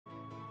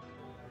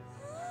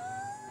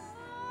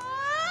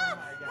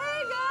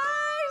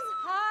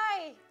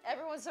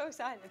so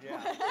excited.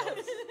 Yeah.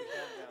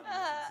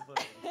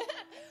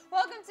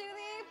 Welcome to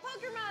the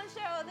PokUrMom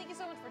Show. Thank you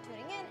so much for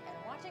tuning in and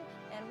watching.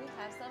 And we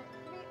have some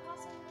pretty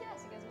awesome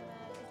guests. You guys want to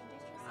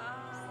introduce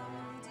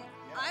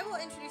yourselves? I will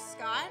introduce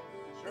Scott.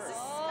 Sure. This is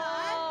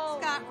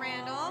Scott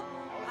Randall.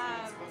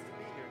 I wasn't supposed to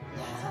be here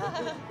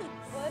today.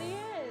 But he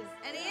is.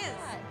 And he is.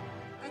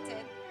 That's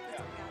it. That's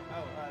what we got.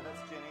 Oh,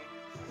 that's Ginny.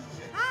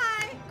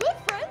 Hi. Good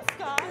friend,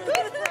 Scott.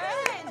 Good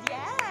friend.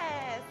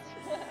 Yes.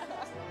 No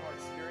more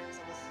experience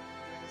in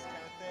doing this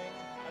kind of thing.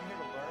 I'm here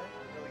to learn.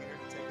 I'm really here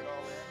to take it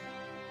all in.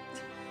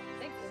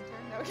 Thanks,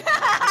 intern. No. Does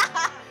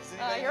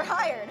anybody You're need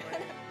hired.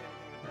 anything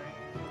to drink?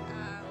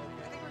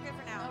 I think we're good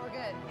for now. Oh, we're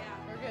good.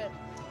 Yeah. We're good.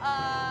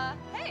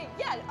 Hey,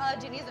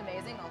 Ginny's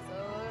amazing. Also,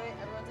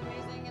 everyone's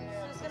amazing, and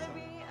it's just gonna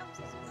be.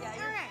 Yeah,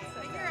 All right.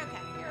 so You're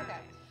okay. You're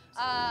okay.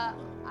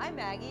 I'm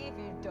Maggie. If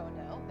you don't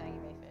know, Maggie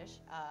Mayfish.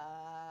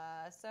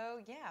 So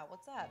yeah,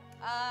 what's up?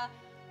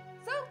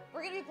 So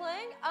we're gonna be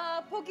playing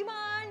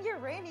Pokemon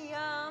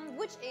Uranium,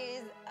 which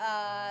is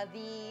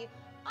the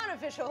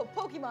unofficial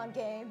Pokemon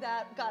game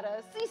that got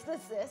a cease and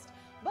desist,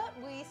 but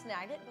we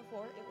snagged it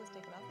before it was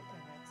taken off the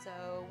internet.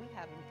 So we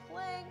have been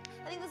playing.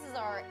 I think this is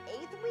our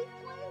 8th week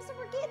playing, so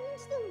we're getting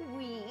into the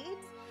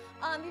weeds.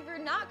 If you're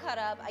not caught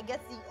up, I guess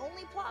the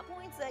only plot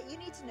points that you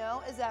need to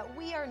know is that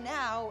we are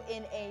now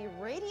in a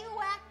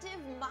radioactive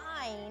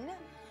mine,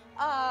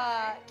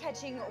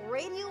 catching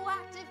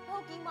radioactive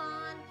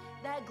Pokemon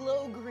that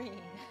glow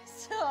green.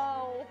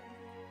 So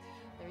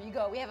there you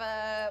go. We have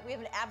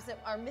an absent.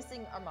 Our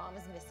mom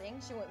is missing.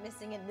 She went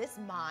missing in this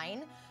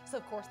mine. So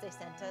of course they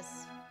sent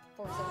us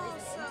for some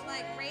reason. So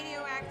like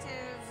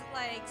radioactive,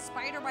 like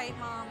spider bite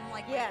mom,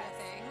 like Yes. kind of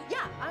thing.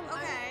 Yeah. I'm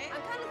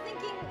kind of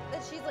thinking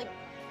that she's like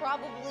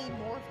probably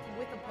morphed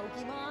with a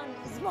Pokemon.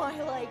 Is my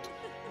like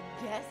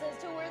guess as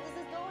to where this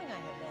is going. I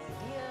have no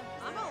idea.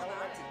 I'm all about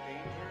Element it. of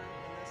danger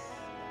in this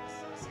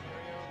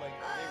scenario? Like,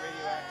 are they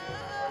radioactive?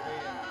 Are they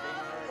in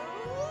danger?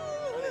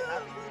 Are they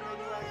happy to be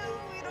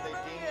radioactive? Are they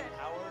gaining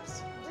powers?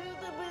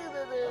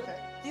 Okay.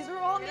 These are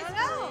all We don't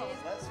mysteries. know.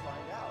 Let's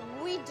find out.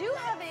 We do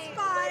have a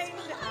Find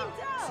let's find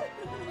out.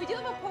 We do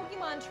have a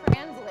Pokemon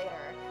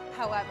translator.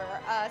 However,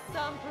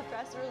 some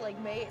professor like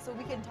may so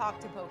we can talk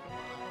to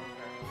Pokemon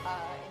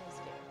in this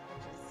game,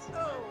 which is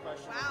Oh,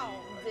 Question. wow.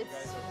 Are you It's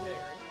guys okay? weird.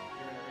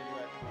 You're in a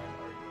radioactive mine,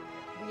 are you?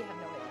 we have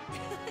no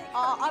idea.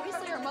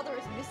 Obviously, our mother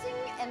is missing,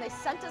 and they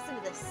sent us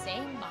into the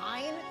same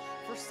mine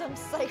for some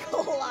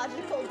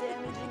psychological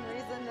damaging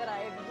reason that I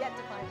have yet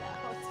to find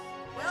out.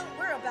 Well,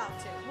 we're about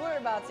to. We're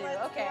about to.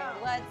 Let's Okay,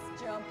 go. let's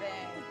jump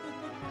in.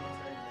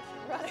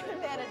 Run a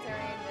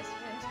humanitarian mission.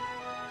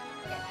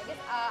 Okay, I guess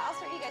I'll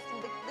start you guys.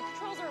 The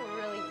controls are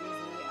really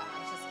easy.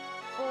 It's just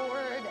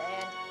forward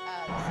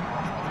and this is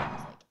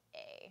like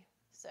A.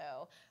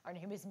 So our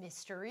name is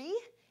Mystery.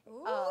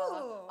 Ooh.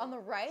 On the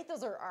right,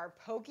 those are our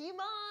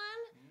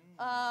Pokemon.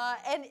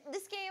 And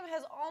this game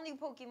has all new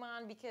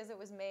Pokemon because it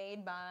was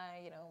made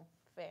by,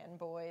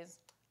 fanboys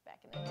back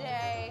in the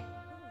day.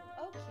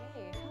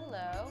 Okay,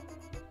 hello.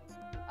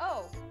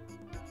 Oh,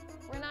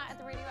 we're not at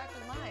the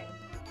radioactive mine.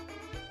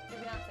 Did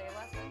we not say it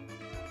last time?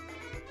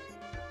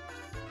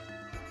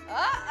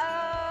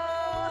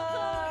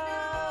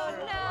 Uh-oh!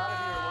 Sure, No! a lot of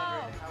you are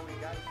wondering how we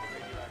got to the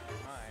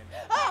radioactive mine.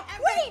 Oh,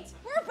 wait!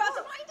 We're about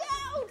to find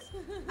out!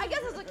 I guess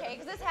it's okay,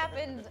 because this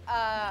happened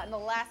in the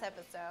last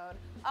episode.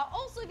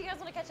 Also, if you guys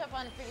want to catch up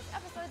on previous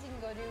episodes, you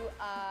can go to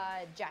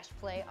Josh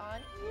Play on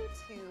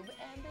YouTube,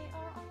 and they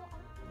are all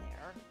on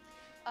there.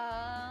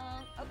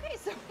 Okay,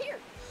 so here,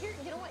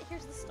 you know what?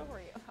 Here's the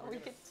story of how we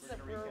get to the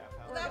we're gonna recap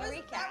how- we're That gonna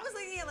was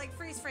recap. like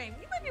freeze frame.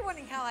 You might be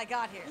wondering how I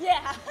got here.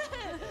 Yeah.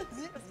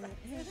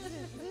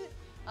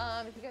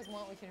 If you guys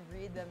want, we can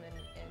read them in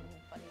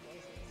funny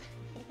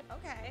voices.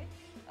 Okay.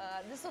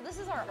 So this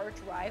is our arch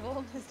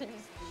rival. His name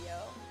is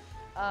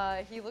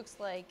Theo. He looks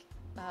like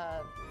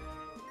the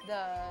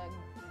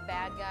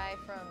bad guy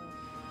from.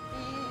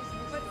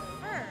 But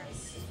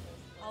first,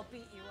 I'll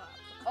beat you up.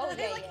 Oh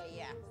yeah, Like,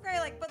 yeah. Very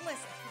like, but listen.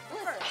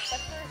 Listen, but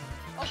first,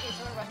 okay,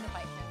 so we're about to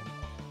fight him.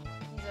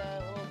 He's a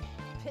little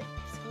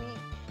pipsqueak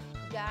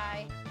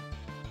guy.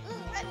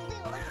 Ooh,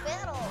 let's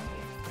battle.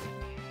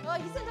 Oh,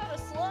 he sent out a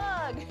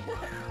slug.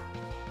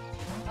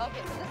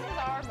 Okay, so this is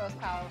our most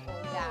powerful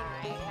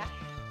guy. As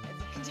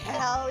you can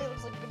tell, he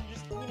looks like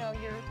just,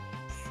 your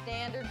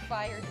standard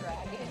fire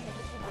dragon with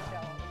a super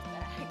shell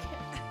on its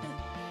back.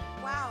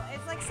 Wow,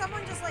 it's like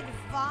someone just like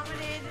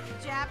vomited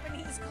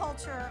Japanese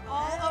culture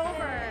all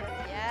over.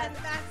 Yes. And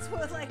that's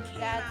what like came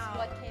That's out.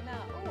 what came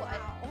out. Ooh,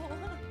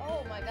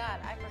 oh my god,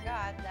 I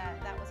forgot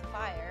that was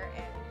fire,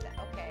 and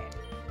okay.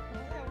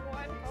 Explain to us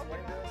why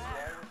we're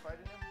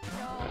fighting him.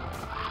 No,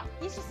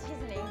 he's an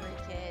angry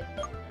kid.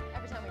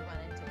 Every time we run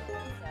into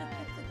him,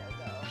 it's a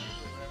no-go.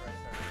 Usually whenever I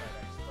start a fight,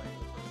 I explain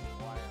to the person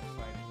why I'm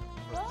fighting.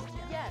 Well,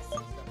 yes.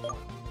 Step one.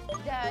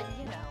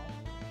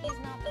 He's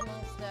not the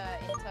most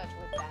in touch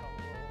with battle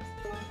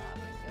rules.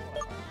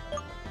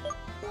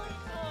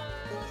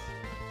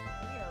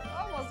 We are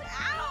almost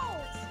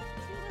out!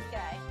 See this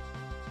guy.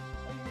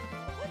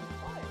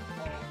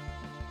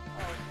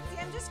 See,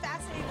 I'm just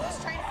fascinated.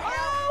 Just trying to figure out.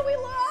 Oh, we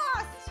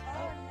lost!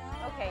 Oh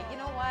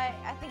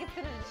think it's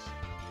gonna.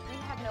 We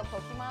have no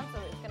Pokemon, so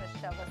it's gonna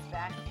shove us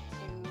back to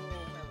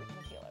where we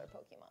can heal our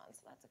Pokemon.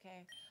 So that's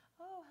okay.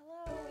 Oh,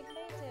 hello. We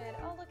fainted.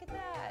 Oh, look at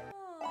that.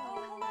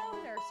 Oh,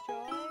 hello, Nurse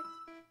Joy.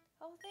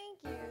 Oh, thank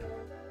you.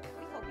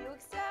 We hope you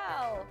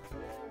excel.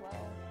 Oh,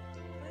 well.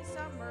 Please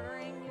stop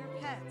murdering your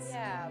pets.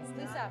 Yeah,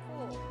 please stop.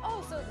 Cool.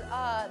 Oh, so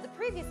the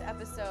previous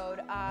episode,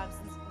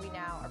 since we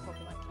now, our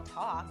Pokemon can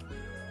talk,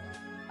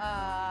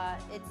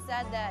 it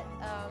said that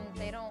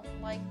they don't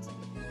like to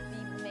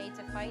be made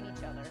to fight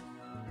each other.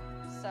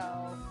 So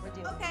we're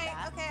doing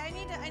that. Okay,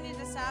 I need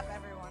to stop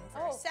everyone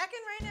for a second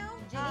right now.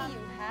 Ginny,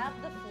 you have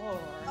the floor.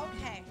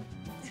 Okay.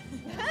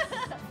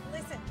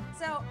 Listen,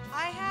 so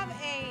I have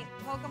a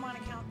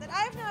Pokemon account that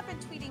I have not been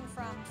tweeting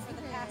from for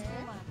the past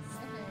few months.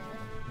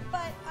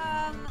 But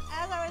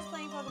as I was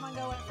playing Pokemon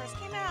Go when it first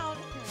came out,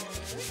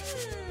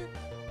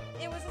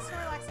 it was a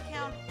Snorlax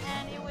account,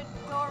 and it would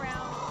go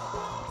around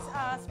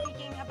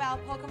speaking about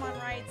Pokemon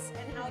rights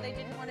and how they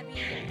didn't want to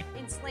be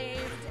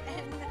enslaved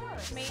and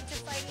made to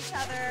fight each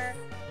other.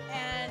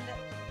 And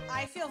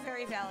I feel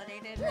very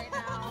validated right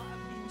now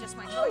in just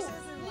my choices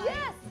in life.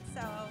 Yes.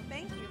 So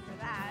thank you for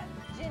that.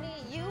 Ginny,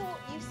 you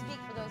speak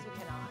for those who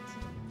cannot,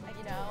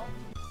 you know?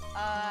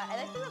 And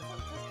I think that's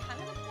kind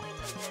of the point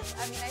of this.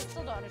 I mean, I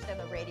still don't understand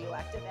the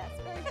radioactive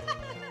aspect.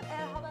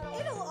 And how that all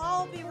It'll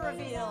all be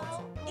revealed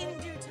in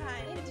due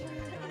time.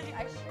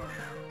 I sure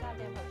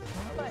goddamn hope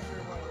so. But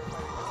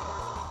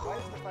Why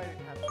does the fighting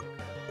have to occur?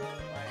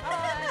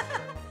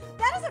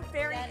 That is a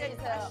very that good is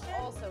question.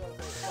 also a great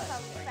That's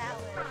question. a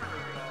valid.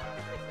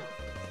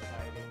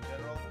 Society in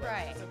general. But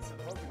Right. Since the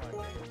Pokemon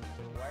game,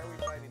 why are we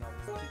fighting all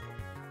these people?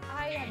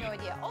 I have no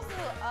idea. Also,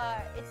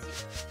 it's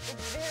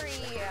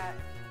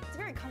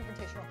very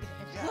confrontational.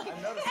 Yeah, Like,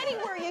 I've noticed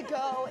anywhere you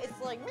go, it's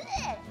like,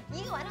 "Meh,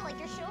 you, I don't like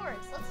your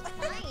shorts. Let's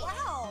fight."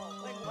 Wow.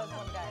 Like, one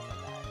guy said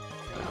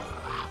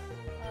that.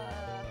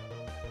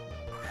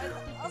 I'd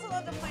also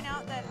love to point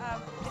out that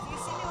if you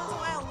see me once in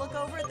a while look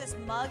over at this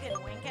mug and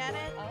wink at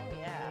it, Oh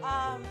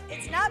yeah.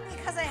 it's not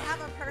because I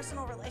have a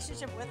personal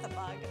relationship with the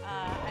mug.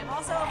 I'm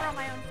also over on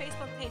my own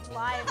Facebook page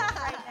live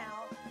right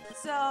now.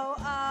 So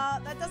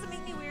that doesn't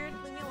make me weird.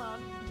 Leave me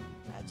alone.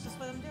 That's just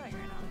what I'm doing right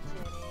now.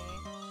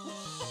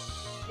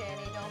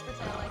 Jenny, don't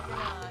pretend like you're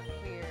not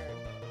weird.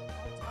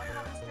 Don't talk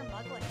about Mr.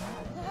 Mugling.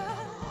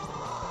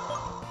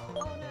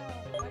 Oh no.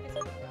 I guess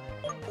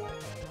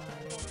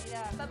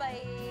Gojira.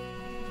 Bye-bye.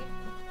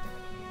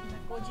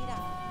 Gojira.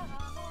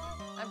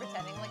 I'm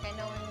pretending like I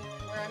know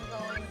where I'm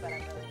going, but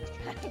I'm really just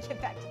trying to get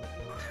back to the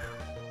beach.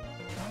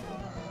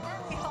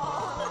 Aren't we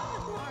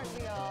all? Aren't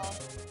we all?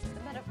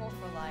 The metaphor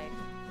for life.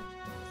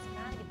 Just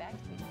trying to get back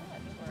to the beach. I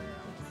think we're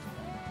almost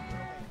there.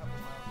 We're only a couple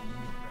miles from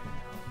the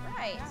beach right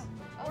Right. Yeah.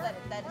 Oh, that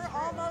is We're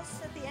true. almost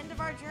at the end of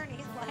our journey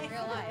in life. In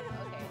real life.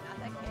 Okay, not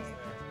that now. cave.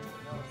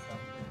 No, it's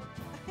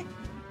something.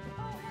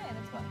 Oh, hey,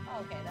 that's what.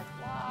 Oh, okay, that's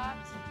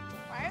blocked.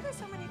 Why are there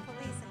so many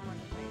police in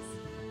one place?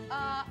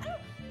 I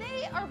don't.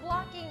 They are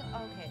blocking.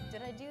 Okay,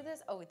 did I do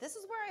this? Oh, this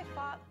is where I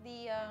fought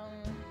the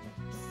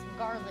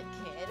Garlic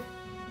Kid,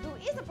 who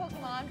is a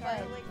Pokemon,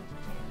 but Garlic.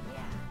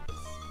 yes.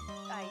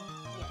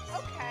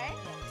 Okay.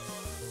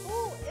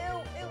 Ooh,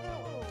 ew.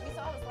 We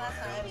saw this last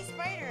time. Baby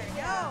spider.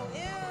 Yeah. No, ew.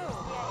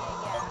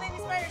 Yeah. Oh, baby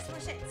spider,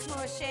 smush it.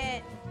 Smush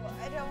it.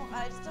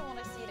 I just don't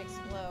want to see it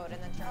explode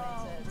and then turn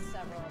into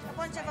several. A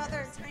bunch of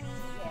other tiny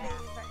Yeah.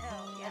 baby spiders.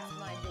 Oh, yeah. That's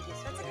my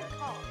biggest That's a fear. good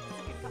call.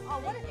 That's a good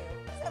call. Oh, what is, Thank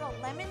you. is that a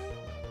lemon?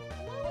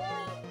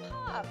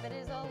 Pop. It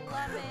is a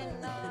lemon.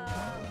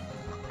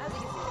 As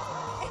you can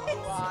see, it's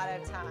a lot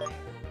of time.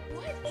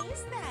 What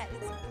is that?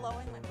 It's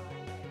blowing my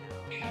mind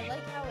right now. I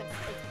like how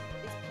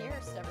it's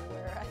pierced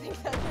everywhere. I think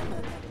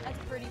that's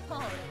pretty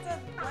fun. It's a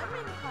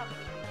lemon puppy.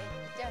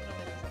 It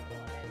definitely looks like a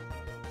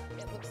lemon.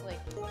 It looks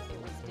like it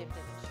was dipped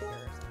in sugar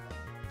or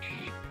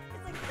something.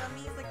 It's like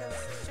gummies, like those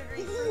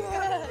sugary fruit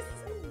gummies.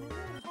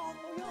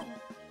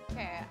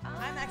 Okay,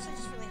 I'm actually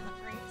just really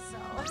hungry, so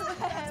that's what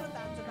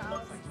that's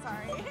about.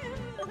 Sorry.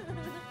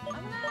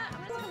 I'm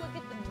gonna take a look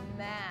at the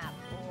map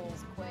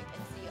rules quick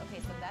and see. Okay,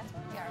 so that's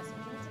where we are. So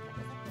we need to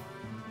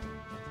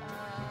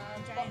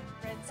Giant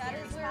red that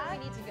scary is where spot. we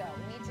need to go.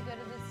 We need to go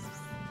to this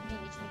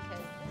beach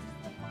because this is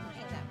the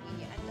mine that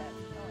we end up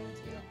going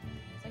to.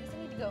 So I guess I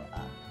need to go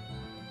up.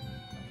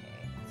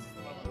 Okay. This is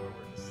the moment where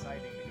we're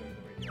deciding to go to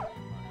the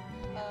radioactive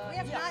mine. We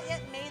have not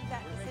yet made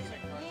that We're making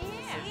decision. a conscious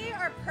Yeah. We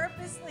are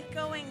purposely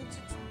going to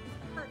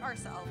hurt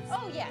ourselves.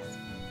 Oh yes.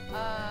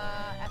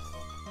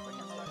 Absolutely. We're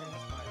gonna Stuck in learn.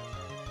 this mine, it's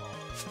our own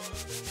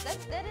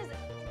fault. That is.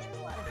 There's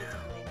a lot of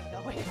victim blaming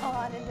going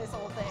on in this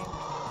whole thing.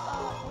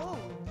 Oh,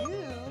 you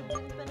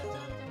didn't spend enough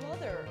time with your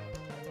mother.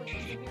 That's why she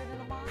disappeared in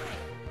a mine.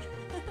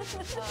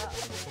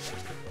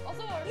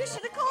 Also, You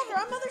should have called her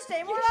on Mother's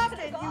Day more You often,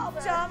 should've you called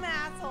her. dumb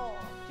asshole.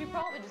 she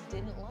probably just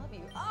didn't love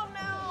you. Oh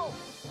no!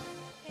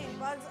 Hey,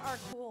 bugs are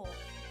cool.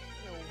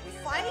 You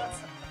weirdo. Fight?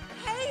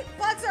 Hey,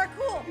 bugs are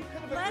cool. You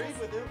could have Let's agreed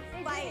with him.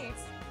 Hey, fight.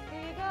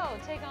 Here you go.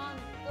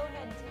 Go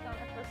ahead and take on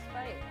our first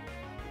fight.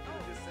 You could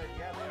have just said,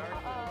 yeah, they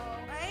are cool.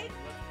 Uh-oh. Right?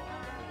 Let's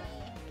bond.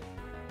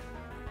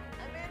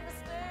 I made a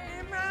mistake.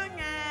 I'm wrong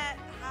at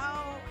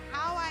how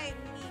I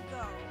me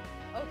go.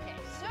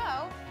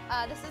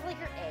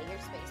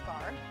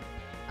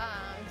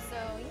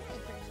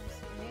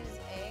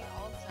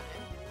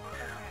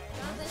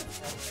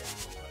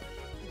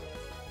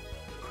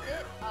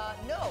 It,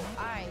 no,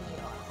 I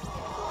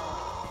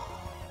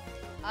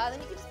then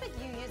you can just pick,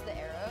 you use the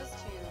arrows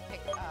to pick,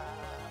 what you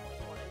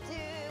want to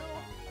do.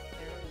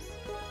 There's,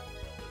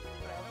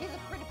 whatever. He's a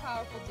pretty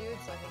powerful dude,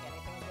 so I think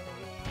anything's gonna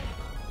be,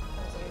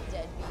 there's like a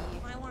dead bee.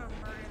 I want to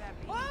murder that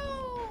bee. Whoa!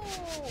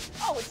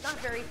 Oh, it's not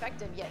very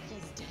effective yet.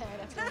 He's dead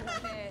after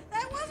one hit.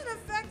 That wasn't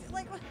effective.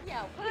 Like,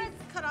 Yeah, he what?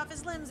 cut off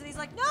his limbs and he's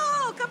like,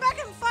 no, come back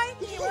and fight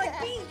me. We're like,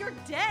 Yeah. bee, you're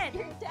dead.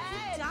 You're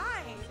dead. You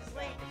died.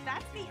 Like,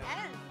 that's the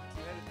end.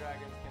 Two-headed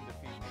dragons can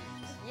defeat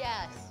bees.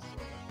 Yes.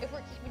 If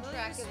we're keeping Will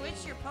track you of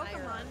switch the your entire-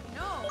 Pokemon?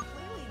 No,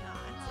 clearly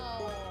not.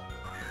 No.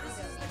 This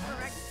is the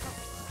correct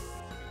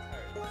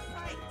Pokemon.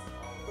 Right.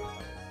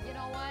 You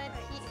know what?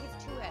 He's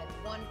two heads.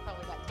 One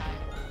probably got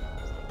tired. I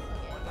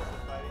One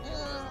doesn't fight each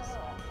other. It's a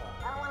softball.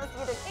 don't want to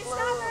see it explode.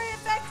 It's not very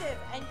effective,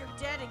 and you're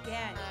dead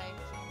again.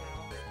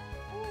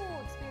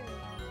 Ooh, experience.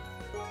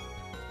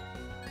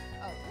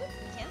 Oh, you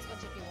can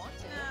switch if you want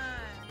to.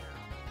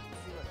 Let's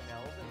see what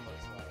Melvin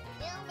looks like.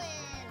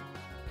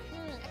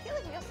 I feel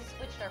like we also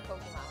switched our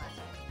Pokemon last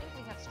time. I think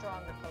we have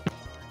stronger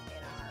Pokemon in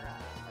our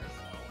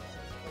arsenal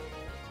than the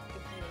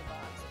computer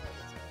box.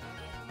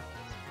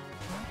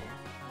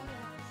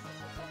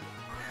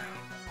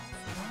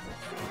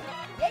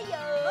 Yeah, yo!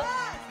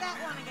 Ah, it's that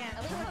one again.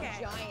 At least Okay.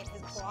 how giant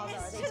his claws It's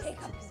are. They just-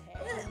 take up his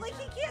head. Like,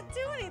 he can't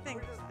do anything.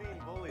 We're just being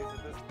bullies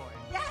at this point.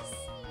 Yes.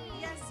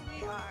 Yes,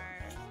 we are.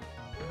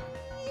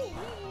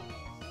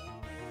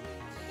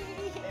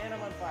 And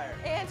I'm on fire.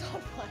 And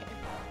on fire.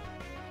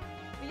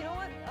 But you know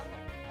what? Oh, not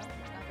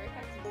very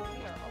effective. We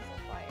are also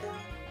fire. It's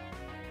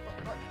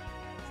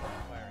not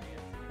fire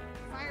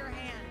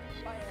hand.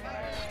 Fire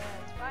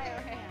hand.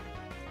 Fire hand.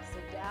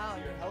 Sit down.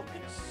 So you're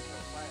helping him when you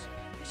throw fire.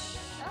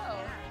 Oh.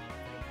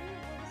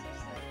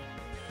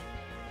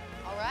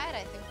 All right,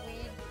 I think we.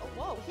 Oh,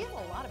 whoa, he has a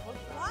lot of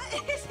Pokemon. What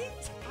is he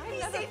doing? He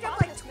never saved thought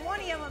up like this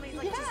 20 of them. He's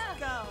like, Yeah. just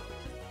go. Just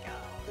go.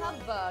 Cub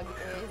bug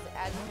is,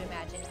 as you can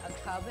imagine, a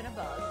cub and a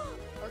bug,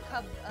 or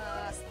cub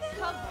fly,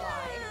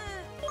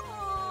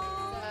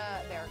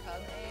 bear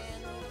cub, and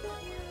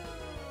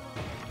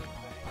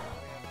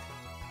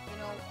you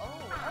know,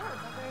 oh,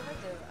 it's not very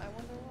effective. I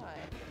wonder why.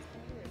 It's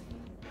kind of weird.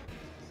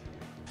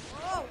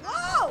 Whoa!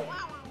 Whoa!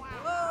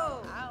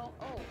 Whoa! Ow.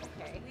 Oh,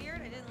 okay.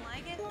 Weird. I didn't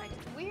like it. I just,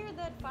 Weird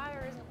that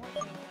fire isn't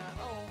working.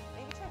 Oh,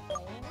 maybe try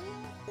flame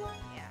wheel?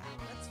 yeah.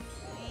 Let's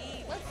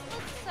flee. Let's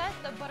set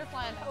the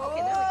butterfly on. Oh,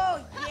 Okay, there we go.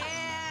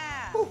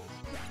 yeah!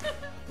 Except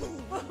a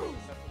little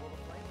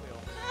flame wheel.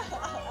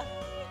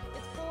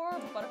 It's for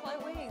butterfly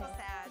wings. So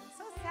sad.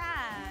 So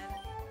sad.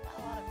 Not a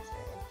lot of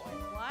experience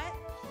points. What?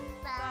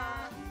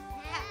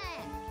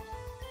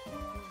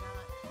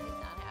 He's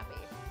not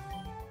happy.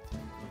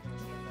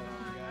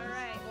 All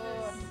right. Oh.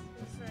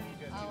 Who's ready?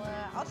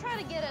 I'll try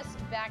to get us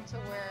back to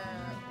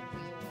where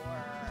we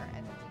were,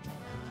 and then we can.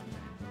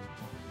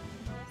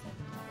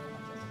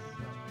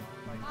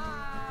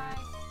 Hi.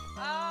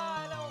 Oh, I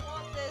don't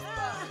want this.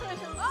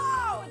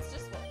 Oh, it's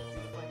just Do the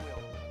flame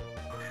wheel.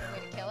 way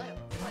to kill it.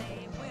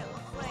 Flame wheel.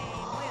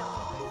 Flame wheel.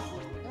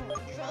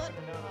 Shut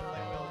No, the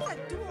flame wheel is What?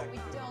 very Do it. We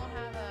effective. don't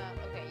have a.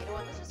 Okay, you know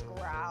what? Let's just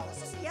growl. Let's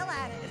just yell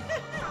at it.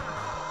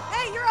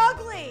 Hey, you're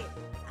ugly.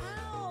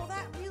 Ow,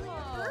 that really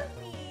hurt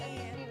That me.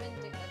 didn't even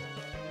do that.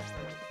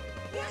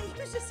 Yeah, you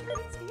just hurt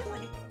its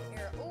feeling.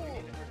 Here, ooh, You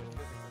need to hurt him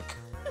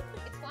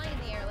physically. it's flying in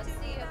the air. Let's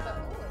see if.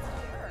 Ooh, it's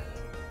not hurt.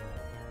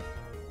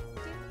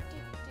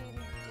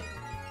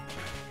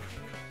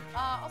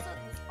 Also,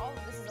 all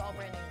of this is all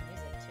brand new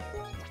music too.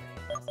 Which is pretty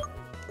impressive.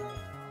 Okay,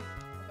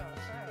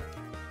 let's try it.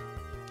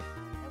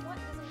 And what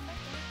doesn't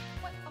affect me?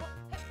 What? Oh,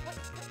 hey, what?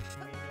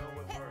 We know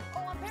what works.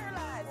 Oh, I'm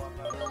paralyzed. You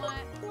know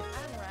what?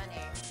 I'm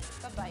running.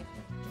 Bye bye.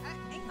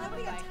 Ain't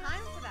nobody got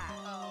time for that.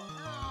 Oh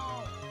no!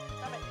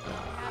 Stop it! I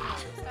have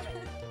you. Stop it!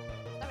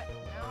 Stop it!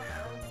 No,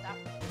 no, stop.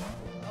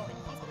 Oh, and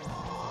he's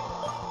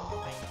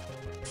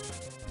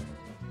paralyzed.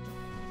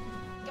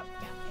 Go,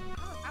 yeah.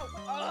 Ow!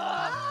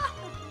 Ah!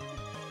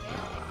 And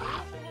I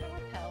think I had a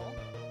repel.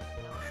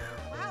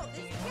 Wow,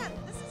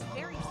 this is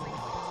very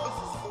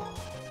frequent.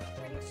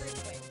 Pretty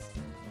frequent.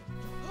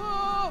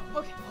 Oh, okay.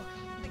 Oh, God.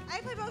 Like, I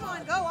play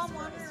Pokemon Go, I'm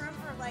wandering around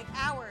for like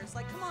hours.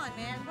 Like, come on,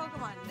 man,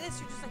 Pokemon. This,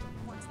 you're just like,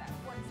 what's that?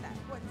 What's that?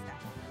 What's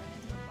that?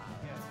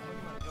 Yeah, so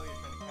Pokemon Go, you're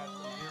trying to catch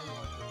them here. We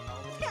want to repel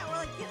them. Yeah, we're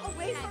like, get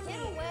away from Get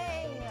me.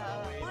 away! I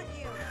want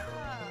you.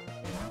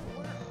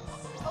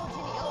 Oh,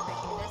 Ginny, you'll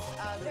appreciate this.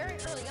 Very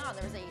early on,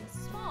 there was a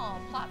small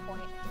plot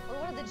point where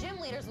one of the gym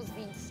leaders was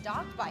being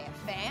stalked by a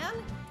fan,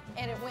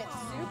 and it went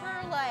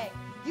super like,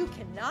 you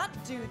cannot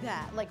do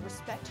that. Like,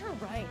 respect her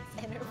rights.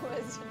 And it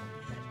was.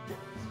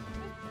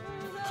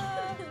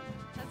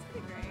 That's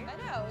pretty great. I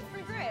know, it was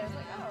pretty great. I was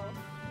like, oh. Oh,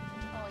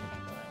 you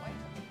can't go that way.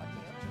 Fuck you.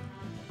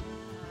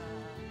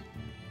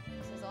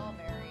 This is all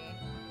very.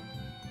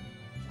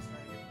 Just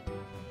trying to get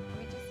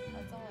We just.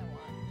 That's all I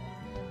want.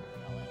 That's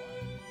literally all I want.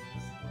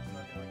 this looks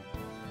nothing like the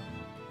first round.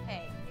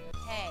 Hey.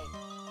 Hey.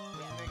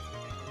 Which makes me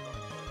think we're going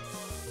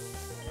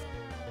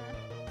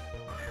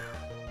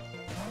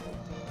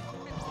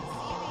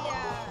See the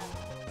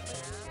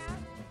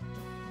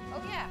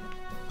Oh, yeah.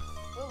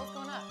 Well, we'll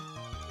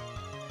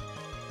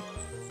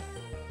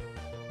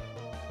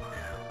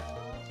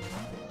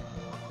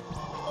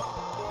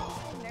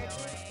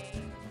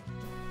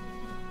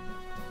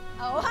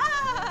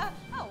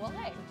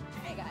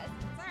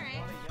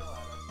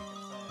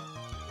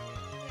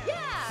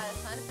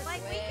 100%.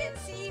 Like, we can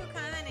see you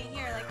kind of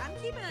here. Like, I'm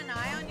keeping an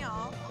eye on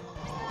y'all.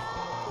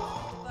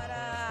 But,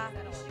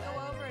 you should go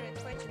over to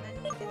Twitch and then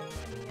you can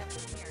meet up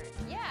with here.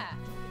 Yeah.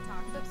 We can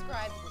talk.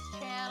 Subscribe to this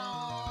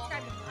channel.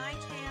 Subscribe to my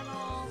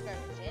channel.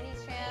 Subscribe to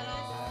Jenny's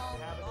channel.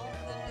 Have a all of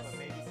channel, this. but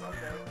maybe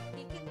someday.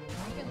 You can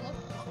You can look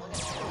at it.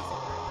 Just do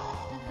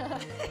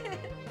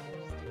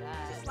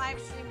that. just live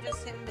stream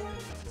just him and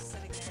just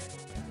sitting there.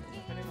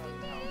 Depending on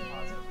how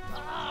positive.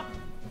 Ah!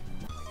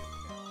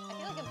 I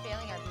feel like I'm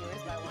failing our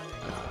viewers by wondering.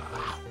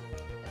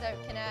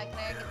 Can I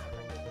get some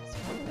forgiveness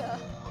from the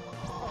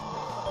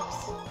folks?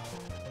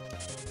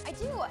 I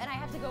do, and I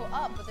have to go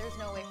up, but there's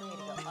no way for me to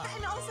go up.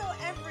 And also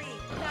every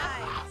 5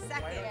 Why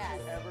seconds.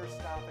 don't you ever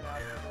stop and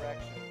ask for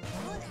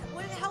directions?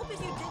 Would it help if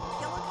you did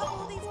kill a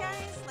couple of these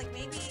guys? Like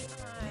maybe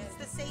it's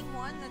the same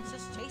one that's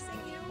just chasing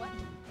you? What?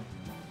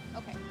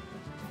 Okay.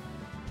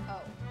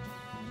 Oh.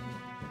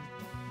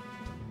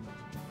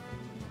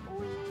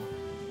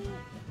 Whee.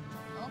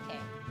 Okay.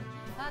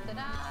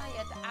 Da-da-da.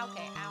 Yeah,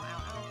 okay. Ow, ow,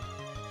 ow.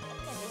 I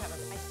think I do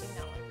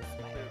not like this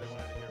Clearly spider.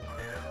 wanted to hear from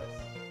any of us.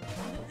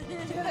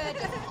 Good.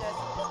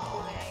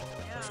 Okay.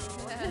 No.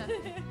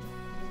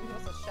 You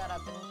also shut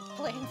up and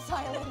play in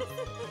silence.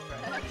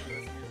 Trying to listen to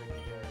this music,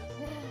 you guys.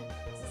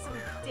 This is some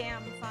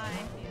damn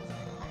fine music.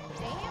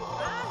 Damn,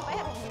 I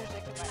have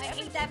music. If I ever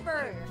hate that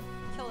bird. hear.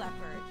 Kill that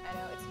bird. I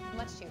know, it's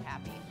much too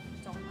happy.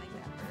 Don't like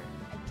that bird.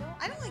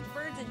 I I don't like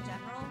birds in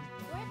general.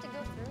 do I have to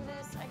go through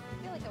this? I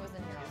feel like I was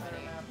in here Is there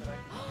already. a map that I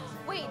can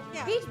use? Wait,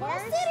 Yeah, Beach Ball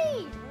where's-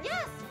 City!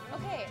 Yes!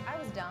 Okay, I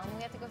was dumb.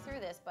 We have to go through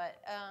this, but,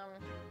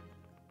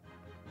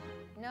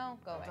 no,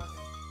 go away.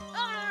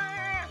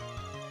 Ah!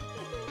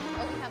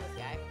 Oh, we have this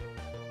guy.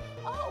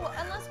 Oh,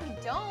 unless we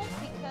don't,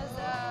 because,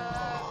 we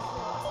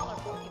lost all our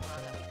Pokemon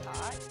that we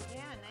caught.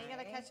 Yeah, now you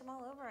gotta catch them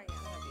all over again.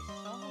 I'm gonna be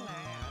so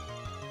mad.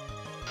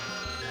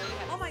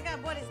 Oh my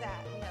god, what is that?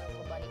 We have a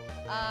little buddy.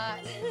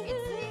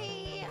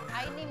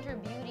 I named her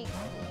Beauty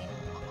Queen.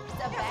 It's a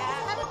Yeah, does it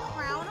have bad. a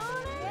crown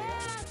on it?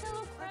 Yeah, it's a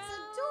little crown. That's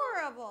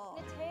adorable.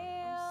 And a I'm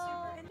tail.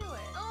 super into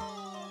it.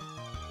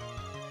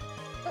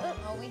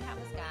 Oh, we have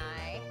this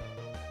guy.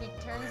 He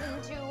turns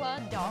into a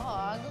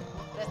dog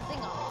with a thing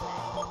on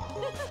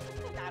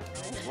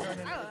his head.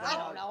 I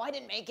don't know. I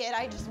didn't make it.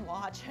 I just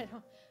watch.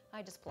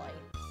 I just play.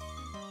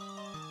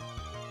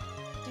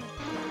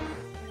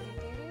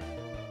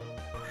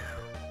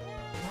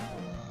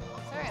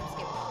 Sorry, I'm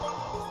skipping.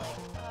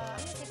 I'm gonna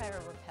see if I have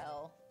a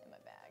repel in my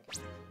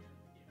bag.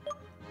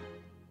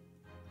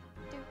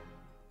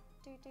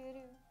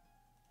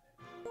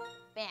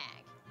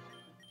 Bag.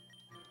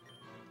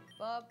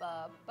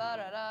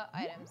 Ba-ba-ba-da-da.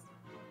 Items.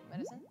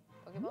 Medicine.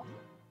 Pokeball.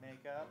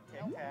 Makeup,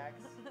 Tic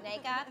Tacs.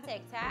 Makeup,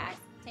 Tic Tacs,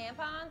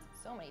 tampons.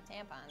 So many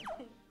tampons.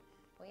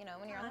 Well, you know,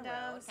 when you're on the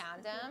road,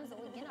 condoms.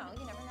 Well, you know,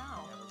 you never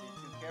know. Never be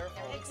too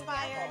careful.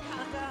 Expired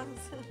condoms.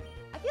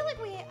 I feel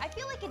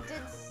like it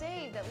did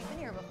say that we've been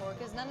here before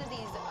because none of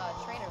these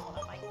trainers want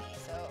to fight me.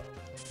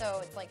 So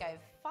it's like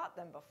I've fought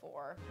them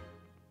before.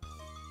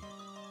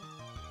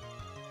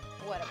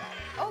 What about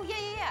it? Oh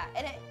yeah.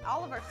 And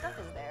all of our stuff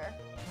is there.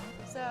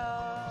 So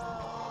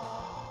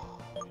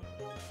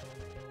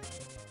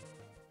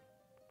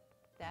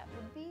that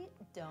would be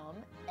dumb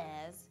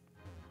as.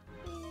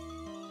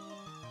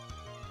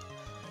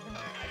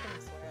 I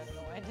couldn't swear. I don't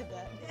know why I did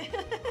that.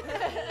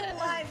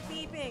 Live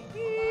beeping.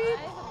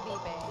 Live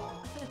beeping.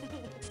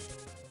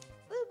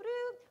 Boop,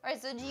 boop. All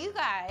right, so do you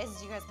guys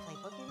play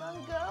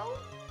Pokemon Go?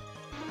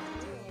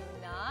 Do you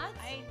not?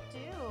 I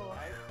do.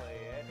 I play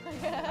it.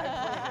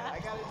 I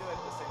got into it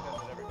at the same time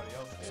that everybody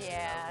else did. I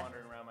Yeah. was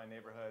wandering around my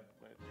neighborhood,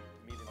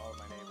 meeting all of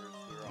my neighbors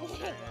who were all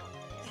staring at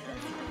staring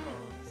at their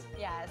phones,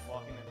 Yes.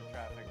 walking into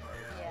traffic and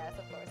everything. Yes,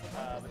 of course.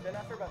 But then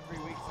after about 3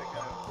 weeks,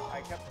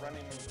 I kept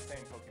running into the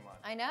same Pokemon.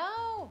 I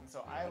know. And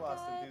so I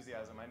lost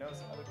enthusiasm. I know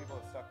some other people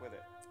have stuck with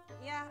it.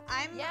 Yeah,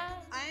 Yeah.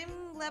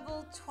 I'm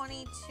level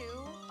 22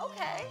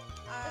 Okay.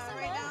 That's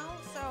right not bad. now,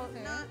 so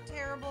Okay. not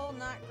terrible,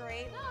 not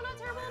great. No, not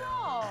terrible at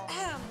all.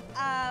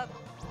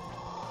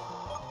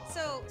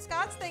 So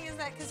Scott's thing is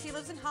that because he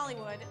lives in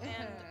Hollywood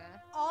and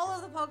all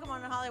of the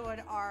Pokemon in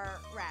Hollywood are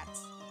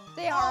rats.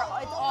 They are.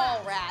 It's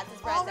all rats.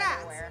 It's rats All rats.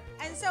 everywhere.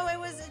 And so it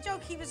was a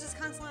joke. He was just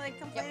constantly like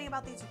complaining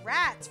about these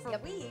rats for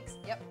weeks.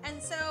 Yep.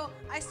 And so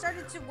I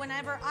started to,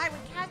 whenever I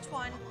would catch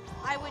one,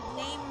 I would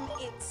name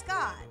it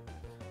Scott.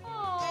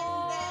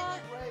 Aww.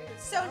 Right, it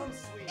So- sounds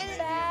sweet. and- Maybe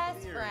Best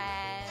it's weird.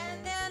 friend.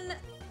 And then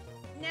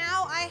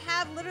now I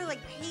have literally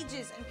like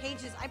pages and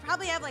pages. I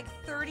probably have like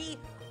 30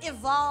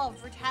 evolved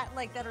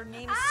like that are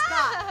named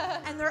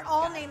Scott, and they're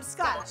all named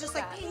Scott. Just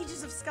like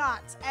pages of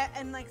Scotts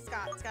and like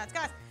Scott.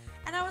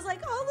 And I was like,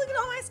 oh, look at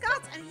all my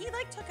Scotts. And he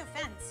like took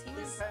offense. He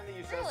was Anytime that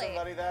you show Really?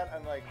 somebody that,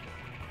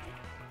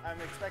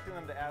 I'm expecting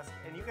them to ask,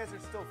 and you guys are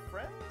still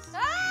friends?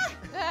 Ah!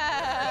 It's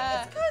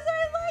because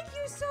I like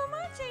you so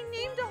much. I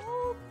named a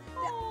whole.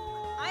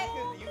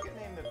 You can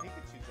name the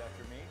Pikachus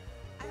after me.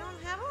 I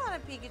don't have a lot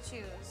of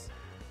Pikachus.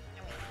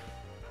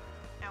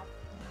 Ow.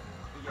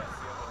 But yes, you have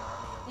an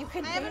army. You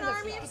could I have an name the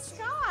army of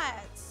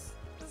Scotts.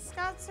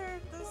 Scots.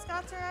 The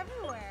Scots are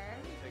everywhere.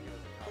 Take it as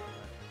a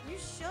compliment. You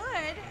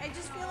should. I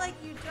just feel like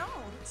you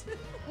don't.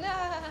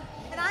 Nah.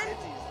 And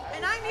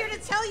I'm here to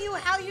tell you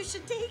how you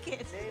should take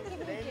it. Name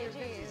your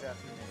Pidgeys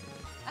after your name.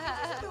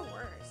 This is the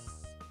worst.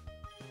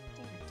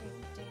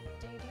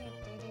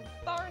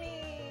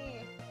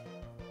 Barney!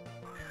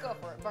 Go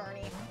for it,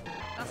 Barney.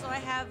 Also, I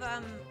have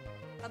a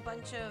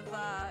bunch of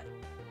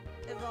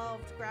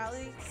evolved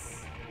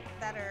Growlies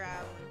that are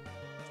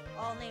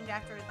all named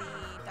after the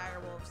dire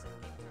wolves in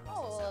Game of Thrones.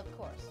 Oh, well, of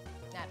course.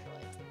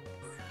 Naturally.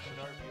 Should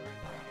our viewers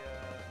be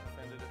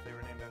offended if they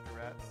were named after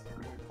rats? Can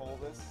we poll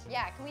this?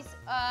 Yeah, can we,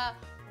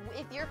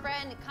 if your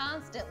friend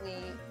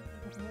constantly,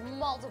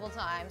 multiple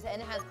times,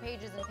 and has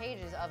pages and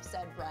pages of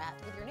said rat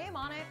with your name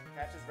on it,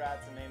 Catches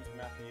rats and names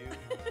them after you.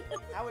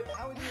 How would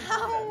you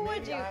How feel?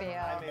 would you feel?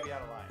 I may be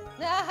out of line.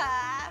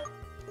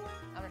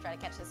 I'm gonna try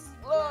to catch this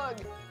slug.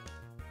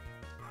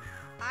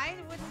 I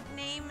wouldn't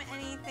name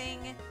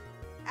anything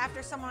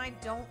after someone I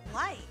don't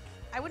like.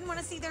 I wouldn't want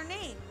to see their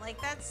name. Like,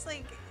 that's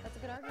like, That's a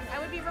good argument. I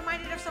would be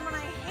reminded of someone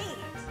I hate.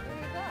 There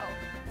you go.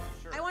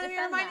 Sure. I want to be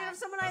Defend reminded that. of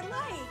someone I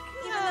like.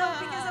 Even though,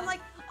 because I'm like,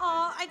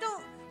 oh, I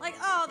don't like,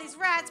 oh, these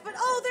rats, but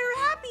oh, they're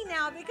happy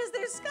now because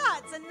they're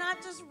Scots and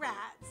not just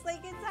rats.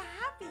 Like, it's a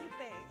happy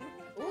thing.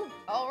 Ooh,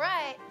 all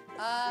right.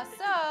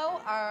 So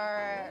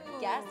our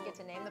guests get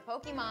to name the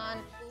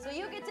Pokemon. So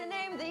you get to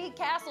name the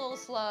castle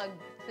slug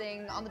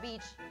thing on the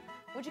beach.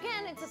 Which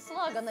again, it's a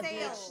slug on the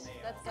Snail. beach.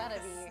 That's gotta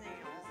It's a be.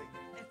 snail.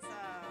 It's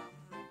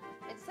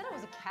It said it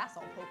was a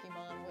castle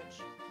Pokemon, which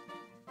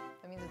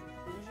that means it's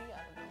bougie. I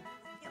don't know.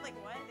 yeah, like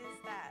what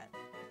is that?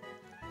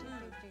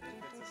 If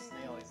it's a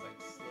snail, he's like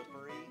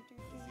slippery. Is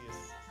he a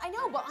I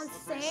know, but on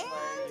slippery sand?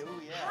 slide?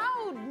 Ooh, yeah.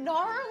 How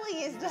gnarly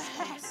is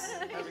that?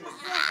 Having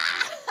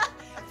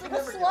It's like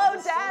never a get slow on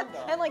the death, sun,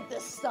 though. and like the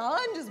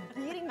sun just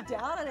beating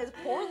down on his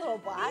poor little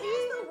He body.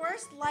 has the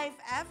worst life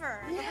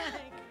ever. Yeah.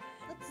 Like,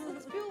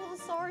 Let's feel a little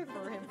sorry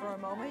for him for a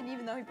moment,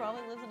 even though he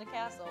probably lives in a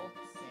castle.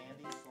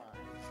 sandy slime.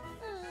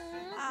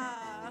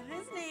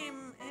 his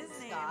name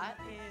Scott.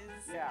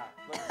 is Yeah,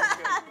 but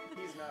because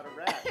he's not a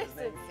rat. His Is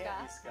name it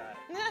can't be Scott.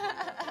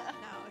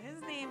 no, his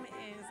name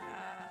is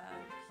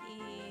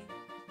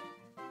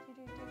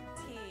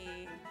P-T.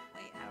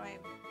 Wait, how do I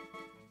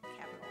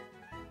capital?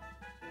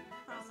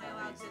 How That's am I not how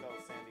allowed you to? spell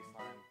sandy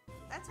slime.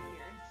 That's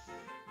weird.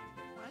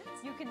 What?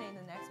 You can name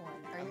the next one.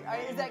 I'm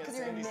Is that naming because it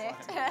you're Sandy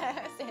nicked? Slime.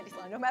 Sandy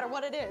slime, no matter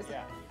what it is.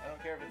 Yeah, I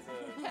don't care if it's a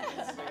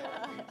snail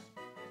on the beach.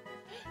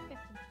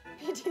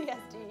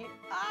 PTSD.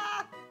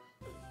 Ah!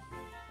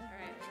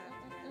 Alright,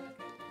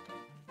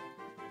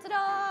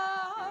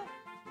 Ta-da!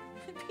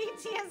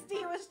 PTSD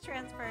was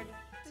transferred.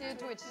 To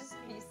Twitch's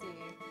PC.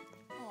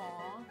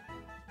 Aww.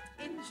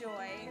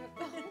 Enjoy.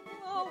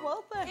 Oh,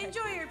 well, thanks.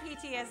 Enjoy your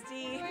PTSD.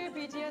 Enjoy your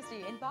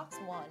PTSD in box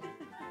 1.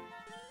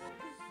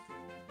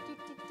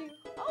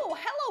 Oh,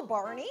 hello,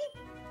 Barney.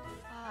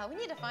 We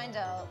need to find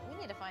a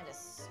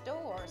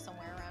store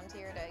somewhere around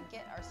here to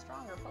get our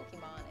stronger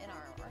Pokemon in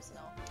our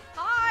arsenal.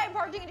 Hi, I'm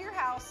barging into your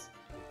house.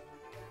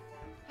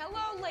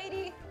 Hello,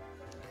 lady.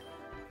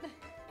 Three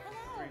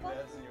Hello.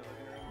 beds in your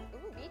living room.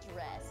 Ooh, beach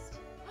rest.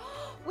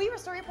 We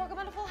restore your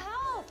Pokemon to full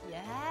health.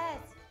 Yes,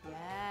 yes,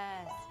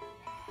 yes.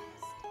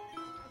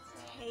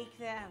 Take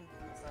them.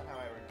 That's not how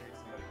I would treat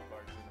somebody who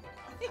barges into my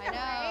house. I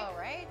know,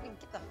 right? We can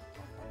get the fuck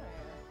out of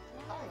here.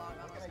 I'll log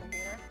on this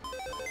computer.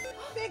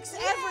 Fix Yay!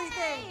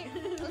 everything.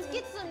 Let's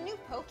get some new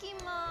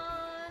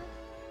Pokemon.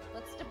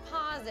 Let's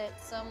deposit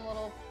some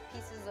little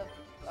pieces of.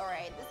 All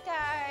right, this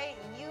guy,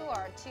 you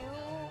are too.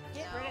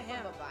 Get rid of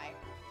him. Bye bye.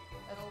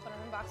 Let's put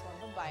him in box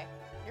 1. Bye bye.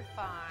 You're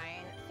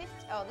fine.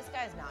 Oh, this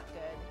guy's not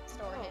good.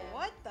 Store Oh, him.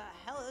 what the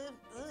hell?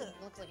 Ugh.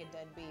 Looks like a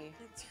dead bee.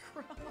 It's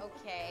gross.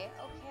 Okay,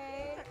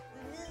 okay.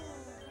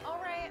 All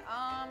right.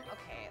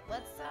 Okay.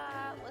 Let's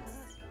 27,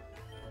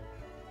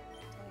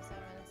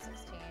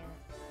 16,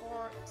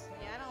 14.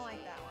 Yeah, I don't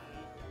like that one.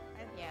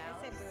 Yeah. I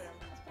say boot him.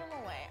 Let's put him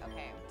away.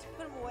 Okay.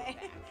 Put him away.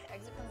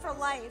 Exit from For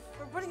life.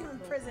 We're putting him in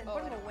prison. Oh,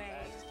 Put I him don't want away.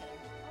 that. Just kidding.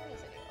 Oh,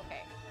 yes, I do.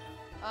 Okay.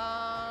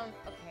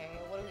 Okay.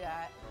 What do we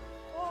got?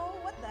 Oh,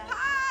 what the heck?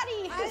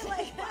 Potty. I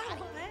like that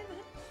Potty. one.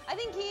 I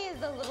think he is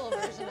the little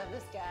version of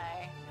this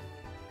guy.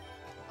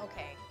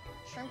 Okay.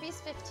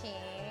 Shrimpy's 15.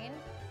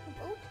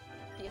 Oh,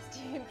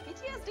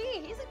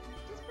 PTSD. He's a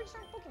pretty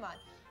strong Pokemon.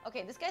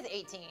 Okay, this guy's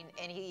 18,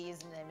 and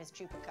his name is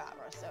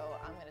Chupacabra, so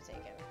I'm gonna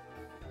take him.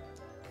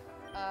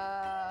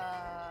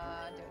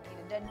 Do we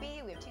need a dead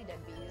bee? We have 2 dead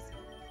bees.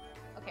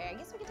 Okay, I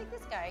guess we can take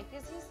this guy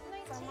because he's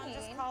 19. Someone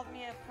just called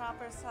me a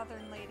proper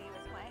Southern lady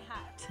with my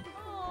hat.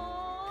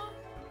 Aww.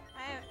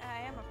 I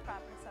am a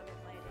proper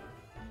Southern lady.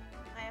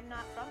 I am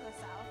not from the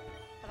South,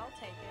 but I'll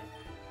take it.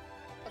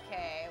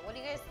 Okay, what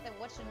do you guys think?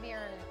 What should be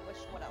our?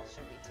 What else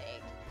should we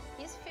take?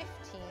 He's 15.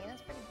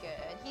 That's pretty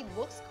good. He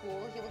looks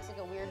cool. He looks like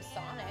a weird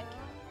Sonic.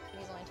 But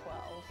he's only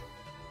 12.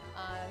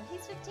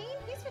 He's 15.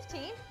 He's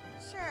 15.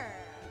 Sure.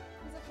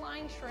 He's a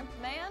flying shrimp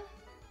man.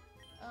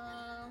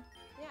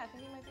 Yeah, I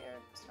think he might be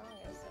our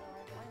strongest. So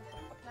why the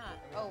fuck not?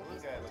 Oh,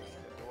 This he's guy 14.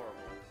 looks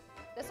adorable.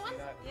 This one?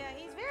 Not Yeah,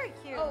 he's very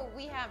cute. Oh,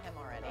 we have him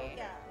already. Okay.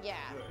 Yeah. Yeah.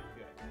 good,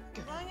 good.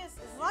 As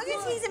long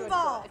as he's Good,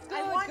 involved, good,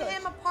 I want good.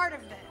 him a part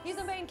of this. He's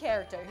a main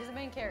character. He's a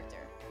main character.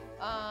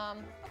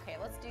 Okay,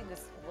 let's do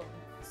this little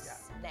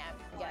snap,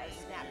 guys.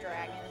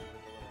 Snapdragon.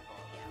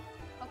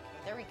 Yeah. Okay,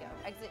 there we go.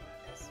 Exit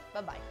this.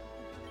 Bye-bye.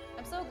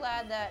 I'm so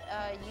glad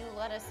that you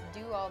let us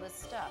do all this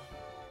stuff.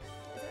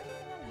 Is there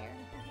anything on here?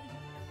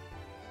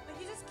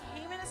 Like you just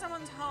came into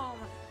someone's home,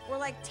 were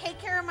like, take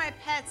care of my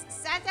pets,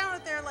 sat down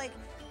with their like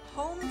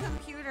home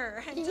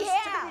computer and just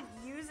started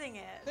using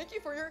it. Thank you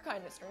for your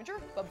kindness, stranger.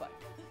 Bye-bye.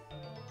 I'm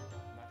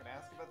not gonna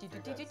ask about the free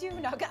beds.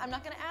 No, I'm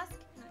not gonna ask.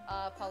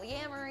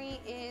 Polyamory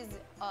is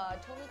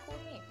totally cool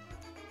to me.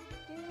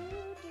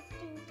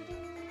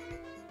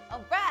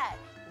 All right,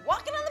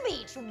 walking on the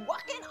beach,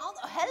 walking on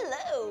the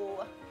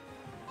hello.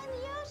 And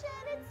the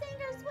ocean, it's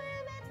sink or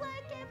swim, it's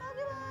like a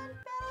Pokemon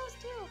battles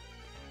too.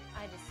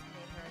 I just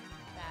made her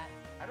that.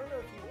 I don't know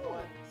if you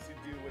want to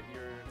do what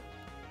you're.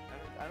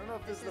 I don't know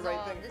if this is the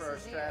right thing for our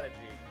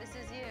strategy. This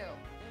is you.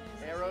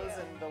 Arrows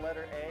and the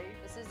letter A.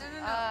 This is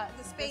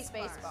the space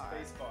bar.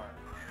 Space bar.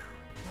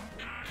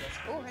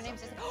 Oh, her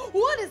name's just.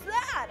 What is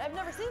that? I've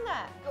never seen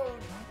that.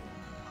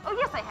 Oh,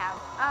 yes, I have.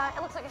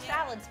 It looks like a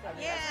salad spoon.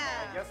 Yeah,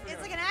 I guess we're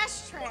it's gonna- like an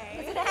ashtray.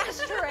 It's an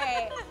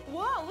ashtray.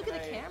 Whoa, look at the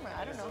Hey, camera.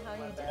 I don't know how you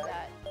my did bad.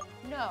 that.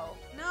 No.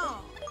 No.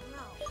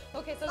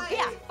 Okay, so Fight.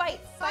 yeah, fight.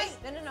 Fight.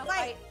 No,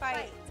 Fight.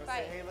 fight. I'm gonna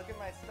say, hey, look at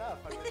my stuff.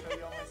 I'm gonna show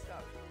you all my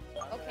stuff.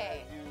 I'm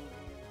Okay. gonna do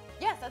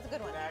Yes, that's a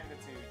good one.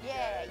 magnitude. you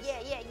Yeah,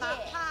 guys.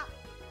 Pop, pop.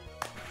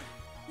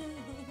 I'm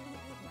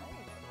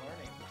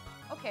learning.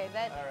 Okay,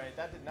 that. All right,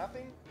 that did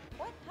nothing.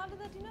 What? How did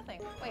that do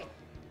nothing? Wait.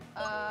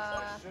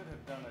 I should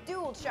have done a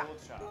dual shot.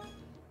 shot.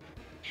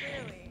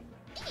 Really?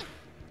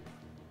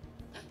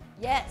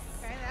 Yes.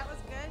 Okay, that was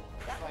good.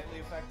 Slightly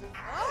effective.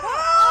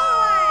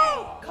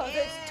 Oh! Because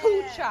it's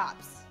two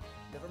chops.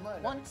 Never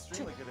mind. One, I'm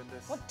extremely good at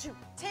this. 1, 2.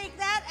 Take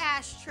that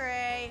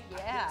ashtray.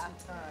 Yeah.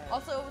 2 times.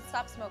 Also,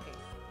 stop smoking.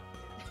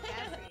 Bad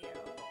for you.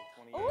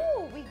 28.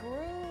 Ooh, we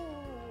grew.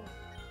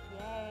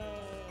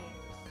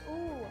 Yay.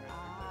 Ooh,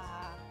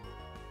 ah.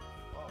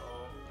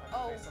 Uh-oh. I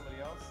Oh. can face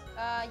somebody else.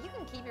 You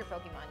can keep your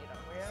Pokemon. You don't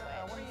have to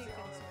I switch. want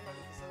to see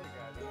this other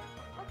guy. Maybe it's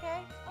fun. Okay,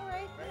 all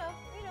right. Right?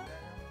 You know.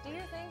 Do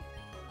your thing.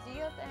 Do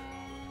your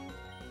thing.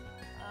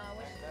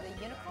 Which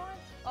the unicorn?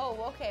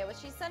 Oh, okay. Well,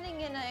 she's sending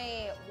in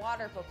a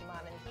water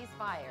Pokemon, and he's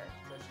fire.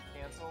 So I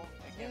should cancel.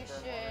 I You can't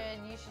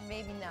burn water. should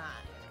maybe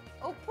not.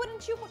 Oh, put in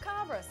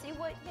Chupacabra. See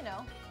what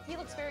He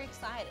looks very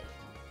excited.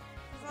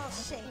 He's all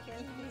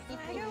shaking. He's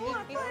like, I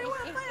want to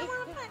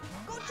play.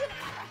 Go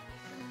Chupacabra.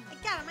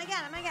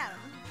 I got him.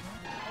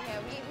 Okay,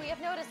 we have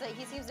noticed that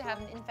he seems to have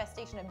an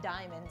infestation of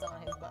diamonds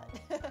on his butt.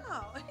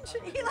 Oh,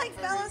 he like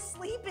fell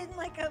asleep in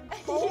like a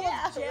bowl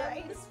Yeah, of gems.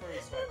 right. This furry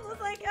It swipe. was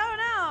like, oh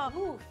no.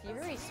 Ooh,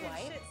 Fury Swipe.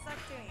 Shit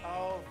sucked doing it.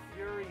 Oh,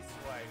 Fury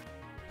Swipe.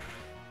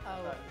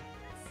 Oh,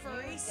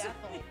 Furry you swipe.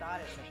 definitely thought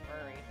it's a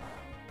furry.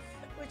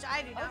 Which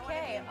I do not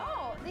Okay. want to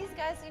Oh, these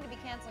guys seem to be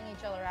canceling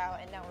each other out,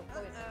 and now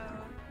we're be.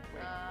 poisoned.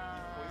 Wait,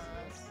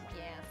 poisonous?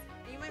 Yes.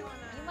 You might want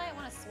to. You might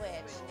want to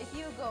switch. If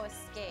you go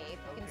escape,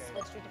 you can Okay.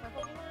 switch to a different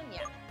Pokemon.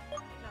 Yeah. No.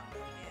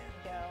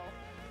 Yeah. Go.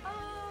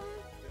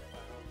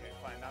 Okay,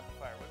 fine. Not the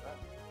fire. What's that?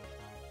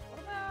 What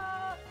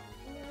about?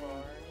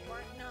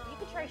 What? No. You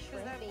could try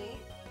 'cause that'd Shrimpy,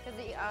 be- because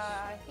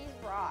he's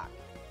rock.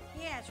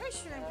 Yeah, try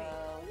Shrimpy.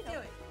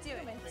 Do it. I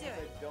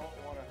don't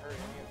want to hurt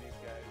any of these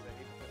guys. I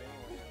hate to put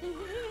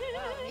anyone in.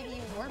 Well, maybe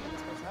you weren't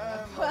supposed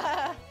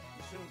to.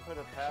 You shouldn't put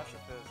a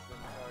pacifist in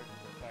charge of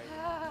the fight.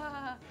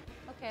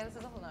 Okay, this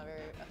is a whole nother.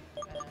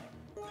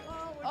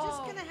 Well, we're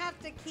just gonna have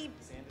to keep.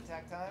 Sand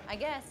attack time? I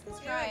guess let's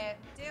Do try it.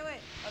 Do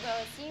it. Although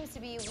it seems to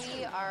be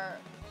we are.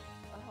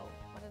 Oh,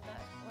 what is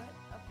that? What?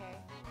 Okay. I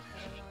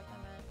don't know what that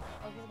meant.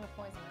 Oh, he's gonna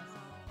poison us.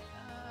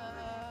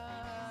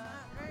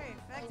 Not very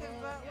effective,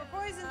 but we're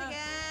poisoned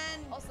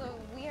again. Also,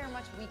 we are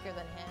much weaker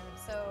than him,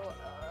 so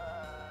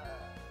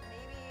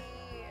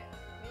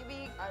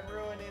maybe. I'm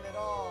ruining it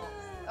all.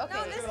 Okay.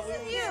 No, this gonna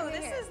isn't lose. you. Here,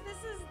 This here. is.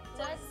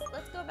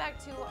 Let's go back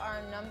to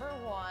our number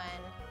one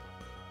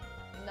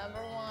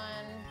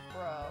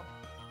bro.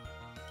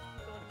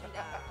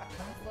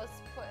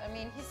 Let's put. I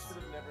mean, he's. Should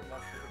have never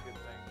messed with a good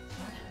thing.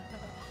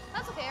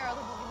 That's okay. Our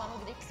other Pokemon will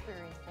get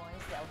experience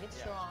points. They'll get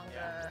Yeah,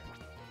 stronger.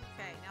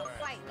 Okay, now All right,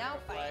 fight. we're Now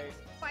gonna fight.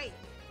 Fight.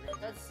 We're gonna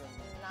do That's some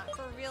not.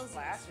 For real.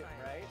 slash it,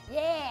 right?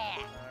 Yeah.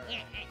 All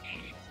right.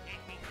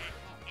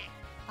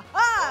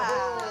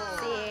 Aha!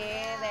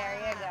 See, there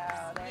you go.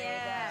 There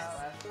Yes.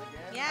 Slash it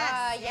again? Yes.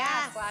 Yeah,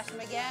 yes. slash him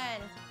again.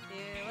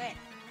 Do it.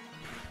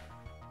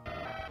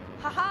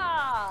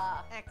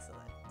 Haha!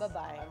 Excellent.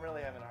 Bye-bye. I'm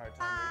really having a hard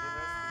time reading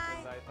this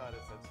because I thought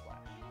it said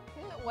splash.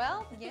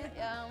 Well, yeah,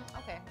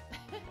 okay.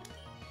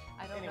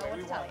 I don't know Anyway, what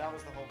we to tell won. you. That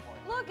was the whole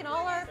point. Look, and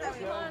all our There's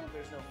Pokemon.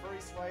 no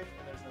furry swipe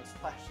and there's no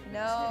splashing.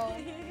 No,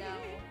 no.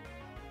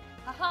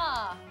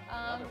 Haha.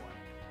 Another one.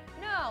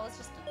 No, let's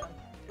just keep them.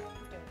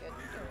 Doing good.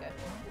 Doing good.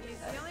 He's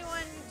the only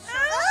one.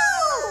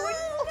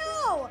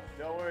 Oh!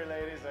 Don't worry,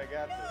 ladies. I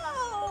got this.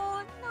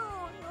 No! No!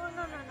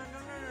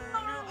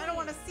 I don't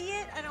want to see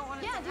it. I don't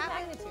want it Yeah, to do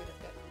happen. magnitude. It's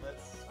good.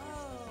 Let's.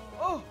 Oh.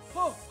 They're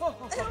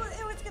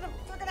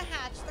gonna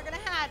hatch. They're gonna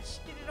hatch.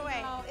 Get it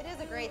away. No, it is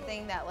a great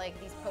thing that like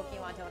these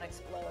Pokemon don't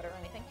explode or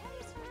anything.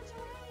 Hey, Smash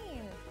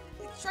Rain.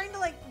 It's trying to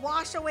like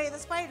wash away the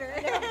spider.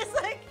 It's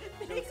like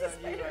makes the Joke's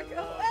on you, spider I go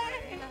love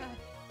away.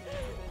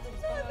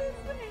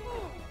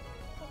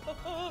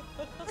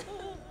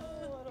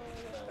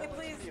 Hey,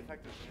 please. Pretty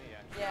effective to me,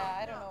 actually. Yeah,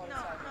 I don't know what it's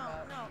talking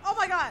about. No. Oh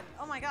my god.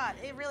 Oh my god.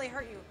 It really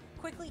hurt you.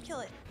 Quickly kill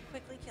it.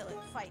 Quickly kill it.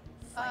 Fight.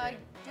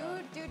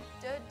 Dude.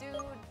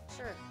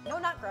 Sure. No,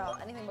 not growl.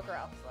 Anything but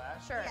growl.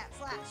 Slash? Sure. Yeah.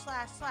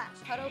 Slash.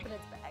 Cut open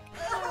its back.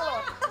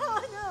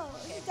 Oh no.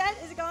 Is it dead?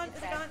 Is it gone? Is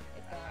it dead. gone?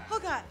 It's gone. Oh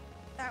god.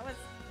 That was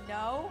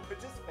no. It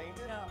just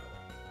fainted? No.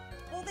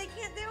 Well, they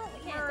can't. They don't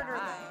can't murder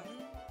die. them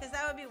because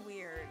that would be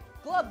weird.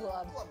 Glub.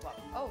 Blub, blub.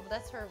 Oh,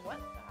 that's her what?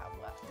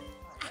 What?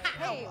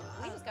 Hey,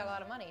 we just got a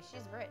lot of money.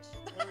 She's rich.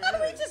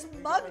 We just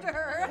mugged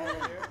her.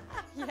 Over here?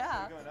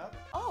 Yeah. You going up?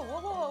 Oh,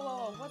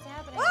 whoa. What's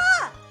happening?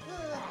 Ah!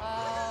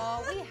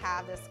 Oh, we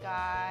have this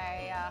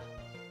guy.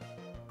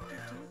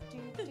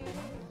 You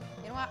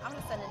know what? I'm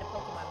gonna send in a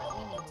Pokemon that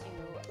we need to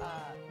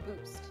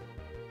boost.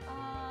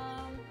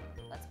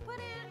 Let's put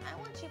in. I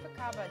want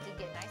Chupacabra to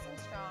get nice and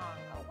strong.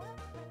 Oh, what?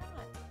 Why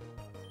not?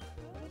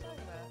 What are you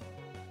talking about?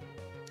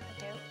 I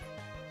do.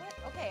 What?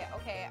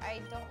 Okay. I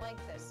don't like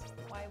this.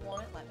 Why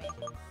won't it let me?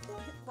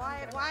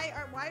 Why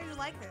are you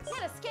like this?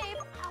 Can't escape.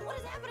 What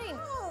is happening?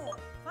 No.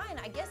 Fine.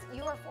 I guess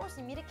you are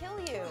forcing me to kill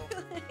you.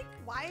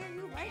 Why are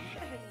you like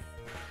this?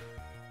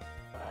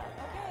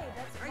 Okay,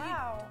 that's Are you-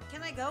 wow.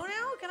 Can I go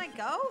now? Can I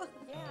go?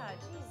 Yeah,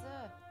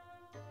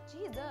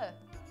 Jesus.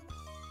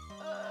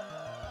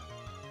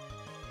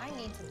 I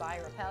need to buy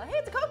repel. Hey,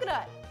 it's a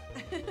coconut!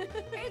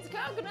 Hey, it's a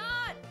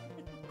coconut!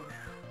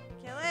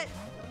 Kill it.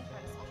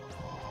 That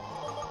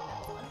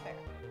was unfair.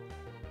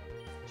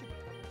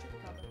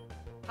 Chupacabra.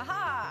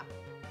 Haha!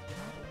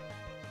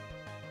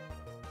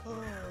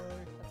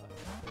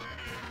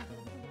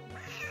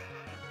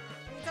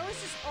 He's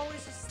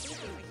always just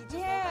sleeping. Like he just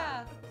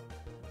Yeah!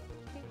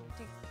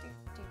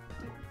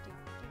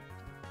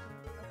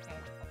 Okay.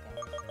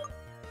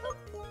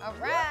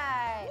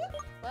 Alright!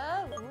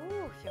 Well,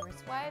 Fury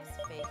Swipes,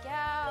 fake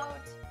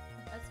out.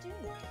 Let's do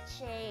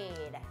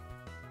Shade.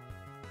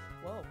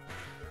 Whoa. Okay.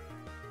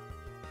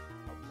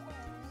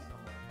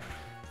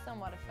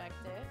 Somewhat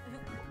effective.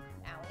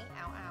 Owie, ow.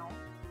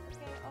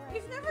 Okay, alright.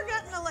 We've never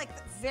gotten a like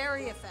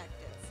very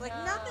effective. Like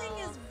No. nothing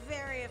is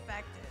very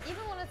effective.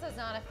 Even when it says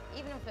not,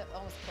 even if it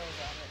almost kills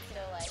them, it's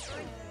still like,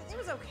 It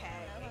was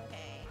okay.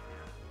 okay.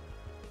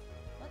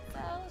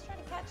 Let's try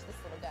to catch this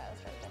little guy.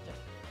 Let's try to catch him.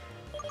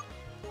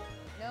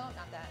 No,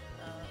 not that.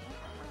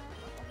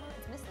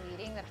 It's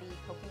misleading that the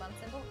Pokemon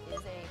symbol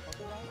is a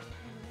Pokemon.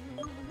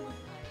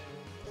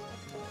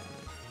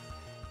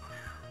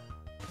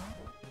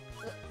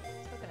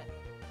 It's coconut.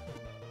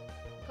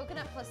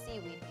 Coconut plus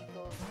seaweed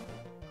equals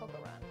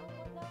Cocorun. Oh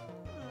no.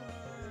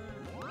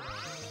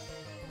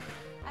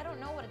 I don't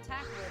know what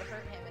attack would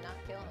hurt him and not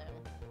kill him.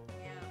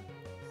 Yeah.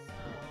 So.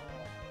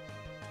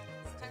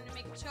 It's time to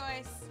make a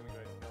choice.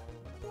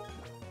 Can we go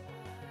ahead and kill him?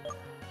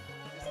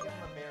 Just give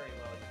him a berry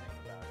while you think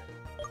about it.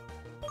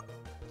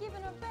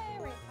 Given a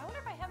berry. I wonder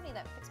if I have any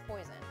that fix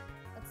poison.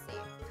 Let's see.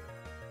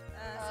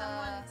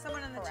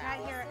 Someone in the chat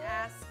here paralysis?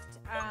 asked,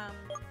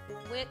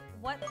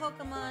 what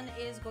Pokemon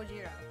is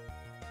Gojira?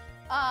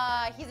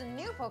 He's a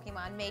new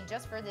Pokemon made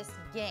just for this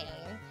game,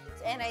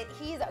 and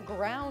he's a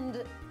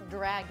ground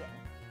dragon.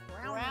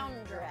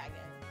 Ground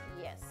dragon.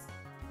 Yes.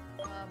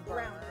 Burn.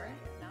 Ground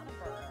Not a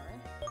burn.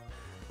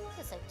 This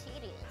is so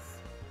tedious.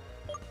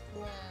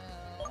 No,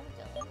 don't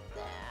like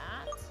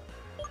that.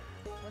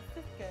 What's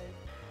this guy?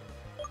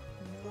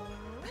 No.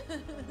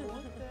 Don't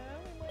want that.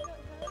 We might not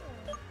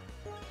have him.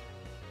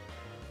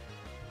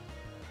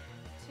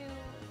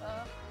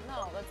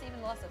 No, that's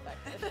even less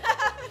effective.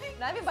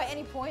 Not even by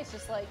any points,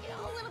 just like,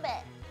 a little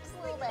bit. Just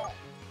a little bit.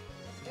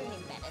 Do you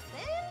need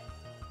medicine?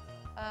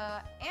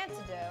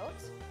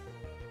 Antidote.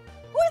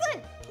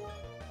 Poison!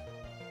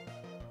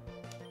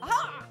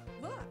 Aha!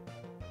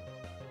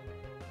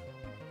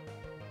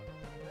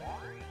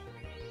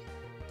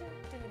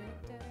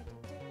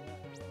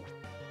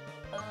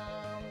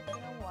 You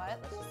know what?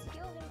 Let's just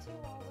heal him too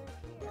while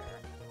we're here.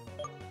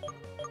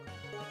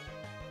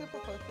 Super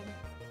potion.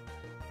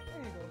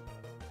 There you go.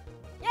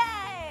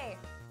 Yay!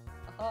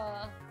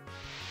 Owie.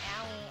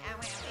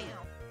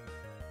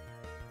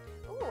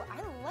 Ooh, I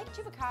like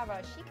Chupacabra.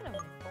 She can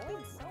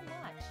avoid so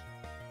much.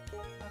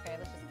 Okay,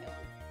 let's just kill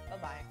him.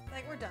 Bye-bye.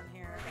 Like we're done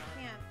here. I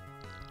can't.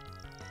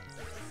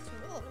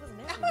 It was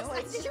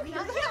nasty Did you hear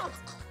noise. that?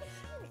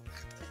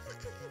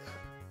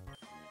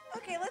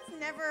 Okay, let's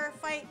never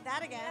fight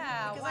that again.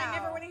 Yeah, because I wow.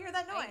 never want to hear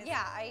that noise.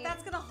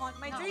 That's gonna haunt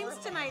my Not dreams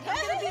worth it. tonight. I'm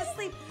gonna be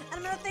asleep and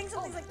I'm gonna think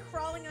something's like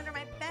crawling under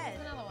my bed.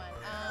 There's another one.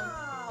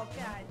 Oh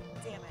god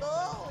damn it.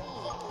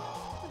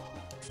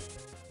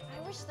 I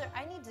wish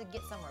I need to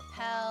get some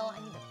repel.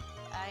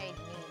 I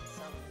need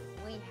some.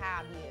 We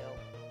have you.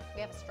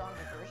 We have a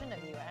stronger version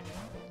of you, actually.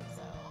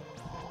 So.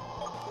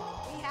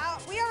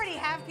 We already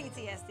have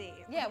PTSD.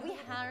 Yeah, we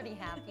already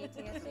have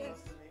PTSD.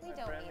 We My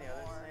don't friend, need the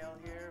other more. snail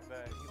here,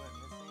 but he went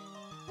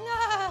missing.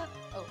 Nah.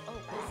 Oh.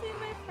 See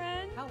my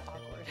friend. How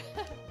awkward.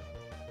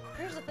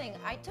 Here's the thing.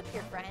 I took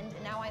your friend,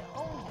 and now I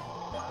own him.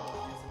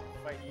 I'll use him to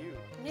fight you.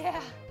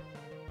 Yeah.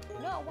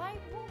 No, why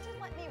won't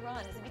it let me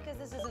run? Is it because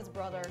this is his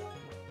brother?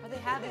 Are they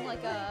having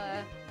like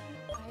a...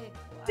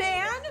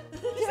 Dan?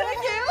 Is that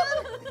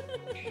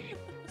you?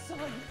 Son,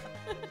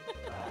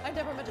 I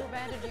never meant to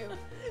abandon you.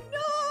 No!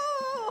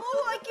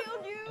 Oh, I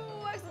killed you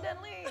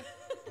accidentally.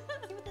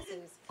 See what this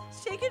is.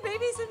 Shaken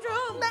baby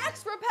syndrome.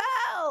 Max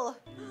repel.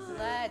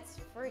 Let's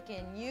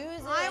freaking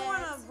use it. I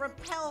want to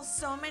repel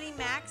so many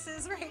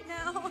Maxes right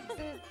now.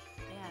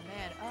 Yeah,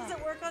 man. Does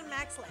it work on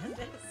Max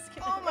Landis?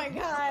 Oh my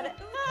god.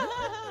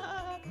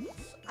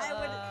 I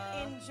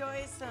would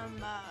enjoy some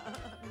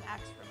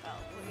Max repel,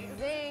 please.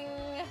 Zing.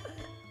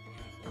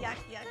 Yuck,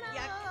 yuck,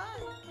 yuck.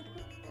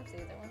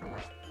 Oopsies, I want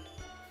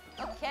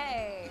that.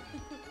 Okay.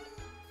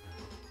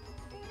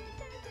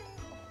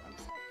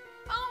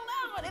 Oh no,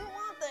 I didn't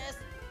want this.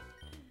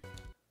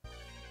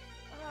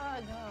 Oh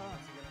no.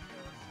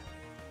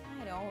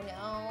 I don't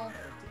know.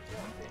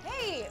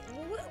 Hey,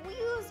 we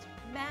used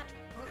Matt.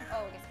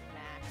 Oh, I guess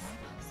Max.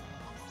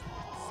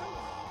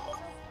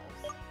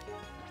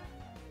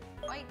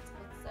 Right,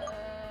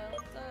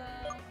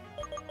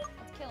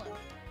 let's kill him.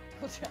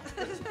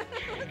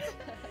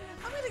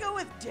 I'm gonna go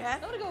with death.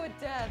 I'm gonna go with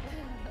death.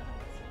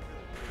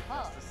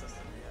 Oh. That's the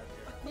system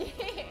we have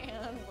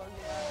here.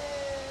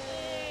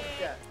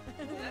 Yeah,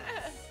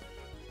 Yeah.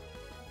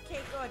 Cake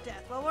or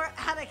death? Well, we're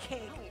out of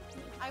cake.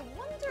 I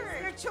wonder.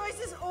 Your choice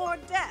is or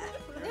death.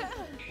 Been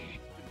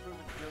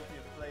proven guilty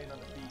of playing on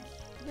the beach.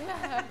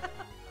 Yeah.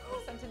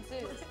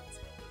 Sentences.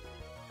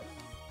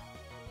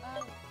 Yeah,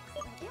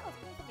 let's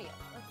put the video.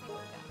 Let's see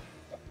what we got.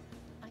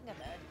 I got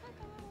that.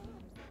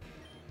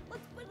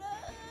 Let's put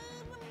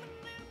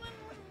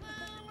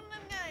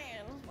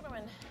What am I?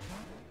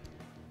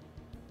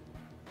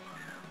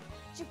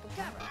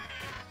 Chupacabra.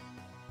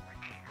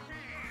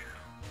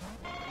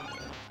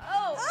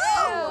 Oh!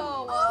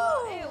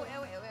 Ew! Ew!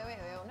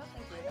 No,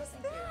 thank you. What is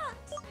that?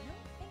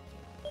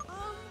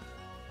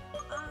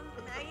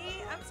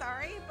 Maggie, I'm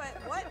sorry, but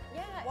what?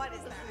 Yeah. What is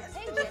that?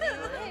 Hey, Ginny.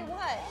 Hey,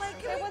 what?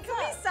 Like, Hey, what's can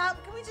we up?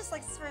 stop? Can we just,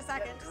 like, for a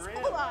second? Just Grin.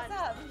 hold on.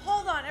 What's up?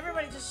 Hold on.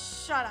 Everybody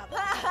just shut up.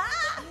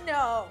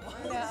 No.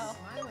 No.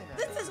 Smiling at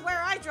This is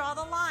where I draw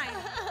the line.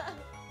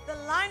 The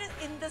line is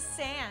in the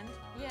sand.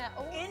 Yeah.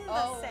 Oh. In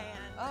the sand.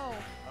 Oh.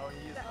 Oh,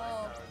 he used my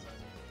Oh. powers on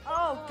you.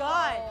 Oh,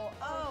 God.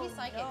 Oh, he's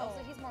psychic. no. Also,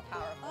 he's more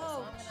powerful. Oh, so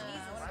I'm gonna,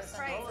 Jesus I'm gonna I send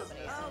Christ. suppose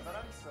somebody it is, Oh. but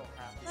I'm still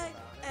happy Like,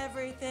 about it.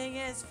 everything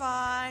is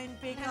fine.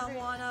 Become Every-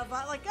 one of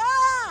us. Like,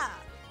 ah!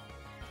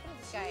 What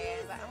this guy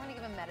is, but I want to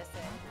give him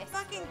medicine. It's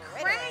Fucking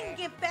right Krang, away.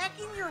 get back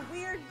in your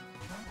weird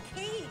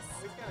case.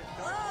 Oh, he's got a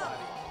Oh. dark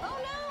body. Oh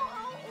no!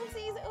 Oh,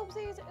 oopsies!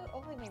 Oopsies!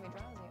 Oh, he made me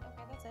drowsy.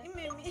 Okay, that's it.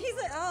 He's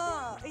like,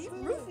 oh, he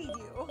roofied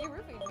you. He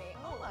roofied me.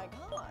 Oh my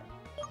god.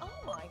 Oh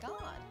my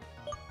god.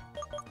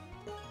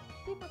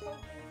 Super cool.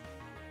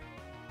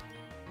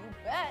 You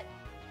bet.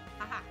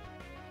 Haha.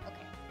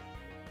 Okay.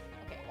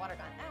 Okay, water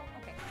gone.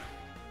 Ow. Okay.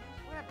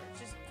 Whatever,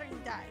 just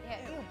freaking die.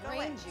 Yeah, Ew, ew, go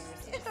brain away.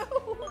 juice. Ew. Sprayed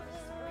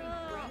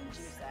brain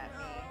juice at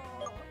me.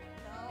 No.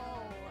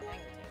 No.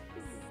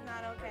 This is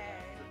not okay.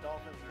 The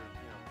dolphins are,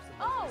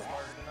 supposed Oh. to be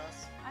smarter than us.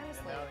 I'm And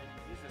asleep. now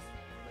he's just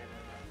laid in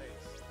our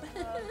face.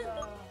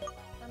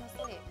 I'm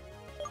asleep.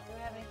 Do I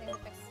have anything to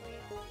fix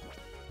sleep?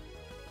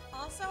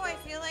 Also, I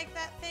feel like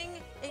that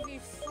thing, if you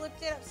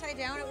flipped it upside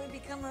down, it would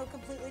become a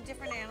completely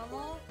different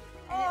animal.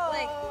 And Oh,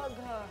 it, God.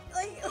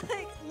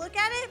 like, look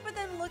at it, but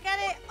then look at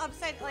it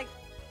upside down.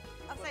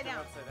 Upside down,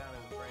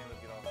 his brain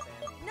would get all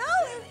sandy. No,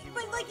 And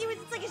he would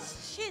it's like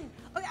his chin.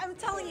 Okay, I'm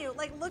telling you,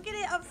 like, look at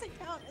it upside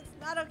down. It's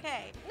not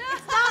okay. No.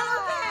 It's not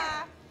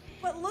okay.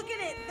 But look at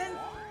it. Then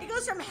it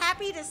goes from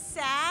happy to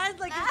sad.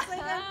 Like, it's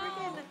like a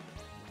freaking.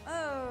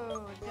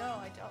 Oh no,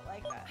 I don't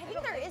like that. I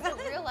think there is a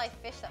real life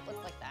fish that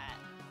looks like that.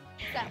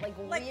 That like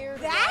weird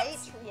that?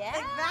 white. Yeah.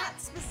 Like that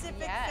specific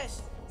Yes.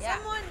 fish. Yeah.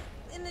 Someone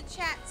in the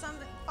chat,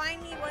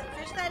 find me what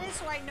fish that is,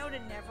 so I know to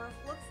never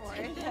look for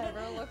it.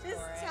 Never look Just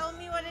for it. tell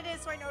me what it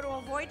is, so I know to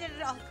avoid it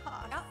at all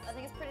costs. Yep, I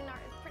think it's pretty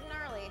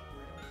gnarly.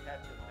 We're gonna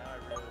catch it. Now I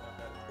really want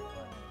that hard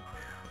button.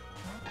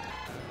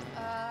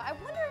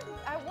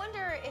 I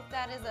wonder if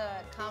that is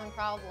a common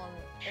problem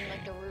in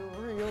like the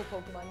real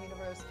Pokemon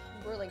universe,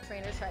 where like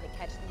trainers try to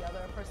catch the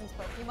other person's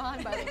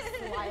Pokemon by like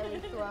slyly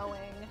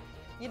throwing,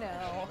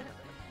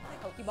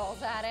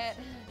 Pokeballs at it.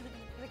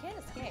 They can't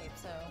escape,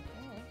 so.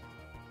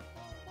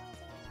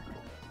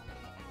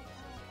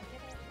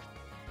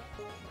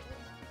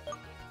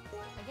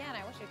 Again,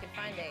 I wish we could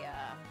find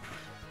a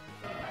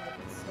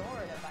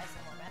store to buy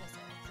some more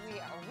medicine. We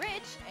are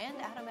rich and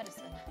out of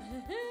medicine.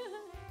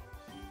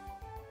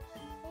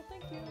 Well,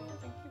 thank you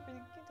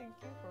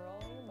for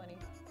all your money.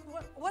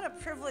 What a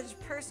privileged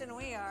person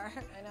we are.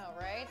 I know,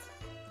 right?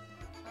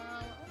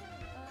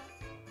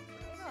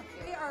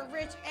 We are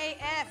rich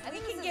AF. I We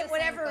think can this is get the same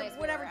whatever place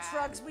we were at.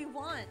 drugs we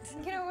want.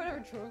 Get out whatever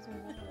drugs we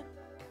want.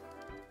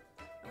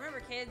 Remember,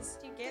 kids,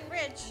 you get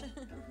rich.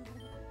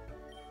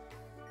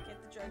 Get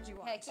the drugs you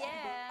want. Heck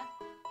yeah!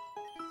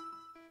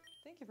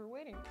 Thank you for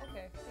waiting.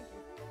 Okay, thank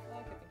you.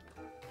 Okay,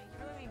 thank you.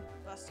 really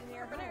busting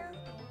your home.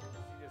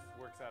 She just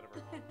works out of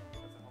her home.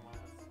 That's a home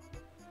office.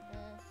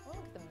 We'll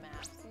look at the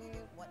map, see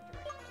what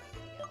direction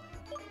we need to be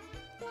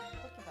going.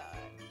 Pokemon.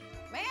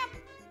 Map!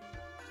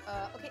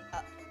 Okay,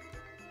 up.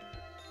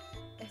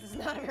 This is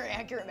not a very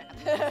accurate map.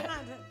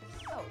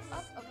 Oh,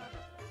 up, okay.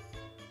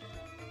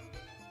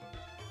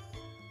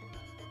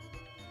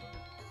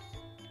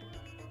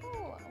 Oh, I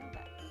want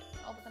that.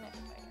 Oh, but then I have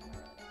to fight him.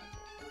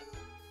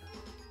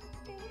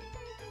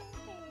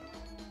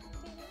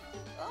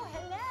 Oh,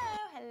 hello.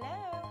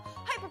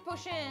 Hyper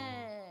potion!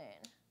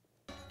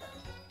 Can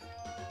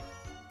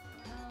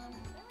I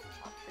like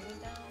chop trees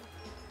down?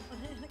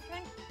 Can I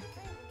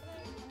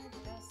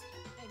Just...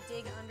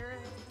 dig under?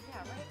 Yeah,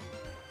 right?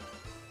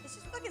 It's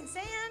just fucking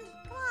sand.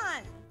 Come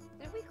on.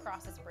 Did we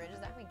cross this bridge? Is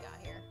that how we got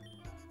here?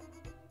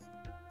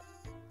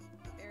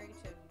 Ferry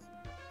to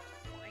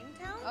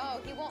Winetown? Oh,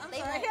 he won't. I'm They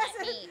sorry. won't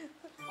let me.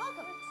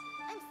 Welcome.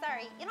 I'm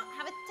sorry. You don't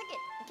have a ticket.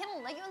 I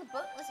can't let you on the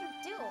boat unless you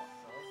do. So what's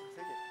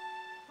the ticket?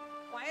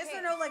 Why is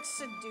there no like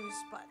seduce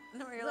button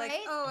where you're like,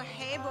 Right? oh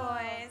hey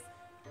boys,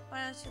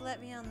 why don't you let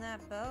me on that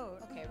boat?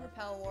 Okay,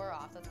 repel wore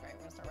off. That's great. We're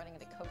gonna start running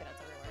into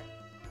coconuts everywhere.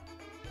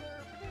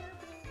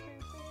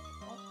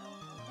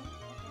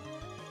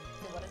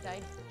 So what did I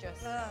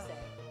just say?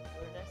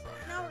 What did I say?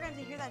 Now we're going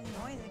to hear that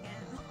noise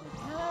again.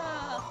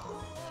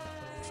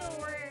 It's the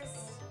worst.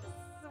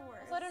 It's the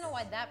worst. So I don't know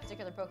why that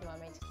particular Pokemon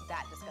makes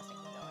that disgusting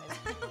of a noise.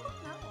 I don't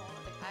know.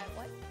 Like,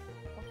 what?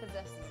 What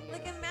possesses you?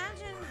 Like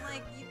imagine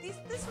like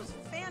this was a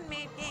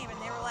fan-made game and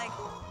they were like,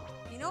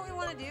 you know what we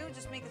want to do?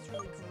 Just make this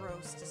really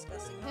gross,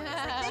 disgusting noise.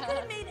 Like, they could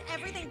have made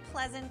everything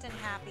pleasant and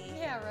happy.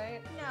 Yeah,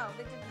 right? No,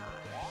 they did not.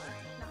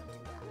 They did not do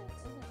that.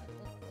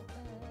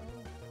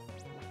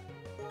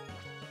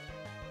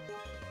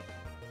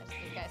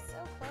 This guy's so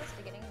close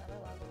to getting another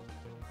level.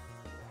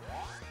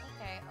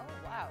 Okay, oh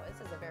wow, this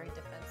is a very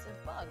defensive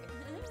bug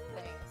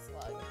thing,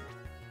 slug.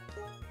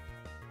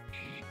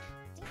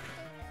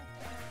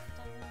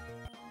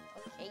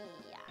 Okay,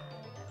 yeah.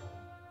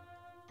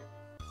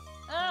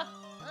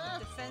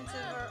 Defensive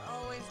are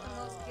always the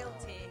most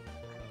guilty.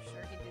 I'm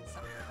sure he did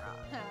something wrong.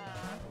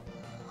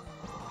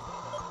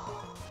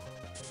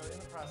 So in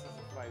the process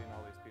of fighting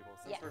all these people,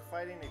 since Yes. we're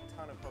fighting a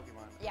ton of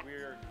Pokemon, Yeah.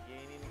 we're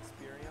gaining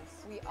experience.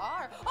 We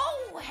are.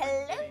 Oh,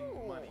 hello.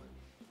 Getting money.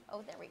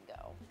 Oh, there we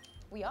go.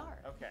 We are.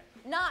 Okay.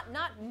 Not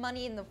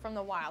money from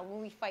the wild.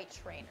 When we fight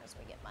trainers,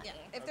 we get money.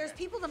 Yeah. If there's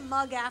people to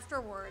mug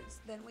afterwards,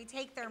 then we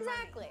take their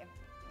Exactly. money.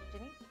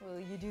 Ginny, will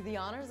you do the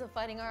honors of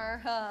fighting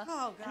our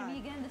Oh, God. enemy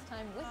again, this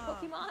time with Oh.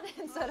 Pokemon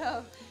instead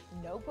of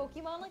no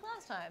Pokemon like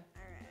last time?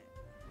 All right.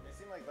 They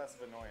seem like less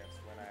of annoyance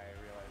when I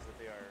realize that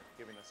they are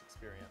giving us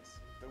experience.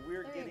 That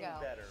we're There you getting go.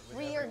 better. with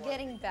We are everyone.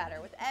 getting better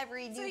with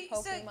every new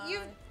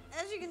Pokemon.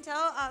 As you can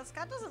tell,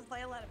 Scott doesn't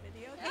play a lot of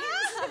video games.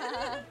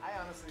 I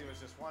honestly was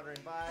just wandering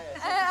by.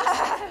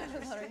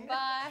 Wandering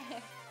by.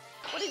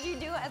 What did you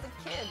do as a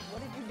kid?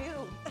 What did you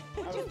do? I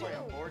What was did you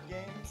playing do? board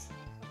games.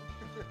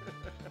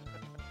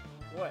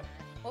 What?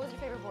 What was your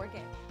favorite board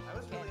game? I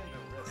was really into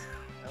Risk.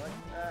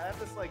 I have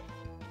this like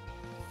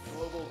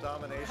global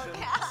domination.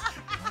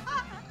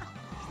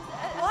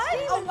 What?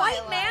 A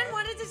white man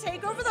wanted to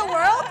take over the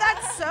world?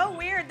 That's so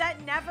weird.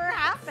 That never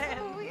happened.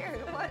 So weird.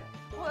 What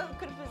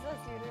could have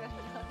possessed you to do that?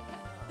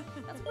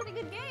 That's a pretty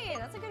good game.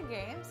 That's a good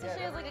game.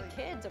 Especially as like a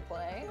kid to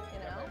play, you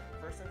Yeah, know? my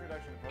first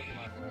introduction to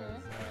Pokemon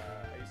was I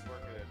used to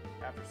work at an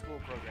after-school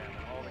program,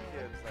 and all the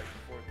kids, like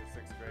 4th to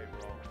 6th grade,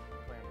 were all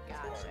playing with these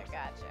cards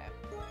Gotcha.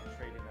 and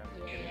trading them,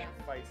 and getting in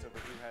fights over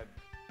who had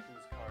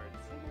whose cards.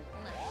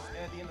 Nice.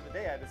 And at the end of the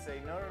day, I had to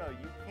say, no,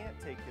 you can't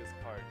take his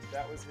cards.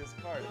 That was his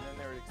card. And then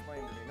they would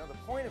explain to me, no, the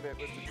point of it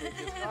was to take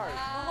his card.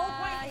 The whole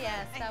point is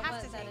yes, I that have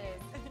was, to that take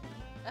is.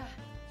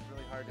 It's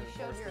really hard to You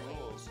showed enforce the your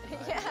rules.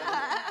 Yeah,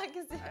 I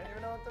didn't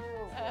even know what the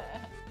rules were.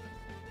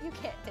 you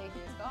can't take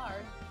his card.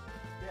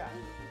 Yeah.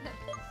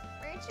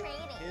 We're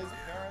trading. His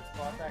parents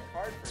bought that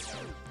card for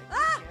him. And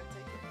Ah! he can't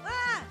take it.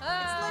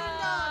 It's Lame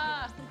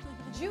Dog.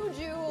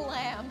 Juju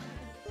lamb.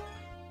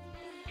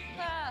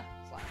 Slap.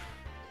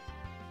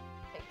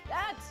 Take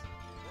that.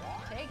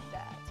 Take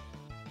that.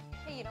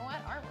 Hey, you know what?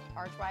 Our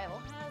arch rival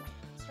has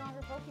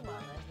stronger Pokemon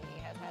than he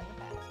has had in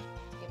the past.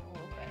 Let's give him a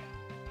little credit.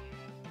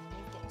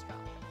 He's getting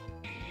stronger.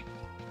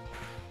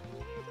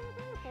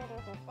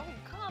 Oh,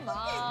 come on.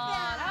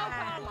 that. Oh,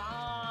 come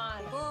on.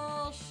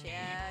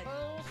 Bullshit.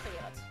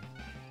 Bullshit.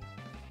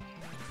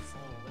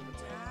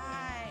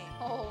 Die.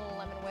 Oh,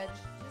 lemon wedge.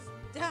 Just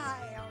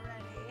die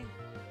already.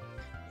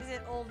 Is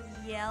it Old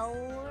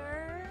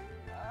Yeller?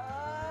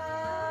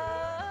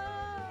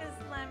 Because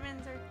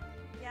lemons are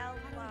yellow.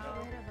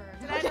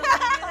 Did I delete you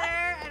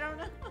there? I don't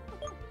know.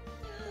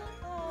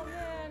 Oh,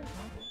 man.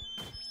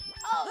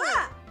 Oh!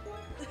 Ah!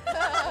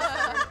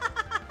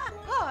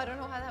 Oh, I don't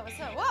know how that was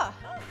so. Whoa.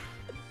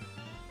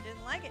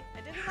 Didn't like it.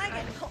 I didn't like I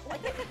it. don't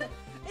like it.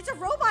 It's a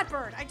robot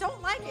bird. I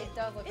don't like it. It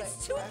does look It's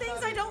like. two I things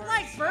thought I it don't was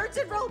like: birds. birds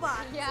and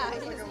robots. Yeah,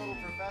 He's he's. like a little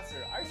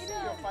professor. I see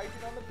know. you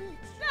fighting on the beach.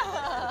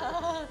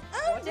 Oh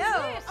What is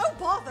no! this? Oh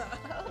bother!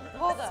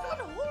 Hold That's up.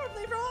 gone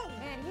horribly wrong.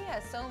 Man, he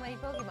has so many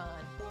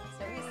Pokemon.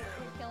 So he's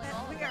killing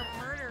all of We them. are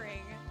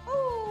murdering.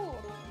 Ooh,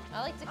 I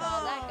like to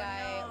call that Oh,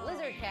 guy no.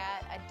 Lizard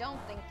Cat. I don't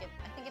think it.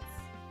 I think it's.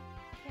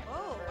 I can't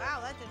Oh, remember.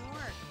 wow, that didn't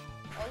work.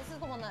 Oh, this is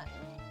the one that.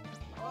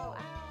 Oh,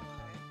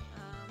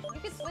 ow. You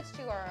could switch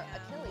to our Yeah.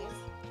 Achilles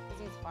because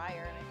he's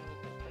fire, and I think he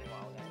plays pretty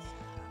well against.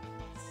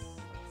 Let's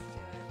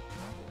do it.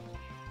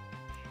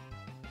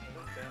 Are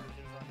those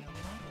bandages on him?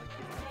 Like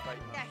keeping him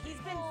fighting? Yeah, he's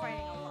been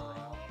fighting a lot.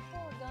 Oh,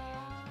 poor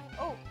guy.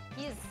 Oh,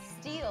 he is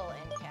Steel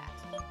and Cat.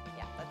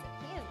 Yeah, that's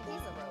it. He's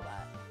a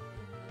robot.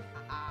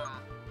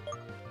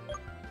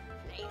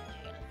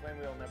 Flame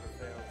wheel never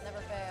fails.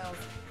 Never fails.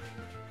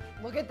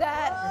 Look at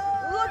that!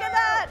 Whoa! Look at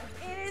that!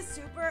 It is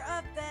super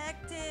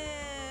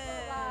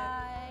effective.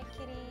 Bye,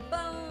 kitty.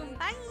 Boom.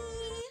 Bye.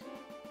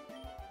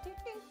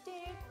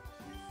 Finally.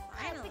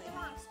 Finally.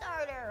 Pokemon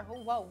starter.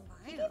 Oh, whoa.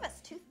 He Finally. gave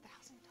us $2,000.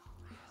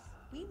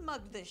 We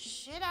mugged the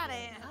shit out of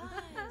him.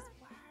 Nice.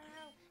 Wow.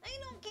 I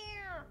don't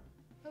care.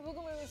 My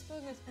Pokemon was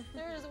focused.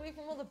 There is away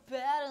from all the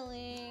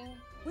battling.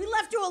 We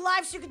left you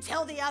alive so you could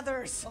tell the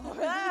others. Oh,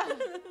 yeah.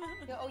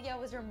 Oh, yeah.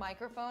 Was your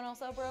microphone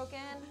also broken?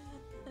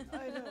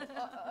 I know.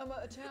 I'm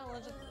a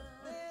challenge.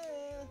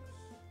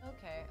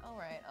 Okay. All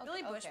right. Okay,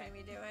 Billy Bush okay. made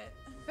me do it.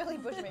 Billy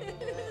Bush made me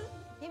do it.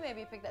 He made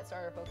me pick that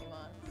starter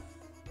Pokemon.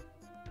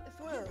 I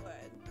swear.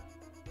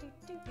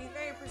 He's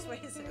very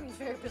persuasive. He's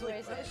very Billy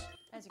persuasive, Bush.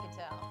 as you can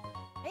tell.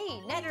 Hey,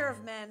 net Leader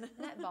of men.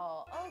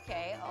 netball.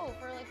 Okay. Oh,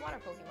 for like water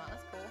Pokemon.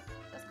 That's cool.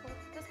 That's cool.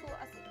 That's cool.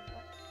 I see.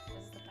 What?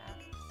 This is the path.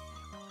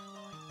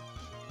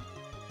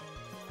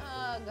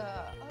 Ugga.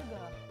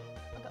 Ugga.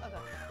 Ugga.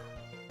 Ugga.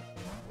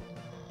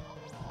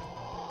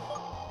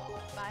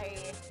 Bye.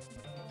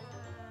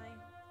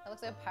 That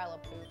looks like a pile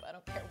of poop. I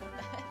don't care what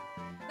that.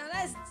 No,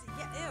 that's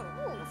yeah.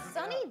 Ew. Ooh,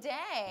 sunny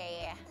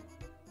day. I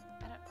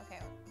don't.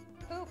 Okay.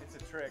 Poop. It's a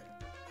trick.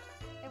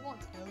 It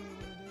won't tell you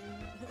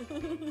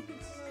what it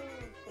is.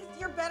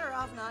 You're better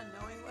off not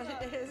knowing what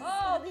it is.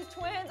 Oh, these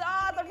twins!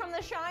 Ah, they're from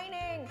The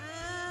Shining.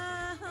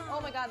 Oh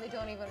my God, they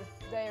don't even.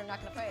 They are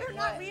not gonna fight. They're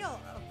not real.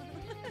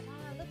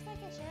 Looks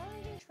like a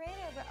challenging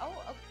trainer, but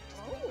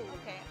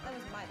okay, that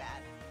was my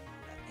bad.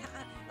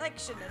 Like,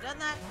 shouldn't have done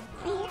that.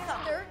 Cool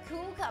couple. They're a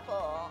cool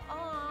couple.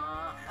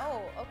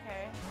 Oh,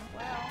 okay.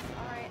 Well,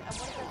 all right. What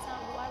if that's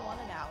not who I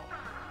wanted out?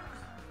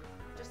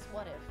 Just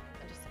what if?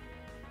 I just.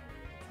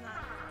 It's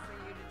not for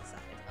you to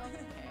decide.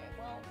 Okay.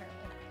 Well,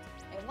 apparently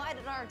not. And why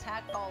did our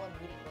attack fall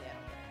immediately? I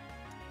don't get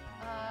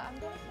it. I'm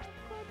gonna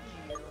put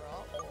Gojira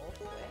real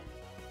quick.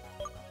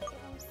 Give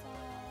him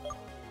some.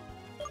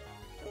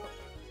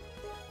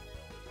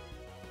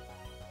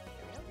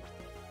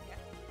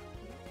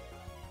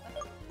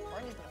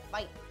 Barney's gonna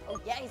fight. Oh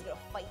yeah, he's gonna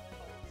fight.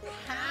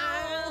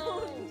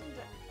 Hound! This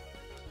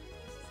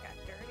just got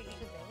dirty.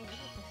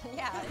 Baby.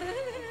 Yeah.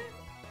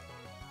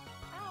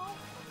 Ow.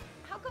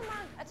 How come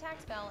our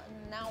attacks fell and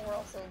now we're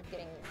also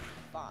getting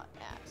fought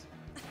at?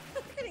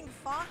 Getting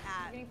fought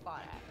We're at. getting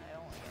fought at. I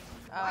don't like it.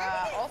 Why are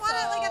we getting fought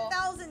at like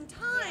 1,000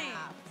 times?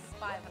 Yeah,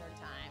 500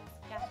 times.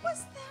 What was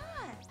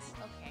that?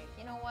 Okay,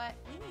 you know what?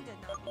 We need to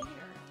not eat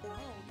her. No,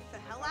 get the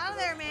hell out of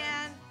there,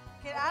 man.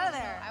 Get out of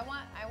there. I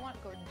want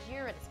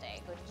Gojira to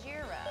stay.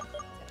 Gojira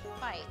is gonna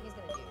fight. He's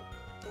gonna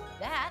do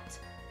that.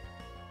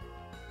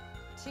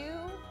 2.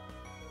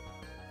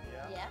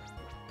 Yeah. Yep.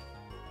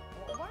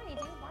 Well, Barney,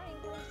 take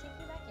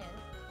you back in.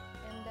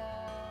 And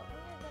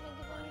we're gonna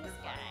give him this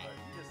guy.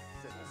 You just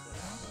sit this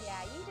way.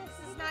 Yeah, you just.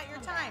 This is not your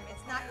time.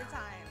 It's not your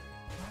time.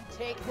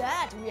 Take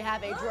that. We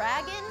have a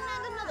dragon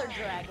and another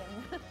dragon.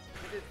 You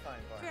did fine,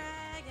 Barney.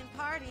 Dragon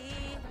party.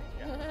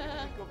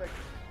 Yeah. Go back.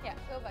 Yeah,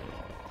 go back.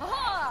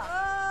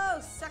 Ha!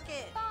 Oh, suck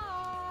it.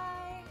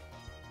 Bye.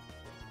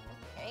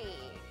 Okay.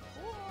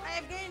 Cool. I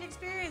have gained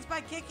experience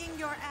by kicking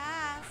your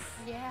ass.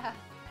 Yeah.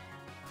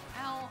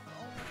 Ow.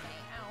 Oh, okay.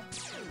 Ow.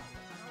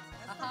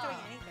 That's not doing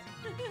anything.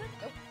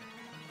 Nope.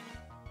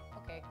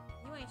 Okay.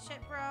 You ain't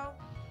shit, bro.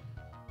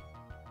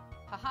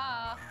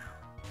 Haha.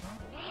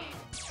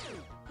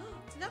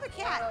 It's another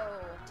cat.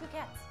 Whoa. 2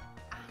 cats.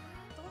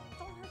 Don't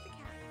hurt the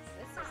cats.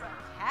 This is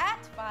a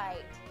cat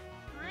fight.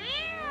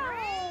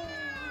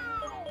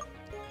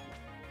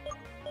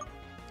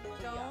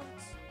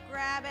 Don't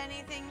grab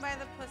anything by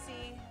the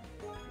pussy.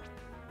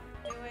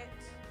 Do it.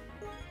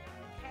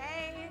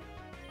 Okay.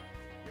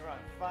 You're on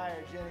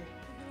fire, Jenny.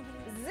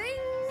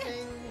 Zing!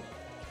 Zing.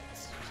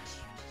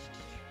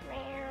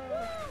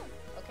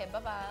 Okay,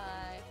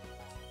 bye-bye.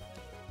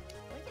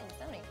 We're getting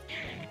stunning.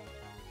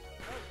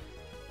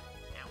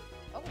 Ow.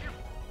 Oh, that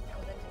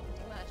didn't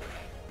do much.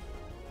 Okay.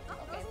 Oh,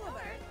 that was a little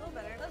better. A little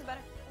better. That was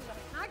better.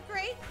 Not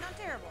great, not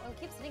terrible. Oh, it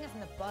keeps hitting us in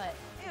the butt.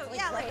 Ew, It's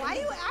yeah, like right why are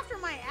in you the- after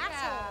my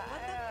axle? Yeah,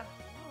 What the?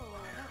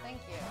 no, thank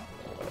you.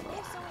 We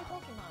have so many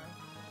Pokemon.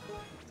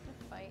 It's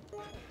gonna fight. Do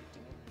your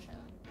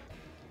chum.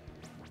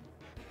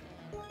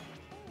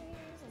 And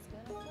Aries is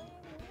gonna play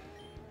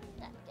with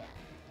that guy.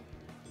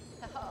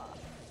 Haha.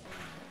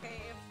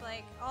 Okay,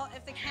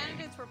 if the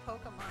candidates were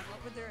Pokemon, what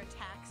would their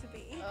attacks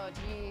be? Oh,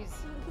 jeez.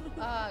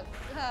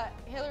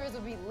 Hillary's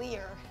would be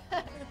Leer.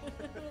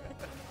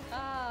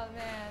 Oh,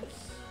 man.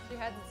 She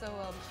has it so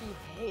well, but she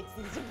hates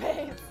these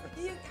debates.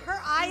 Her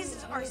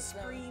eyes are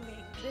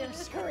screaming. They're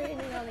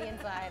screaming on the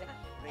inside.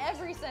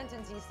 every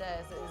sentence he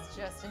says is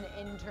just an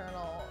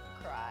internal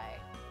cry.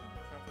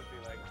 Trump would be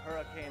like,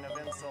 hurricane of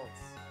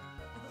insults.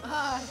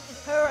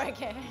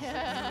 Hurricane.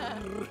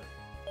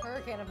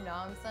 Hurricane of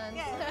nonsense.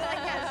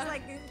 Yeah, it's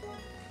like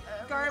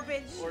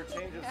garbage. Or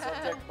change of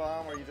subject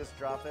bomb, where you just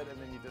drop it and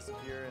then you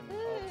disappear, and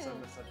all of a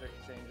sudden the subject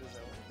changes.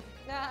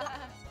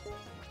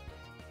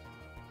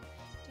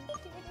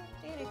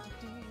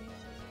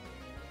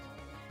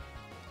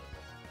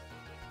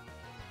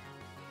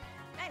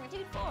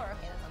 Magnitude 4.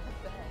 Okay, that's not the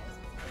best.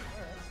 It's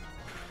worse.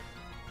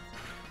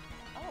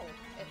 Oh,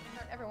 it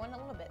hurt everyone a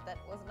little bit. That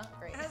was not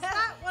great. That's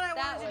not what I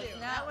wanted to do.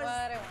 That was not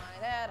what I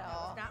wanted at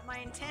all. Not my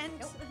intent.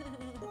 Nope.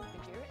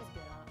 Vegeta is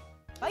good on.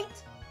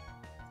 Fight!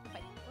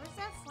 Fight. Where's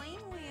that flame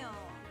wheel?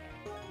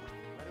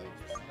 Why do we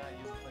just not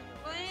use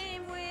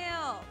Flame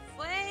wheel!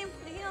 Flame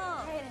wheel!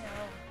 I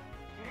know.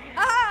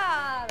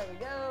 Ah! There we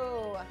go.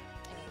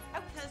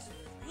 Because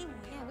flame wheel.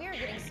 Man, we are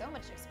getting so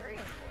much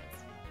experience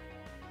points.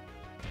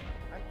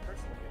 I'm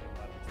personally getting a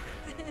lot of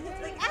experience.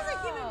 It's like, as a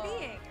human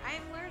being, I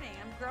am learning.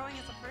 I'm growing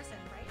as a person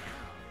right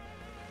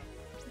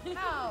now.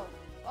 How?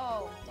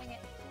 Oh, dang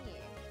it.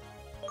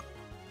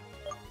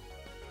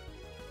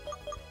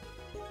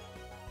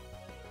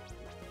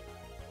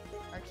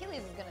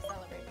 Achilles is gonna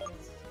celebrate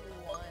because we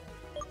won.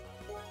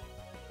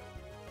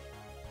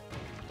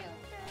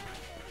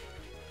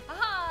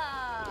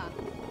 Aha!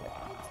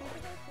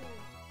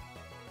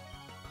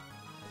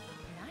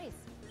 Nice.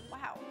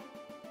 Wow.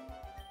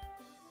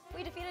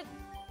 We defeated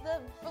the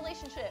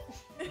relationship.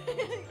 They're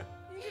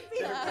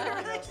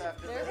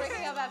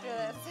breaking up after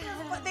this.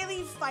 But they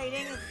leave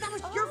fighting. That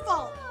was your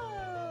fault.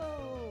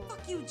 Oh.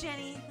 Fuck you,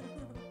 Jenny.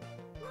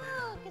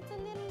 Look, it's a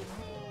little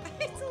thing.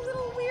 It's a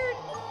little weird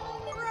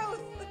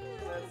growth.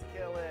 Let's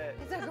kill it.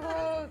 It's a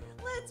growth.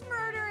 Let's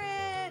murder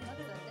it.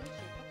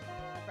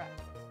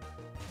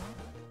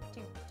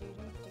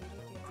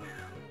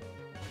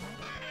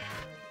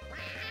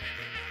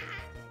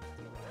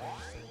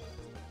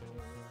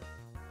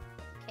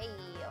 Okay,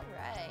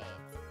 alright.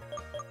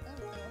 Let's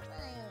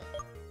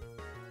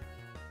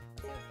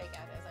see what fake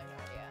out is, I have no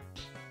idea.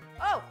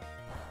 Oh!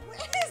 What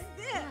is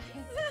this?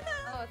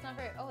 Oh, it's not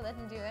very. Oh, that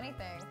didn't do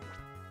anything.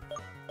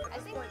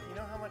 At this point, you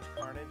know how much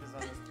carnage is on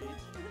this beach?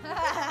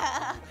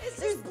 It's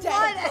There's just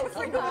dead blood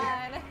everywhere.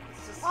 Pokemon.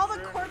 It's just All the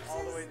strewn corpses.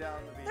 all the way down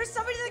the beach. There's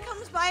somebody that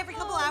comes by every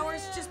couple Oh,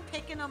 hours yeah. just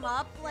picking them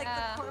up, like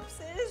Yeah. the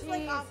corpses,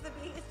 like Jeez. off the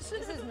beach.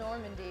 This is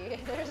Normandy.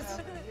 There's. What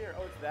happened here?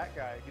 Oh, it's that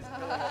guy. He's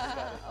killing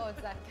everybody. Oh,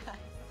 it's that guy.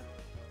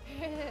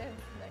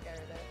 That guy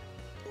right there.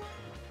 The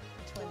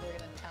twins are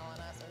gonna tell on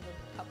us, or the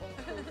couple,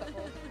 cool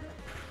couple.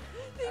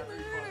 They Every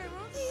murdered him.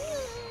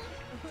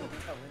 Don't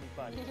tell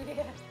anybody.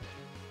 Yeah.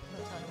 I'm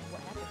not telling you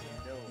what happened here.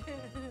 No.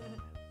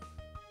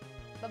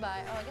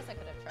 Bye-bye. Oh, I guess I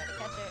could have tried to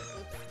catch it.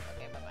 Oops.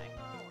 Okay, bye-bye.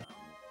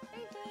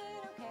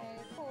 Fainted. Okay,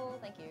 cool.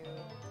 Thank you.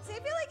 See, I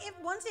feel like if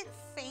once it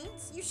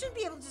faints, you should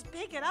be able to just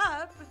pick it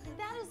up.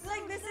 That is It's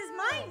like, this is true.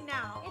 mine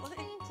now. It's Like,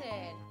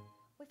 fainted.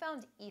 We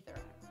found ether.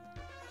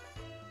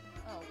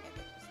 Oh, okay.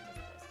 This.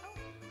 Oh,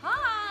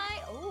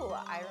 hi! Oh,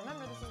 I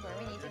remember this is where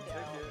we need to Good go.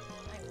 ticket.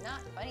 I'm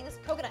not fighting this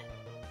coconut.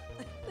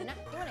 I'm not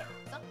doing it.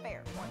 It's not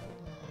fair.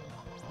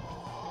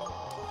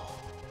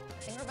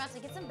 I think we're about to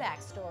get some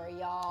backstory,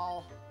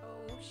 y'all.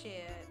 oh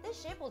shit.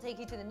 This ship will take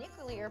you to the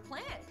nuclear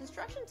plant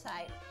construction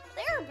site.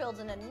 They're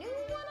building a new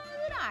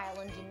one-island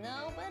island, you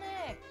know, but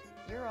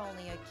you're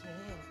only a kid.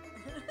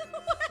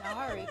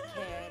 Sorry,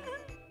 kid.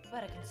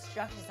 But a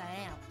construction site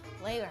ain't a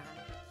playground.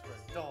 For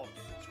adults.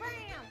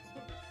 Scram!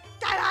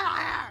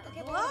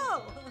 Okay, Whoa!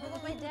 What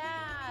about my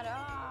dad?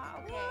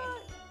 Oh, okay.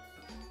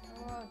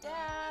 Oh,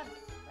 Dad,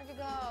 where'd you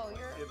go?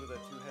 You're, Kid with a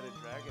two-headed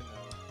dragon,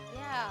 though.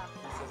 yeah. He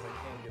says I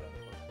can get on the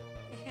boat.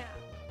 Yeah.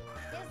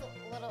 He has a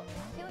little,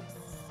 he looks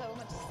so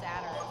much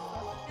sadder.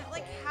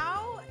 Like,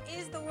 how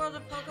is the world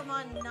of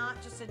Pokemon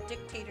not just a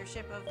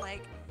dictatorship of,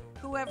 like,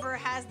 whoever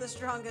has the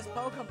strongest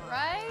Pokemon?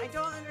 Right? I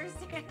don't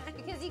understand.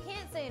 Because you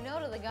can't say no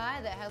to the guy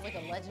that has like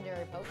a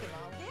legendary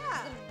Pokemon. Yeah.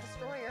 He's gonna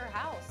destroy your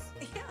house.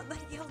 Yeah,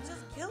 like, he'll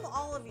just kill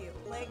all of you.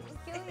 Like, Just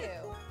kill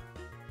you.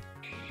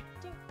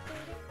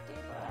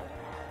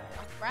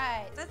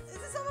 Right. This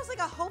is almost like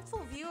a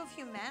hopeful view of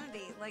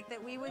humanity, like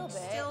that we would Little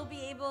bit. still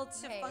be able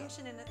to Okay.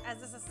 function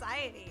as a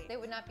society. They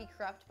would not be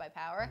corrupt by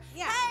power.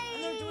 Yeah,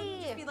 and there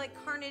wouldn't just be like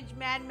carnage,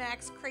 Mad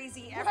Max,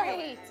 crazy everywhere.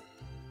 Right.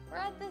 We're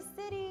at the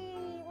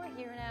city. We're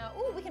here now.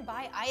 Ooh, we can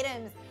buy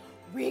items.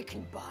 We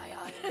can buy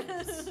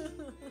items.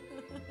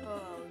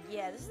 Oh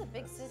yeah, this is a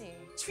big city.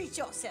 Treat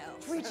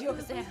yourself. Treat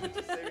yourself.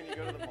 Just say when you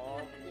go to the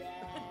mall, Yes.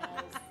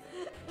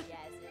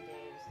 Yes, it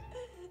is.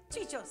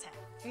 Treat yourself.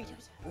 Treat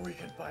yourself. we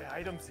can buy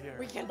items here.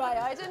 We can buy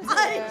items.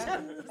 Here.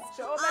 Items.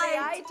 So many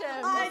I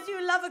items. do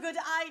love a good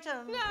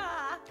item.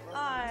 Yeah.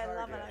 I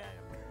love it.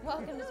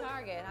 Welcome to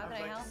Target. How can I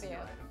I'd like help to see you?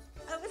 items.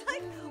 I was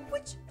like,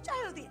 which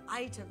are the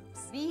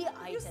items? The You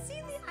items.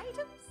 see the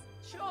items?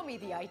 Show me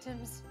the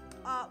items.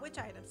 Which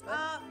items?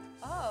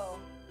 Oh,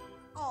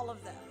 All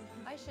of them.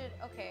 I should.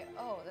 Okay.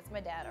 Oh, that's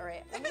my dad. All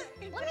right. Let me.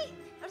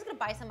 I'm just gonna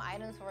buy some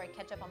items before I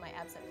catch up on my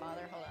absent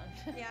father. Hold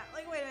on. Yeah,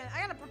 like wait a minute. I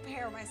gotta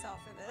prepare myself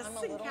for this I'm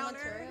a little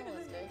encounter.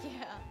 materialistic.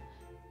 Yeah.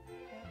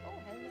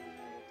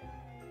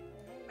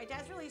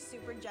 dad's really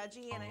super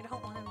judgy, and I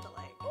don't want him to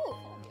like. Ooh,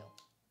 full heal.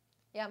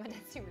 Yeah, my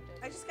dad's super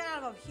judgy. I just got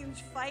out of a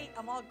huge fight.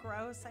 I'm all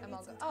gross. I need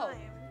some time. Oh,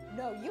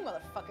 no, you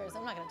motherfuckers.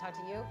 I'm not gonna talk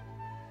to you.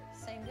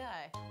 Same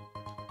guy.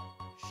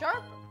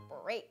 Sharp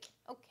break.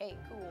 Okay,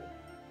 cool.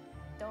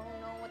 Don't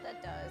know what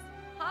that does.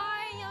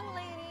 Hi, young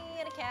lady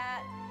and a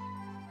cat.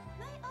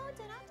 My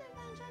did not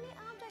find shiny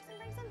objects and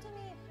brings them to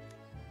me.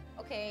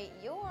 Okay,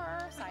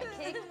 your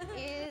sidekick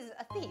is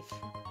a thief.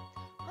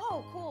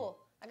 Oh, cool.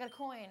 I got a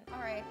coin. All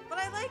right. But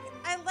I like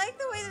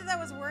the way that that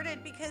was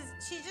worded because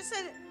she just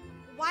said,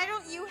 "Why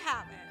don't you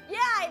have it?" Yeah,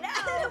 I know.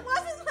 And it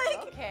wasn't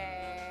like.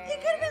 Okay.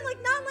 It could have been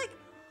like not like,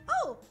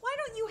 "Oh, why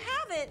don't you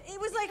have it?" It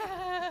was like,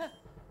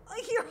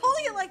 like you're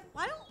holding it like,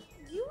 "Why don't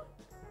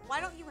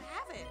you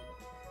have it?"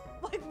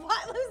 Like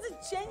what? That was a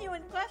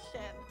genuine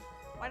question.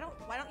 Why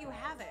don't you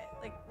have it?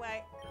 Like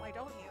why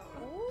don't you?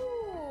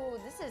 Ooh,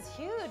 this is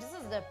huge. This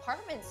is the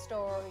department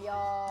store,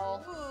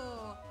 y'all.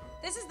 Ooh.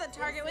 This is the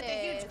Target This with the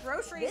huge is-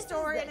 grocery this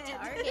store is in the it.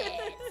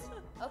 Target.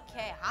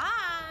 Okay,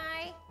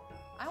 hi.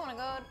 I want to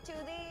go to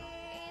the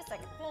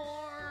second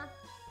floor.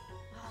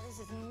 Oh, this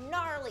is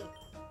gnarly.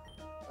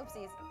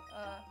 Oopsies.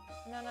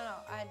 No.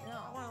 I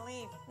want to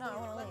leave. No, I Please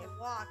wanna let me leave.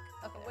 walk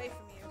Okay, away okay.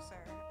 from you,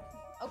 sir.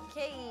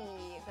 Okay,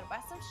 gonna buy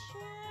some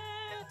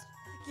shit.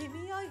 Give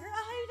me all your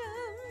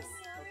items.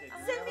 Okay,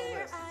 Send we me have a your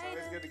list. It's always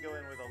items. good to go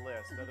in with a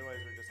list. Otherwise,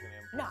 we're just gonna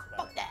impulse Nah,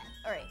 buy. fuck that.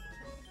 All right.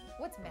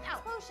 What's max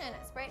potion?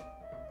 Spray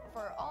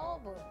for all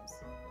wounds.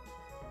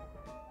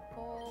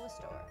 Full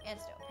restore.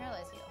 Antidote.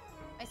 Paralyze heal.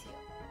 Ice heal.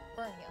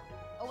 Burn heal.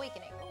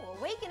 Awakening. Ooh,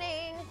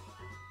 awakening.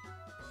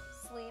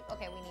 Sleep.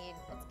 Okay,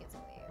 let's get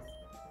some of these.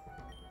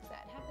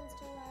 That happens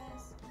to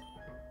us.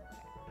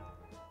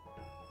 Okay.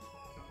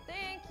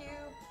 Thank you.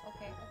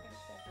 Okay, good.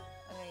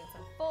 I'm gonna need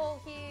some full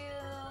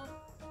heal.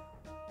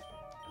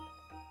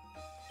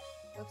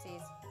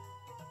 Oopsies.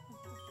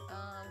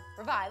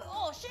 Revive.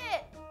 Oh,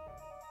 shit!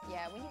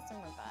 Yeah, we need some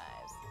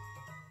revives.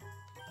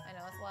 I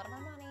know it's a lot of our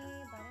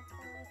money, but it's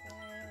worth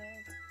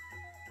it.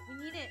 We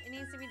need it. It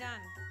needs to be done.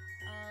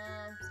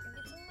 Just gonna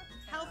get some more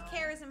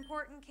Healthcare is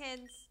important,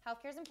 kids.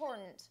 Healthcare is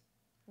important.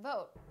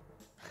 Vote.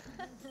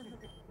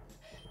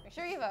 Make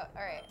sure you vote.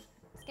 All right.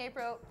 Escape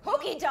rope.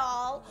 Poke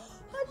doll.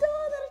 A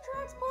doll that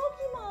attracts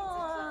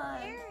Pokemon.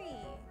 Fairy.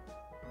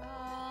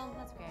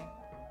 That's okay.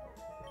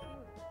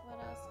 What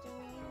else do we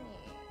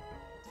need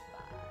to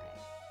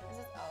buy? Is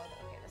this? Oh,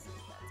 okay. That's it.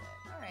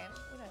 All right.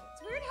 We don't.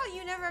 It's weird how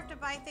you never have to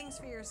buy things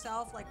for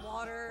yourself, like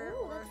water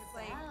Ooh, or let's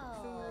like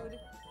sell. food.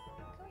 What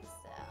can we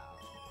sell?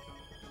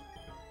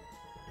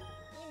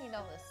 We need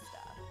all this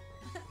stuff.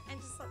 I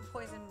just thought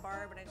poison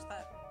Barb, and I just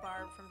thought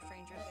Barb from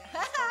Stranger Things.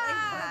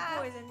 Like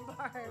poison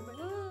Barb.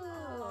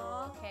 Ooh.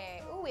 Aw. Okay.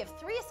 Ooh, we have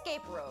 3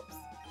 escape ropes.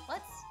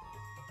 Let's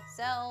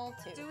sell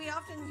 2. Do we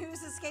often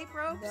use escape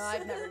ropes? No,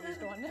 I've never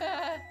used one.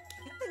 The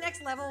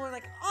next level, we're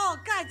like, oh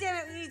god damn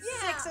it, we need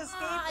 6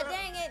 escape ropes.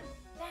 Dang it.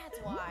 That's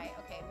why.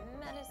 Okay,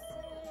 medicine.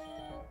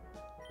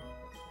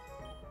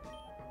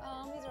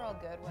 These are all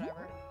good,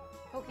 whatever.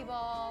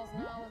 Pokeballs, no,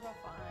 those are all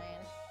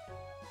fine.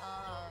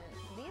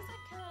 These I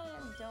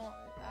kind of don't,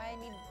 I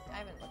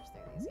haven't looked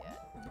through these yet.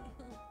 We can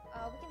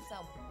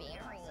sell berries.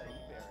 Acai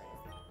berry.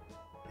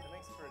 That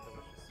makes for a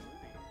delicious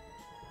smoothie.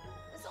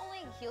 This only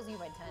heals you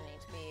by 10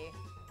 HP.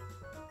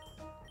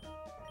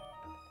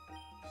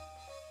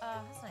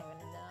 That's not even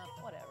enough,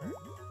 whatever.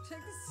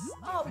 Check this.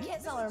 Oh, we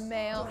can't sell our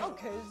mail.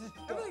 Okay, this is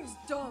dumb. Everything's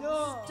dumb.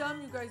 No. It's dumb,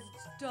 you guys.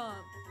 It's dumb.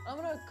 I'm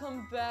gonna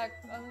come back.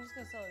 I'm just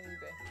gonna sell it on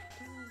eBay.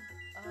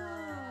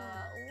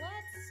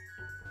 Let's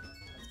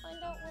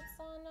find out what's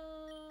on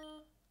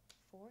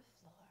 4th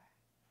floor.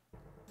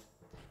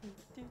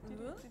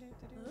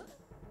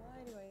 Why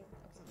do I?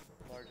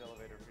 Large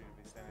elevator for you to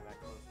be standing that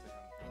close to him.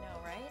 I know,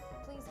 right?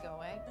 Please go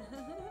away.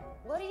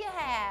 What do you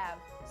have?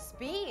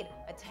 Speed,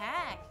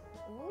 attack.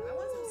 Ooh. I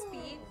want some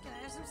speed. Can I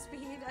have some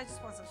speed? I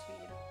just want some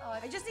speed. Oh,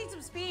 I just need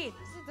some speed.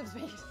 Just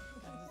need some speed.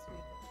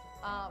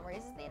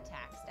 Raises the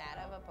attack stat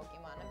of a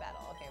Pokemon in battle.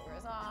 Okay,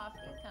 wears off.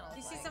 These kind of.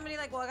 You see somebody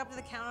like walk up to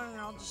the counter and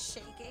they're all just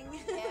shaking.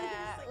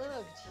 Yeah. It's like,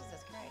 Ooh,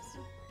 Jesus Christ.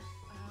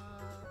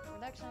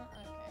 Reduction.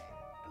 Okay.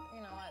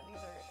 You know what?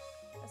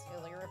 This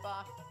feels like a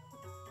ripoff.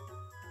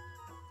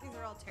 these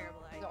are all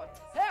terrible These ideas. are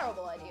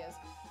terrible ideas.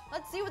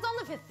 Let's see what's on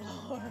the 5th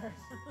floor.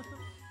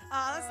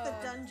 That's the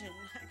dungeon,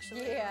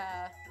 actually.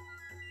 Yeah.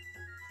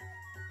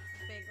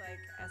 Big like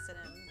S&M.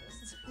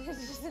 Just.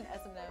 It's just an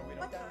S&M We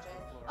don't dungeon. have the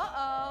floor.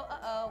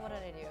 Uh-oh. What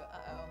did I do?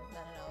 Uh-oh. No,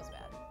 it was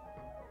bad. Just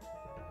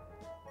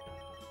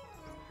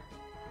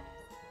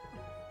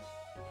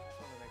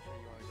want to make sure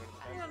you want to go to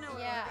the We don't know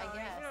where Yeah, I we're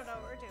going. guess. We don't know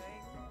what we're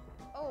doing.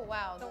 Oh,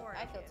 wow. Don't worry,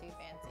 I feel kid. too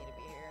fancy to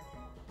be here.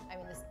 I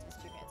mean, this is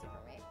too fancy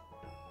for me.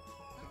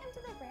 Welcome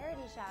to the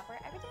rarity shop,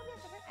 where every day we have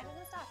different items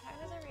in stock. How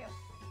can I serve you?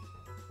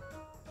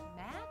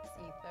 Max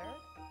Ether?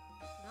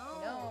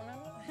 No.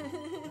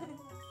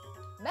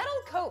 Metal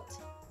Coat.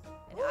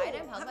 An Ooh,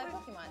 item held by that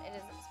would- Pokemon. It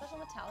is a special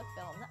metallic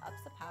film that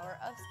ups the power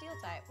of Steel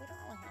type. We don't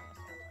really have a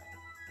Steel type.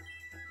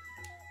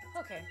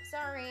 Okay,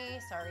 sorry.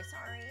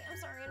 I'm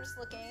sorry, I'm just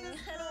looking.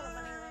 I don't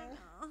want anything.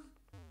 Aw.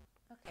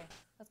 Okay,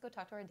 let's go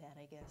talk to our dad,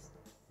 I guess.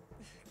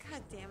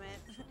 God damn it.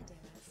 God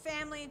damn it.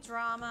 Family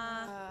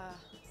drama.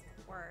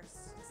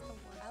 Worst. It's the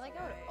worst. I like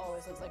how it way.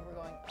 always looks like we're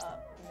going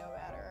up, no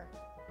matter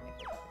if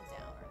we're going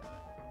down or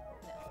not.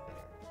 In the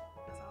elevator.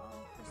 It's all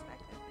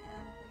perspective,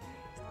 man.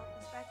 It's all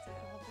perspective.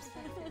 All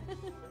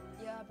perspective.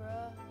 Yeah,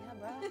 bruh. Yeah,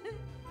 bruh.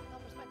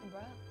 All perspective,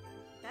 bruh.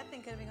 That thing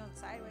could have been going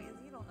sideways.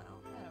 You don't know.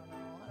 I don't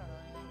know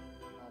anything.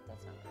 Oh,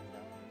 that's not right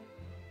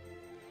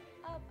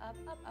though. Up, up,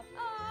 up, up,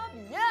 up.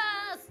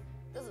 Yes!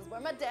 This is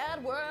where my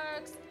dad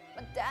works.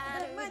 My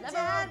dad who's My never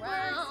dad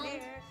around. works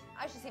here.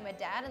 I should see my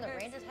dad in the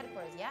There's- Rangers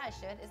headquarters. Yeah, I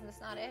should. Isn't this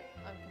not it?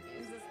 I'm Is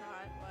confused. this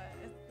not what?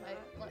 It's Like,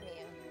 not. let me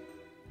in.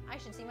 I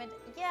should see my.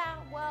 Yeah,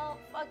 well,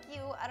 fuck you.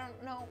 I don't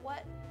know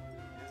what.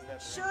 Is that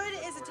the Should Rangers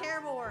is a headquarters?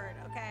 terrible word,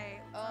 okay?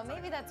 Sounds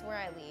Maybe like- that's where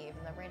I leave,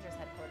 and the Rangers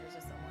headquarters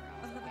is somewhere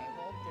else. Okay,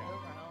 we'll go Yeah.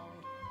 around.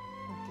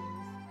 Oh,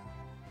 jeez.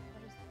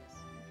 What is this?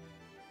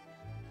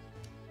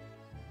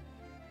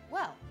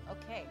 Well,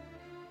 okay.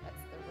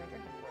 That's the Ranger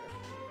headquarters.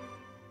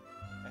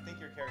 I think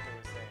your character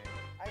was saying,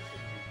 I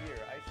should be here.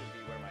 I should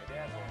be where my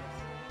dad was.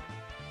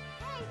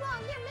 Hey, well,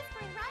 you're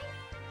mystery, right?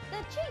 The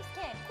Chiefs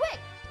kid. Quick!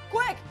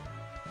 Quick!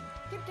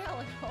 Keep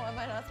telling. Oh, am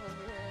I not supposed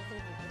to be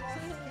here?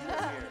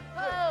 Here.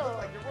 Oh. Look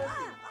like you're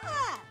working.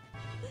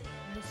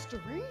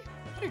 Mystery?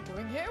 What are you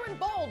doing here in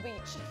Bald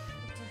Beach?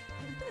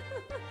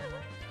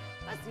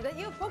 I see that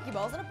you have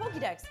Pokeballs and a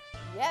Pokédex.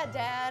 Yeah,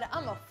 Dad,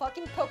 I'm a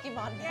fucking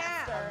Pokemon Yeah.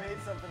 master. I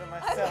made something of I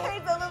myself.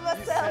 made some of You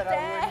myself, said I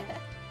Dad. wouldn't,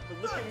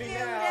 but look at me you,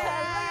 now.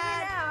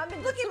 Dad. Look at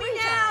me Look at me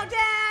now,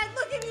 Dad!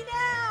 Look at me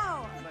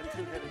now! I'm a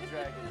two-headed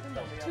dragon.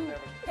 Tell me I'm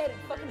never. Two-headed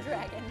fucking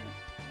dragon.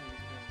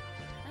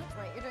 That's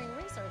right, you're doing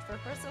research for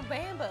Crystal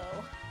Bamboo. I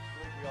feel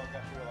like we all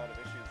got through a lot of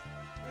issues.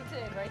 We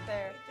did, right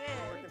there. We did.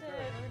 We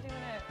did, we're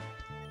doing it.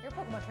 You're a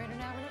Pokemon trainer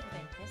now and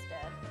everything. Yes,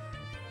 Dad.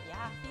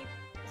 Yeah,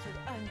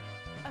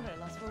 I'm at a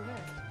loss for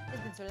words.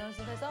 It's been so long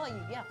since I saw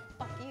you. Yeah,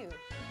 fuck you.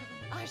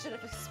 I should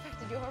have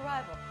expected your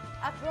arrival.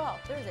 After all,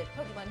 there is a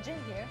Pokemon gym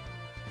here.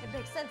 It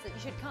makes sense that you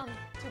should come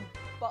to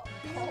Ball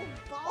Beach? I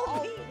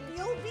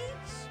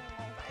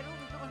don't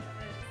know what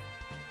that is.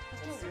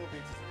 Well, Seal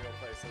Beach is a real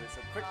place, so they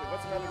said, quickly,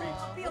 what's another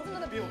beach? What's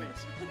another Beale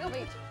beach? Beach. Beale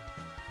Beach.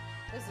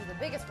 This is the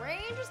biggest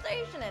ranger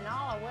station in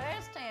all of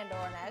West Tandor,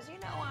 and as you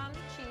know, I'm the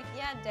chief.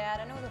 Yeah, Dad,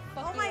 I know who the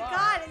fuck Oh you my are.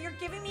 God, you're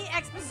giving me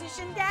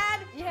exposition,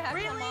 Dad? Yeah,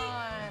 Really? come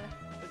on.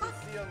 As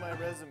you see on my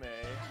resume,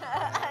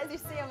 As you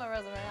see on my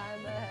resume,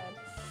 I'm the head.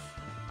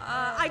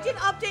 I did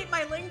update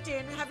my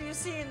LinkedIn. Have you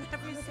seen it?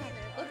 Look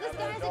at this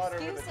I have a guy's daughter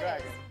with a excuses.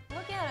 dragon.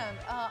 Look at him.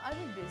 I've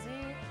been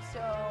busy, so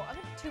I've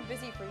been too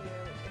busy for you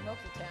in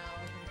Moki Town.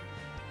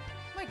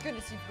 My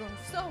goodness, you've grown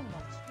so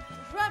much.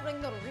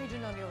 Traveling the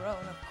region on your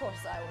own, of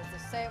course I was the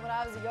same when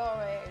I was your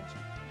age.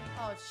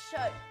 Oh,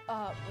 shut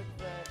up with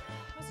the...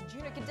 I was a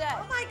junior cadet.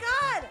 Oh my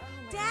God!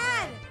 Oh my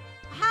Dad!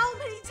 How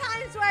many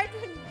times do I have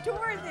to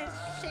endure this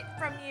shit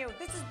from you?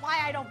 This is why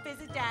I don't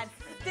visit Dad.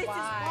 This is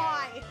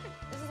why.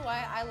 This is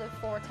why I live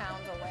 4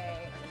 towns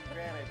away.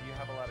 granted, you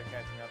have a lot of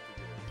catching up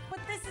to do. But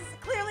this is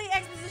clearly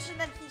exposition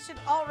that he should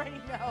already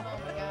know. Oh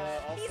my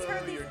God. He's Also,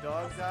 heard these- your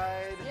dog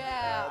died.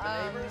 Yeah,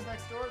 The neighbors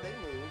next door, they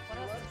moved. What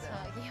You else left to them.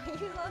 tell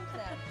you? You loved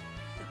them.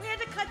 We had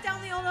to cut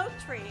down the old oak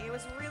tree. It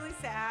was really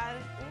sad.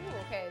 Ooh,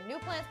 okay. New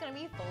plant's gonna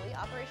be fully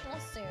operational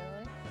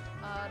soon.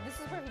 This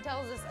is where he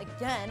tells us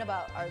again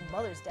about our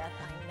mother's death.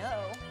 I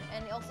know,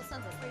 and he also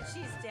sends us. Wait,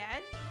 she's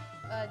dead?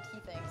 He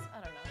thinks. I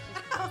don't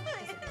know.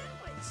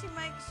 Wait, she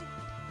might.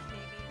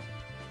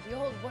 Maybe. The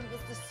old one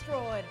was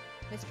destroyed.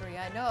 Mystery.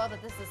 I know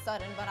that this is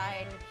sudden, but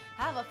I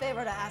have a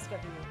favor to ask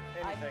of you.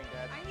 Anything,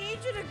 Dad. I need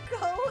you to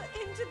go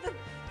into the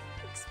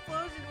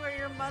explosion where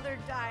your mother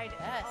died.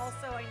 Yes. And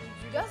also, I need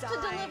you Just to to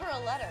die. deliver a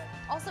letter.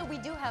 Also, we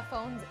do have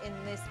phones in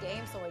this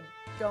game, so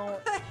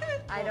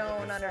I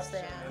don't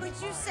understand. Could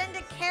you send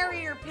a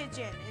carrier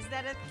pigeon? Is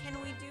that a? Can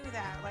we do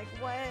that? Like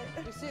what?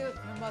 You see, your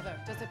mother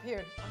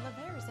disappeared on the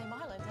very same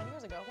island 10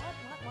 years ago.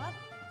 What?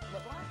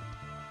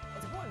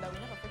 It's important that we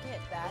never forget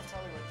that. That's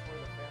probably what tore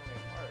the family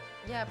apart.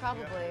 Yeah, You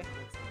probably. haven't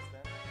visited since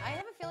then? I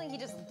have a feeling he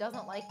just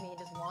doesn't like me. He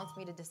just wants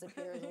me to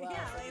disappear as well.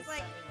 Yeah, so he's he's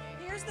like, sending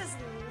me. here's this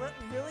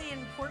really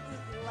important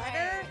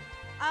letter.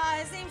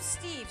 His name's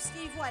Steve.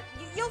 Steve what?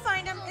 You'll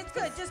find him. It's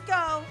good. Just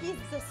go. He's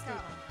the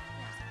Steve.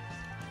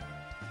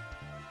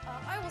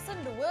 I will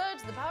send a word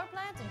to the power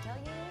plant and tell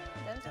you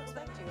them to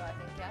expect you. I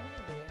think Captain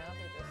will be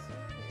happy to see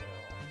you.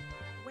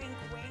 Wink,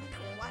 wink.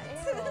 What?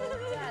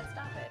 Ew, Dad,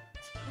 stop it.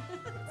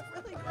 It's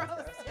really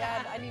gross.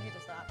 Dad, I need you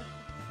to stop.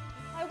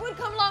 I would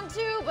come along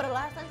too, but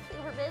alas, I'm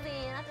super busy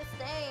and I have to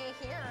stay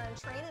here and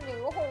train a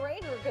new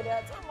Ranger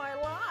cadets all my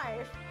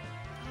life.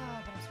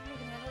 But I'm sure you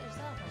can handle it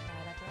yourself, my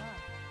child, after all.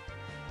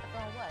 After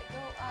all what? Go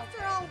up.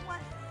 After all,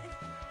 what?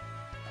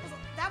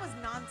 That was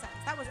nonsense.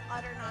 That was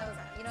utter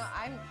nonsense. You know,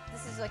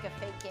 this is like a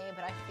fake game,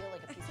 but I feel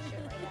like a piece of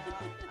shit right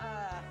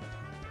now.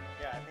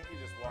 Yeah, I think you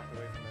just walked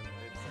away from him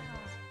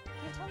mid-sentence. Can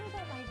you tell me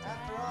about my dad?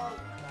 After all,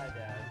 hi,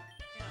 Dad.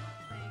 Yeah,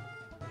 like,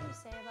 What can you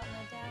say about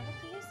my dad? What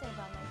can you say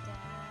about my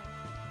dad?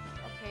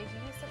 Okay, do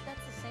you say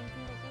that's the same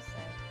thing that he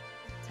said?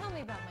 Tell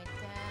me about my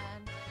dad.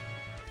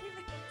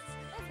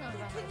 That's not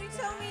about Can my you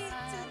tell me?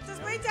 dad. Does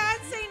my dad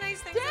say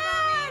nice things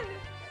about me?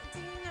 Do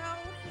you know?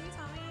 Can you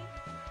tell me?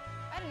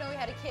 I didn't know he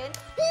had a kid.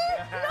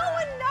 No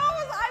one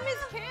knows I'm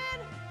his kid.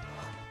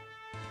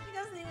 He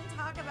doesn't even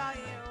talk about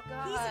you.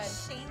 God.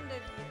 He's ashamed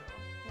of you.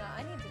 No,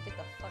 I need to get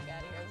the fuck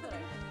out of here. That's what I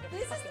need to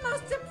This is the fucking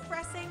most do.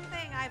 depressing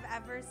thing I've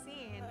ever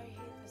seen. I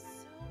hate this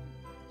so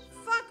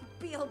much. Fuck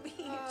Beale Beach.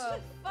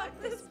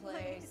 Fuck this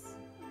place.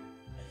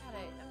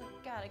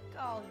 God,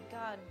 oh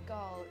God,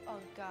 oh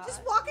God.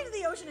 Just walk into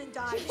the ocean and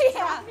die. Just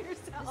Yeah. drown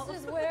yourself.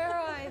 This is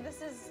where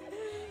this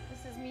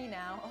is me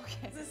now.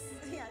 Okay.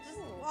 Yeah, just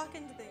walk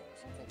into the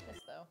ocean. I'll take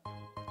this though.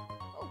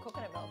 Oh,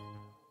 coconut milk.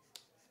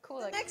 Cool.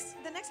 The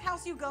Like, next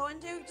house you go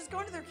into, just go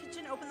into their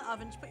kitchen, open the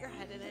oven, just put your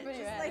head in it. Put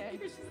your Just head like in.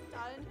 you're just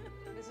done.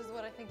 this is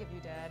what I think of you,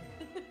 Dad.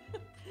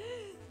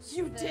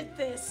 You did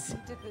this. You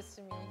did this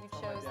to me. You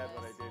Tell chose my dad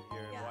what I this. did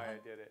here and Yeah. why I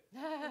did it.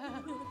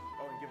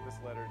 Oh, and give this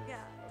letter to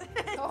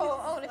Yeah.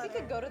 Oh, and if you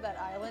could go to that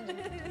island and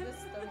do this,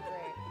 that'd be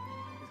great.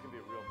 He's gonna be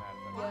real mad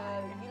if I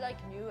Yeah, if you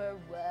like new or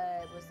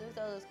what? What's with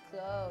all those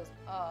clothes?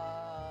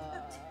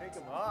 take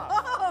him off.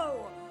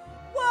 Oh!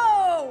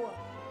 Whoa!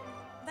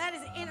 That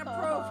is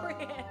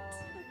inappropriate.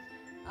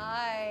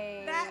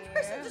 That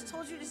person just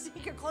told you to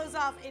take your clothes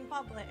off in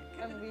public.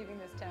 I'm leaving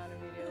this town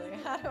immediately.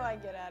 How do I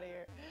get out of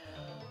here?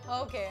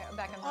 Okay, I'm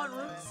back On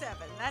Route 7,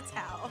 that's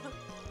how.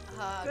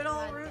 Good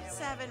old Route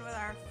 7 with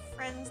our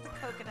friends, the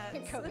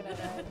coconuts. Coconut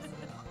nuts.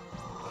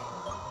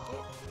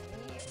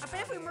 I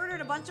bet if we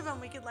murdered a bunch of them,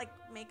 we could like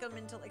make them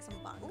into like some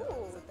bongos.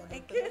 Ooh.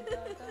 Like, You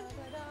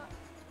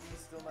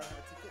still not have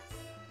a ticket?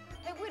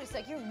 Hey, wait a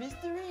sec, you're a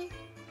mystery?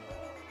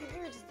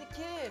 You're just a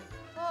kid.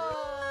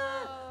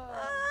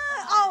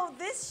 oh,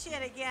 this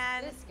shit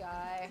again. This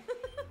guy.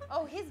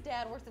 Oh, his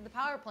dad works at the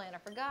power plant, I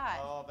forgot.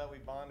 Oh, I bet we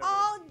bonded.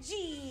 Oh,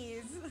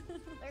 jeez.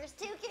 There's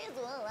 2 kids.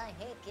 Oh, I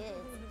hate kids.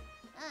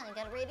 I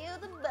gotta radio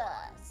the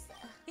bus.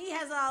 He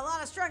has a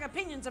lot of strong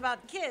opinions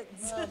about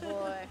kids. Oh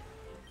boy.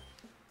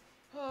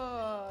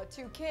 Oh,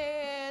 2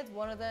 kids,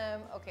 one of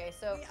them. Okay,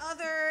 so The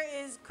other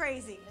is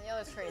crazy. the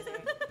other's crazy.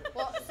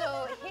 Well,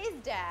 so his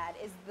dad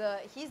is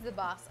he's the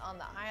boss on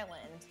the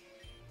island,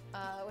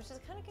 which is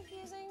kind of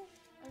confusing.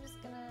 I'm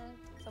just gonna.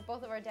 So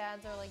both of our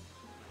dads are like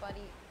buddies.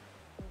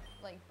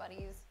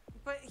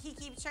 But he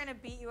keeps trying to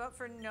beat you up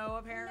for no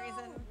apparent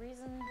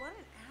reason. No. What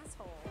an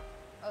asshole.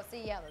 Oh,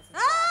 see, yeah, this is.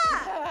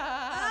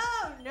 Ah!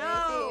 Oh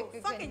no! If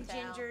you Fucking couldn't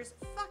tell. gingers.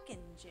 Fucking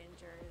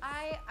gingers.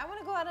 I want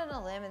to go out on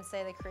a limb and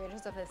say the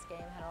creators of this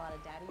game had a lot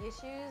of daddy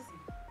issues.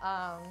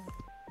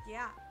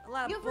 Yeah, a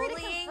lot Feel of free to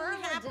bullying confirm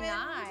or happened.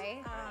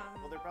 deny.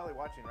 Well, they're probably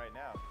watching right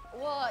now.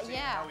 Well, Seeing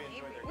yeah. how we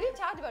enjoy their We've game.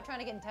 talked about trying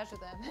to get in touch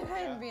with them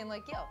and being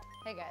like, yo,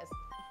 hey guys,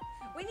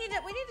 we need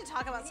to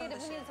talk about some of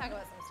this we need shit. to talk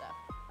about some stuff.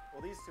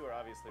 Well, these two are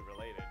obviously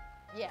related.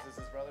 Yeah. Is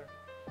this his brother?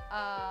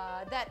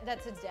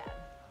 That's his dad.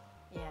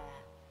 Yeah.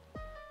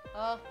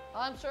 Oh,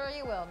 I'm sure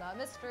you will. Now,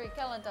 mystery.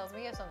 Kellen tells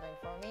me you have something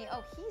for me.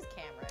 Oh, he's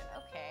Cameron.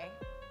 Okay.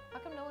 How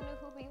come no one knew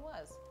who he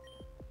was?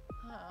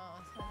 Oh,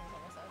 that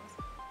makes no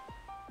sense.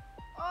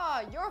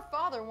 Oh, your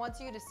father wants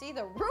you to see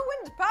the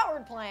ruined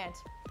power plant.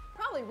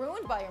 Probably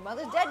ruined by your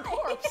mother's dead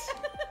corpse.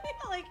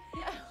 Like,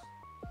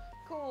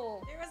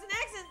 Cool. there was an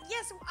accident.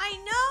 Yes, I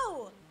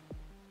know.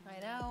 I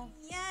know.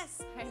 Yes.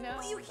 I know.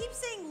 Well, you keep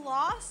saying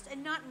lost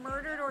and not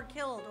murdered or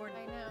killed or.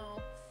 I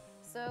know.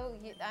 So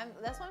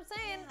that's what I'm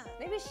saying.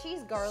 Maybe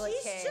she's Garlic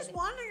She's Kid. just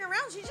wandering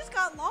around. She just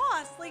got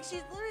lost. Like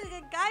she's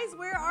literally like, guys,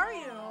 where are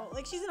you?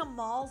 Like she's in a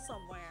mall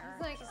somewhere.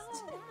 It's like, Just-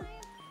 oh, hi.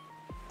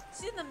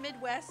 she's in the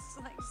Midwest.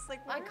 Like just like.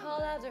 I where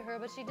called am out to her,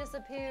 but she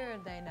disappeared.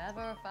 They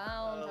never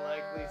found A her.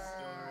 likely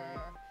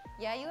story.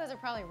 Yeah, you guys are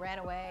probably ran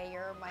away.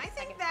 You're my I second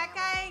think that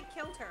family. guy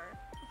killed her.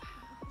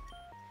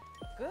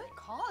 Good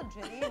call,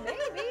 Ginny. Maybe.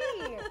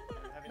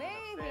 Having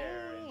an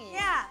affair, and Maybe. she's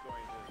Yeah. going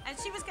to- And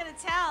she was gonna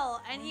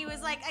tell, and he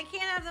was like, I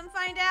can't have them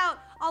find out.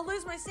 I'll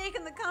lose my stake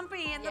in the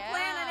company and the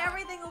plan, and Yeah.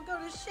 everything will go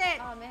to shit.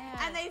 Oh man.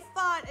 And they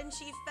fought, and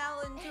she fell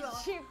into a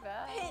she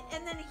fell. pit,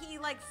 and then he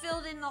like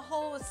filled in the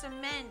hole with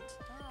cement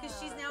because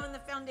she's Ah. now in the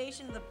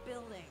foundation of the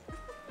building.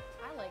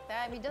 I like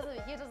that. I mean, he does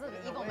have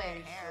In a evil way,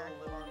 man hair.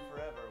 she'll live on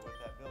forever with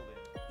that building.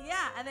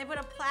 Yeah, and they put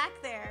a plaque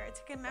there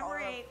to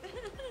commemorate.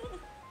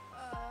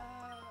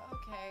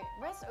 Okay.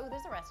 Oh,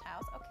 there's a rest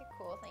house. Okay,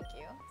 cool. Thank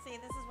you. See,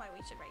 this is why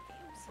we should write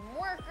games. Some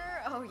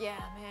worker. Oh yeah,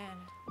 man.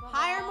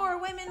 Hire more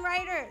women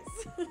writers.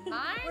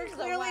 Mine's We're the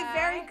clearly way.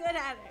 very good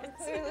at it.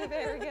 Clearly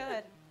very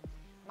good.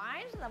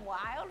 Mine's the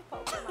wild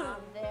Pokemon.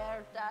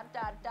 There. Dot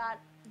dot dot.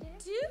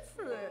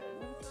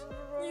 Different.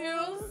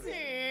 You'll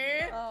see.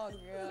 Oh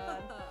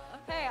god.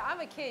 Hey, I'm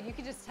a kid. You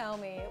can just tell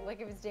me.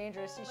 Like if it's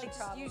dangerous, you should Like, just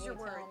probably use your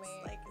tell words.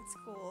 me. Like, it's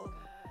cool. God,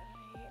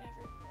 I hate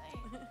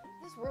everything.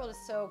 This world is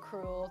so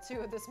cruel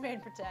too. This main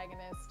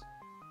protagonist.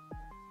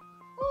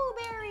 Ooh,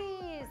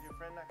 berries! Is your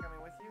friend not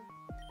coming with you?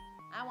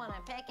 I want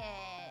to pick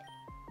it.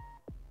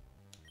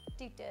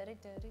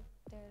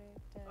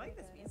 I like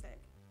this music.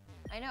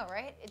 I know,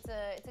 right? It's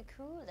a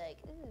cool like.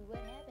 Ooh, what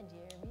happened to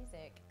your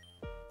music?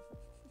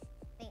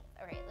 Thanks.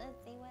 All right, let's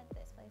see what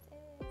this place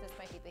is. This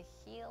might be the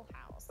Heel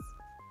House.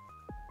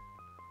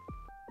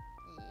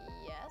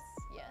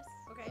 Yes.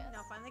 Okay, yes.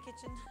 now find I'm the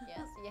kitchen.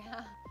 Yes, yeah.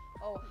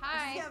 Oh,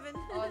 hi. This is the oven.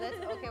 Oh, that's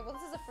okay. Well,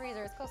 this is a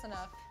freezer. It's close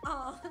enough.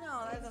 Oh,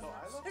 no.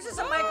 There's just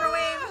a Oh.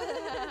 microwave.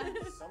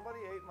 Somebody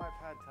ate my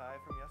pad thai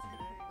from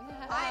yesterday.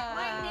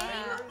 My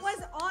name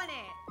was on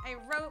it. I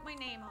wrote my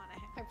name on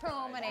it. I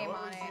wrote my name What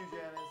on was it. you,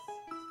 Janice?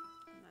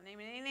 I'm not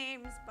naming any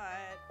names,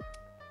 but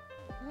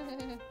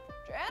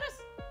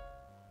Janice.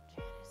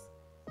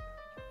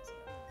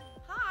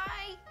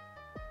 Hi.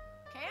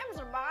 Cam's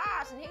our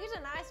boss, and he's a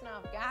nice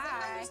enough is that how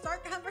guy. you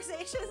start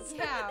conversations?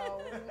 Yeah,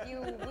 you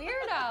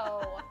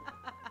weirdo.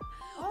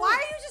 Why are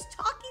you just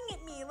talking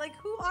at me? Like,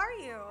 who are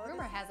you?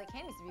 Rumor has it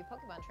Cam used to be a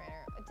Pokemon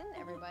trainer. Didn't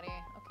everybody?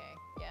 Okay,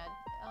 yeah,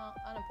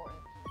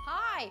 unimportant.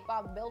 Hi,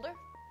 Bob Builder.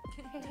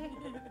 I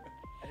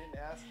didn't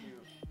ask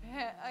you.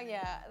 Oh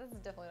yeah, this is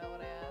definitely not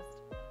what I asked.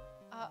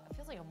 It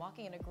feels like I'm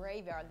walking in a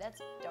graveyard. That's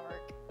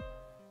dark.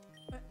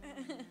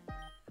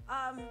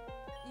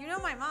 You know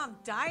my mom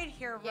died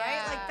here, right?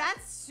 Yeah. Like,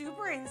 that's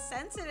super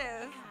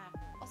insensitive.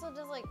 Yeah. Also,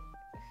 just like,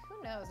 who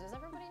knows? Does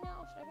everybody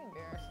know? Should I be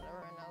embarrassed if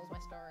everyone knows my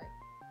story?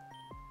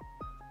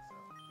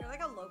 You're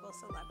like a local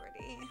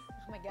celebrity.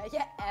 Oh my god,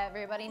 yeah,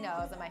 everybody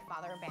knows that my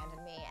father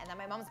abandoned me and that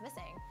my mom's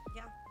missing.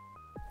 Yeah.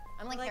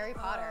 I'm like Harry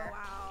Potter. Oh,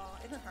 wow,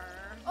 it's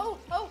her. Oh,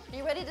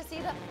 you ready to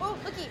see the, oh,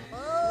 looky.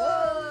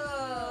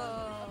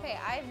 Whoa. Okay,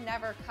 I've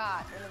never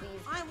caught one of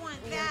these I want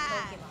weird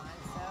that. Pokemon,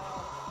 so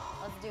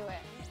let's do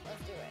it.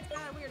 Let's do it.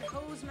 Got a weird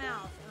hose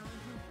mouth.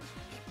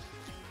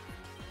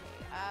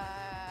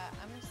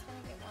 I'm just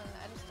gonna get one.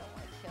 I just don't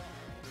want to kill him.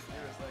 So.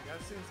 It was like,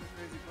 I've seen some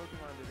crazy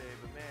Pokemon today,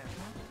 but man.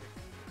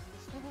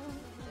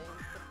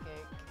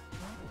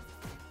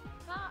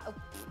 Ah, oh.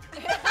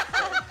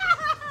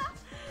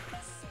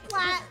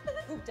 Splat.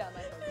 Pooped out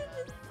my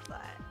Pokemon.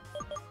 Splat.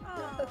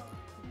 Oh.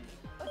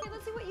 Okay,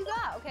 let's see what you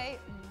got. Okay,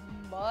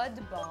 Mud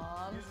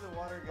Bomb, Use the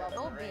water gun.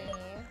 Bubble in the rain.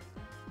 Beam,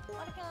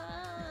 Water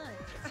Gun,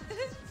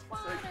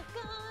 Water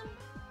Gun.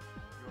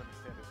 You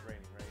understand it's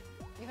raining, right?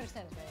 You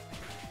understand it's raining, right?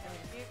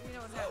 You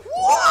know what's happening.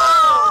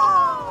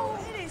 Whoa!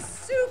 It is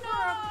super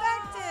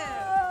effective.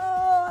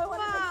 Oh, I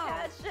wanted Wow. to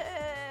catch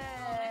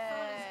it. My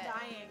phone is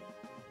dying.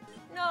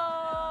 No,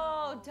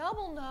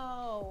 double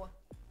no.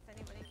 If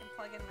anybody can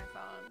plug in my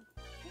phone.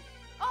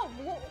 Oh,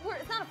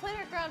 it's not a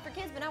playground for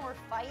kids, but now we're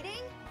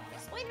fighting?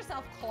 Explain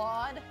yourself,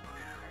 Claude.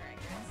 Alright,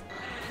 guys.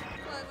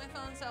 Plug my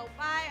phone, so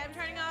bye. I'm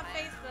turning off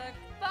Facebook.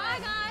 Bye,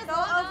 guys. Go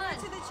log over on.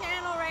 to the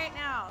channel right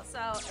now.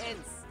 So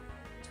it's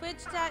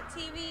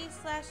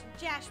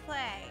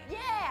twitch.tv/jashplay.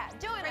 Yeah,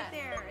 join Right us.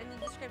 there in the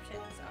description.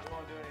 So. We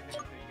won't do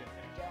anything until you get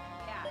there.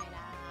 Join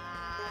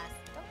us.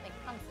 Don't make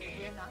promises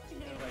you're not to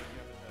do. You're like, you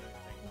haven't done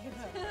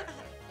anything.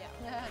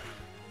 Yeah.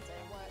 Say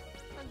what?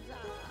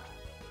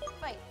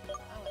 Fight. I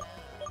wanna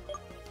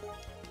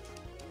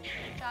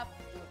chop,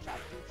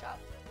 do chop.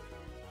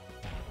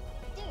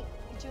 Ding,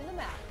 get you in the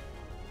mouth.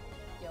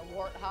 You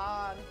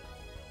warthog.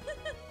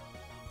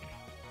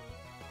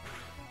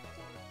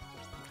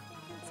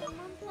 Can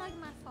someone plug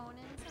my phone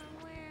in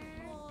somewhere?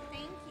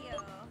 Thank you.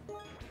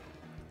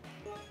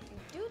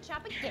 Do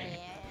chop again. What are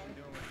we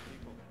doing with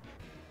people?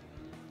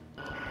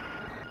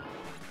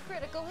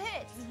 Critical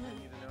hit. Do you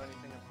need to know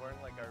anything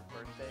important, like our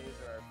birthdays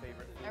or our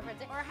favorite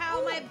food? Or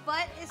how my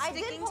butt is I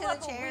did sticking pull to up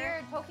the a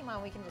chair. weird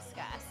Pokemon we can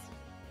discuss.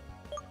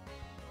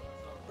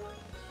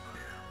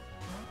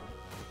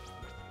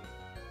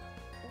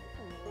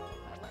 Ooh, I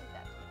like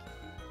that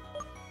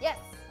Pokemon. Yes.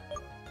 If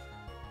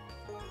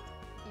you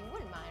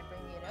wouldn't mind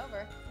bringing it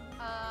over,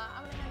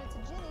 I'm gonna hand it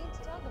to Ginny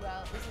to talk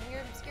about this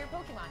weird, obscure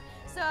Pokemon.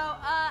 So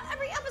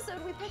every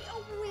episode we pick a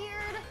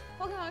weird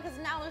Pokemon because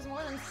now there's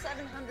more than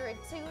 700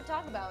 to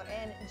talk about,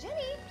 and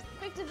Ginny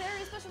picked a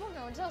very special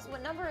Pokemon. Tell us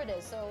what number it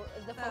is, so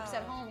the folks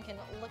at home can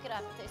look it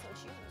up if they so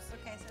choose.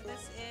 Okay, so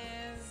this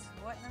is,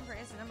 what number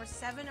is it? Number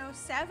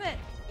 707.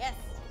 Yes.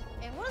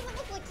 And what does it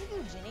look like to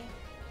you, Ginny?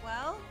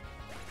 Well,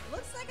 it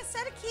looks like a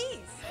set of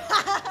keys.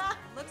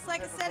 Looks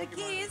like a Type set of Pokemon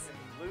keys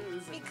you can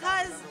lose and not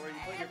because- remember where you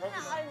put your I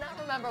Pokemon. do not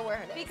remember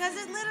where it is. Because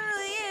it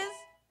literally is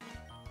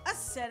a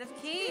set of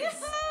keys. You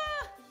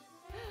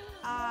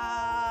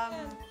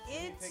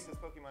It's take this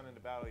Pokemon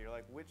into battle, you're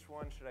like, which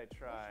one should I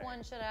try? Which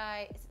one should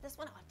I? Is it this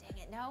one? Oh, dang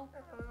it, no.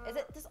 Is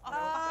it this?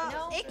 Oh,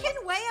 no. it can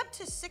weigh up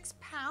to 6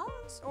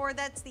 pounds, or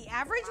that's the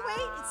average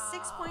weight. It's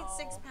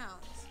 6.6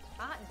 pounds.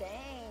 Hot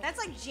dang. That's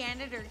like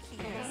janitor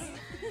keys.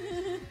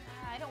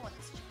 I don't want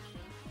this.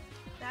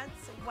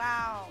 That's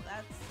wow.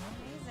 That's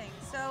amazing.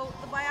 So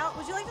the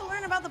would you like to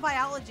learn about the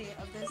biology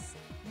of this?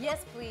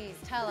 Yes, please.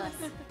 Tell us.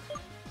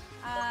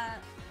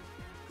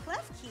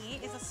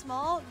 Klefki is a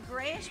small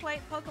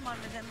grayish-white Pokemon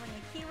resembling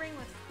a key ring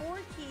with 4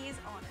 keys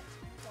on it.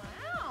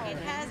 Wow. It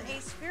has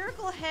a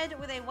spherical head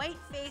with a white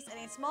face and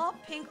a small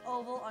pink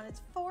oval on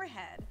its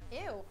forehead.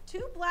 Ew.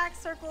 2 black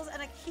circles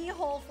and a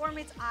keyhole form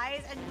its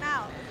eyes and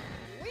mouth.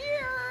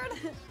 Weird.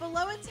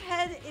 Below its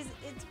head is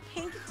its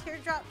pink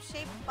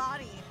teardrop-shaped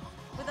body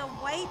with a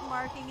white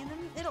marking in the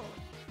middle.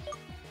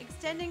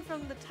 Extending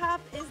from the top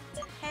is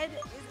the head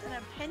is an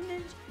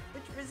appendage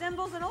which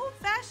resembles an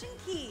old-fashioned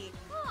key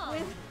Huh.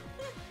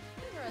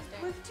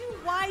 Interesting. with 2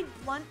 wide,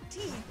 blunt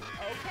teeth.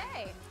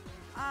 Okay.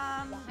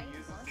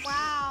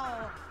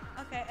 Wow.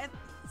 Okay, and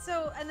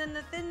so, and then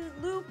the thin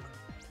loop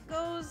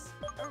goes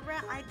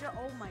around.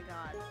 Oh my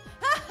god.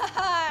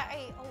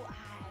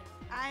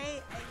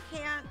 I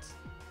can't.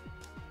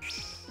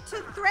 To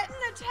threaten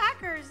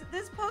attackers,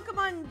 this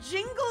Pokemon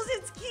jingles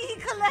its key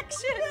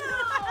collection.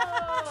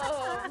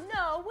 No,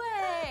 no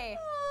way.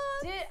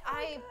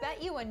 I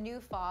bet you a new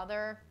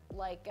father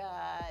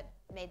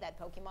made that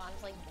Pokemon?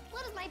 It's like,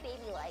 what is my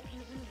baby like?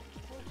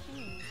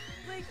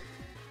 Like,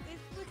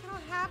 look how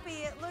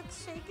happy it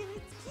looks shaking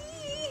its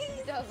keys.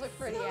 It does look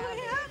pretty so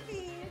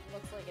happy. It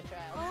looks like a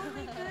child. Oh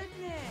my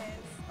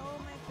goodness. Oh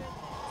my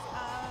goodness.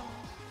 I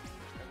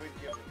would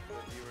give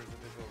the viewers a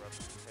visual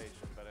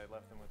representation, but I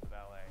left them with the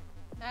valet.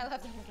 I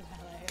left him with the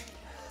ballet.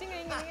 Ding,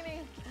 ding, ding,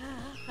 ding.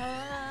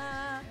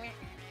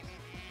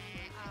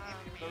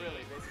 But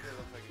really, basically it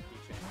looks like a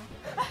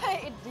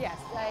keychain. Yes,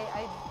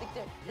 I think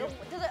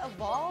does it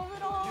evolve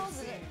at all?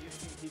 You've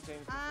seen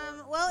keychains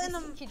before? Well, in the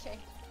keychain.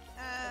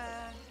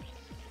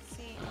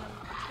 see,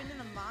 it's been in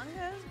the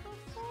mangas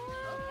before.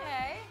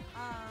 Okay.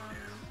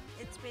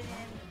 It's been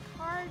in the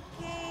card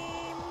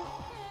game.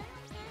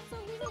 Okay, so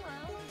he's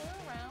around. They're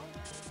around.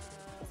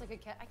 It's like a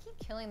cat. I keep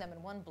killing them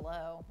in one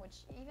blow, which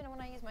even when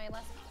I use my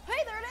last.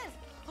 Hey, there it is.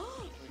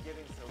 We're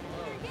getting so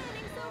close. We're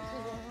getting so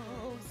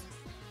close.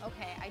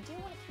 Okay, I do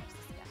want to catch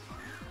this guy.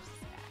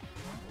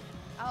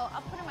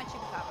 I'll put in my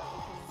Chupacabra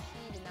because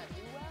he did not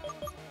do well. So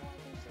I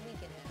think to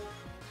weaken him.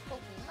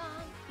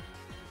 Pokemon.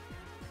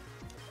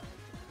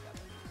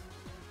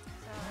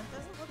 So it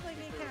doesn't look like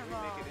he can If we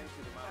evolve. make it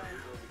into the mountain,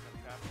 we will become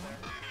trapped there.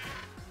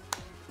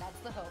 That's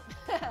the hope.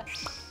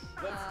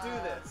 Let's do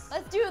this.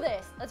 Let's do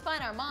this. Let's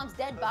find our mom's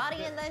dead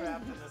body and then.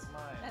 Trapped in this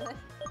mine. And then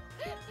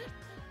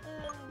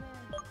oh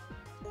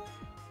man.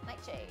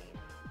 Nightshade.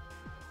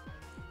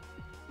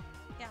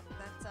 Yeah,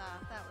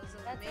 that was an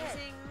That's it.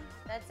 amazing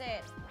That's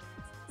it.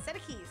 set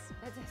of keys.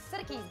 That's a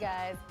set of keys,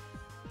 guys.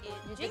 It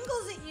You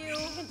jingles at you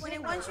when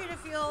it wants you to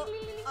feel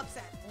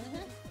upset.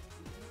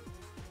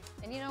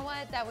 And you know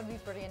what? That would be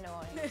pretty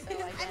annoying. So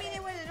I mean,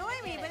 it would annoy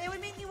me, but it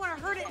would make me want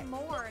to hurt it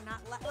more, and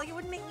not like it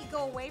wouldn't make me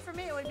go away from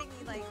it. It would make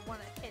me like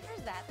want to hit it.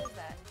 There's that. There's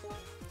that.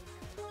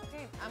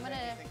 Okay, I'm I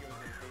gonna. think it was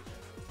impatient.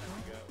 It was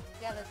time to go.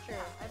 Yeah, that's true.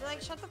 I'd be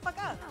like, shut the fuck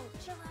up. Oh,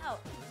 chill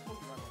out.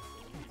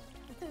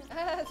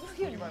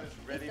 Pokemon is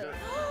ready to.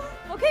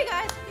 Okay,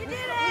 guys, You did we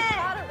it!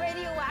 got a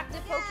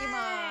radioactive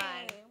Pokemon.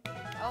 Yay!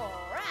 All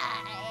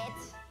right.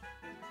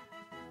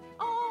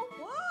 Oh,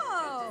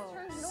 Whoa!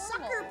 It just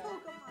turned Sucker normal.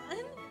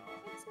 Pokemon.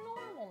 it's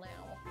normal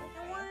now.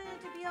 I wanted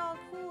it to be all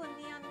cool and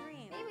neon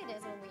green. Maybe it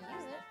is when we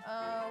use it.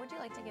 Would you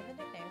like to give a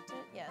nickname to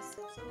it? Yes.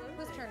 Absolutely.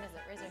 Whose turn is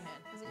it? Raise your hand.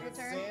 Is it your It's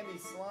turn? Sandy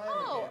Slime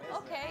Oh, again, isn't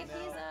okay, it?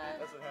 he's, Now,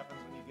 that's what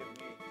happens when you give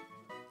me.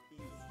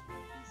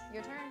 He's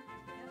Your turn?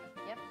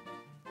 Yep.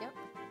 Yep.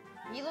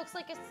 He looks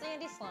like a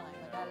sandy slime,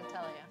 I gotta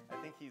tell you.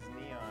 I think he's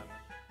neon,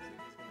 so he's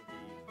gonna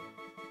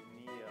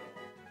be Neo.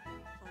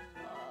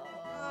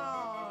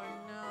 Oh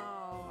no.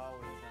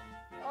 Politan.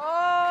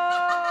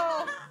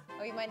 Oh!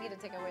 Oh, you might need to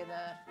take away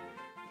the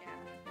Yeah.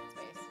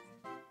 space.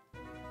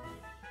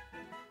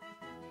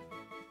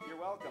 You're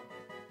welcome.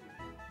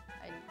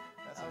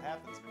 That's what Oh.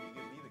 happens when you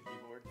give me the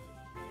keyboard.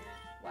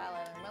 Wow,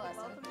 I learned my lesson.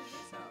 Welcome to the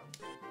show.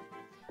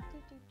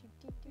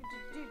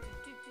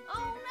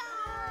 Oh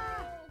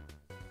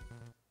no!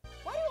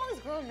 Why do all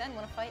these grown men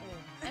want to fight me?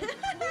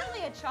 I'm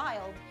clearly a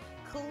child.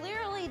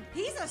 Clearly.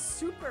 He's a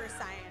super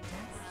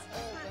scientist.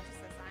 He's not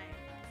just a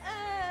scientist.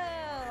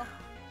 Oh!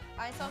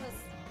 I saw this.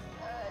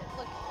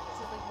 Look, this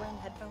is like wearing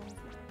headphones.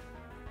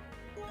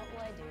 What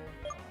will I do?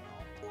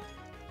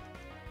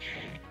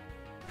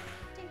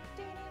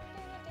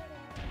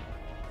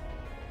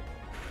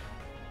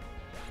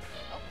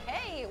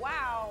 Okay,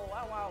 wow,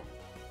 wow, wow.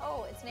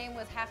 Oh, its name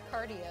was Half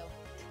Cardio.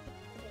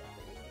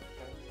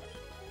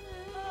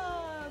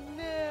 Oh,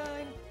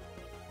 man.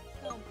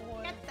 Oh,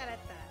 boy.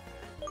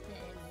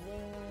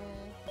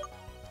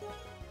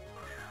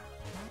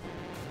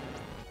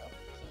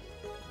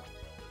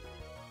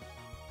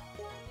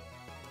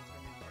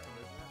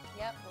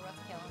 Yep, we're about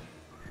to kill him.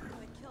 We're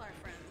gonna kill our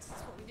friends.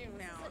 That's what we do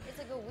now. It's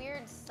like a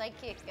weird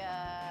psychic, what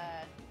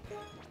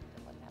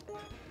happened?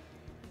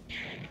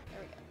 There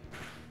we go.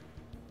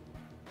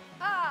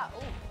 Ah!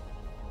 Ooh.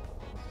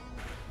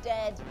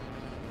 Dead.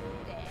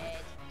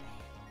 Dead.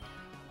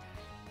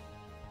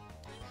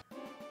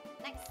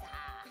 Next.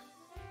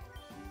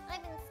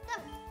 I've been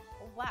stumped.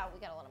 Oh, wow, we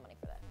got a lot of money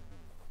for that.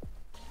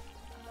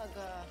 Oh,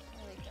 God. I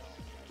really don't.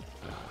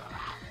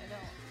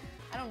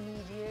 I don't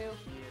need you.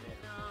 Get it.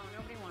 No,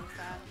 nobody wants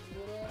that.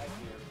 I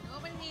do.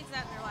 Nobody needs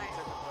that in their life.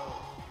 Took a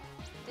vote.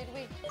 Did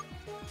we?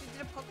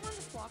 Did a Pokemon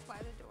just walk by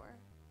the door?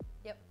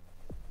 Yep.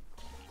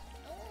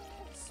 I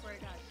swear to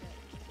God, it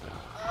did.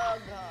 Oh,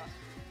 God.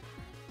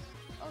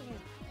 Oh,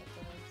 he's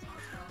making this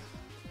wrong.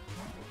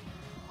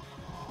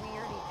 We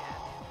already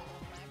have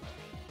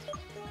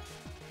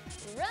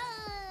him.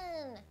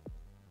 Run!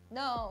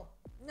 No.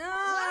 No!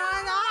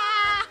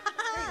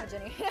 There you go,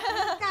 Jenny.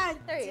 God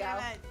There you damn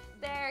go. it.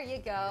 There you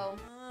go.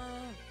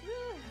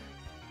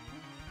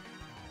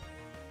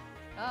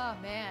 Oh,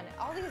 man.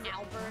 All these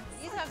Alberts.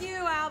 These have You,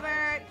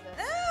 Albert.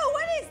 Jesus. Ooh,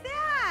 what is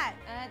that?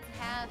 That's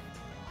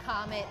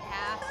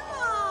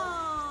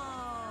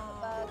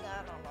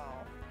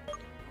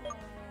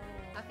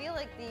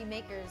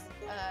makers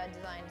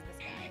designed this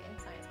guy in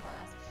science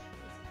class.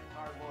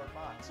 Cardboard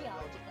box.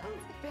 Geology Filled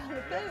with class. poop. Filled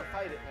with We have to poop.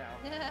 fight it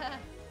now.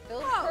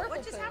 Filled with Whoa, purple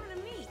what just poop. happened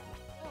to me?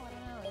 Oh, I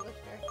don't know. He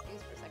looked very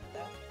confused for a second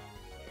though.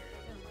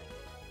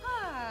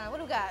 What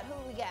do we got? Who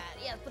do we got?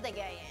 Yeah, let's put that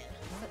guy in.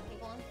 Set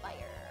people on fire.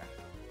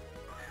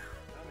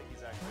 I don't think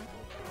he's actually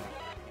cool.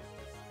 He's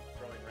just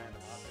throwing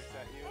random objects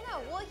at you. I know.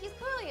 Well, he's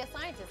clearly a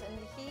scientist, and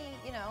he,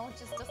 you know,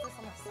 just does this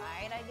on the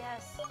side, I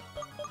guess.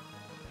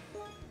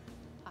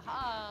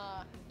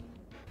 Aha!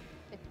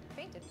 It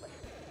fainted. What?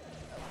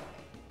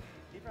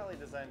 He probably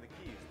designed the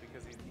keys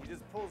because he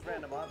just pulls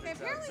random objects out and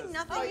Apparently says,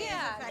 nothing Oh is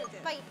yeah,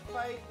 effective. fight.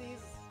 fight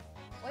these.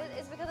 Well,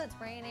 it's because it's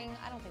raining.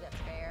 I don't think that's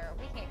fair.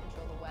 We can't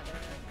control the weather.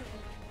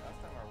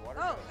 Last time our water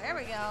Oh, bill there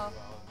we was go.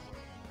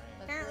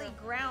 rain. Apparently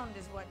ground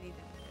is what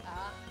needed.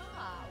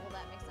 Aha! Well,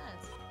 that makes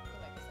sense.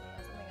 You might be sending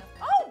us something else.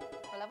 Oh!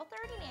 We're level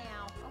 30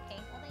 now. Okay,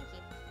 well, thank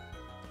you.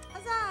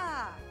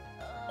 Huzzah!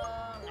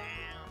 Oh,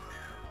 now.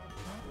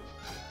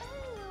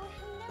 Oh,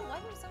 hello. Why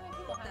do so many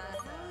people What the have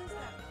this? hell is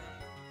that thing?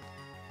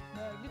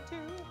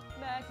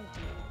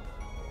 Magnitude.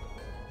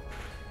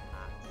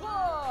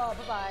 Whoa,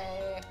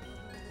 bye-bye.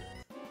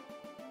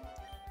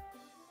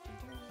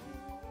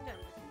 I'm done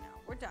with you now.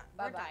 We're done.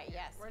 We're Bye-bye, done.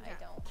 yes, We're I done.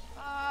 don't. Oh,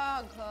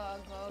 God, God,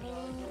 God, oh,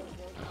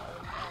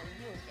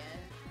 you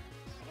again.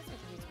 I guess we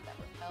could use that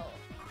repel.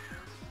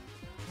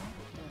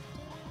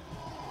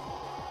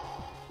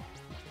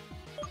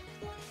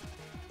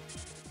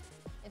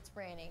 It's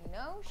raining.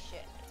 No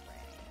shit, it's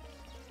raining.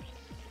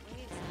 We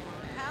need some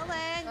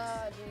repellent.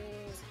 Oh,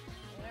 jeez.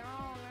 No,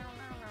 no,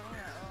 no, no,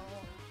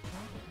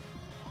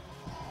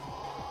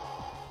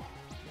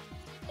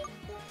 no.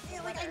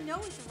 Yeah, like I know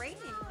it's raining.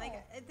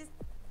 Like this,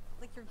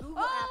 like your Google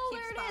Oh, app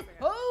keeps there it is. popping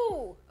up.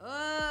 Oh!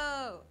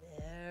 Oh.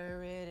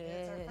 There it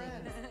It's our is.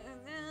 friend.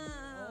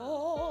 No.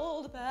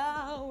 Old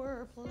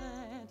power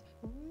plant.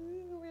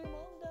 Ooh, we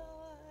won't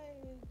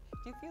die.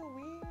 Do you feel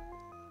weird?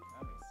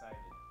 I'm excited.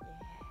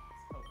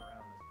 Let's poke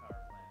around this power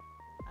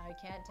plant.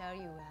 I can't tell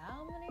you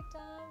how many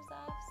times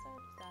I've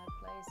searched that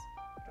place.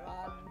 Go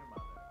find your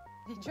mother.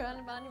 You're trying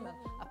to find your mother.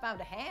 I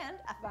found a hand.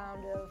 I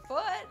found a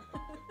foot.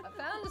 I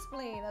found a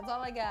spleen. That's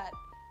all I got.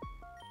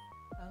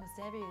 Almost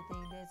everything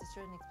that's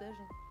destroyed in an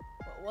explosion.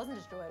 What wasn't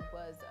destroyed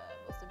was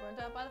mostly burnt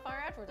out by the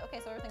fire afterwards. Okay,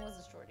 so everything was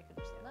destroyed. You could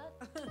understand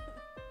that.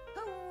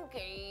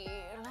 Okay,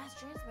 last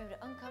chance maybe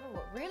to uncover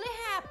what really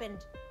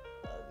happened.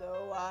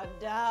 Although I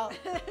doubt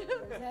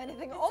there's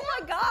anything. Oh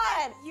my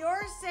God!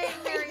 You're saying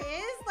there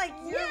is? Like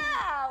you're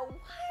Yeah. What?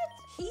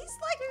 he's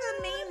like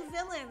the main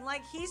villain.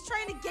 Like he's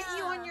trying to get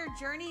you on your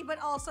journey, but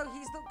also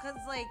he's the cause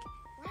like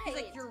he's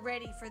like you're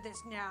ready for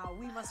this now.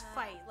 We must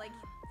fight. Like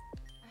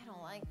I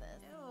don't like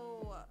this.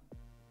 ew.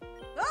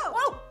 Oh!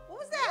 Whoa! What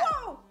was that?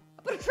 Whoa!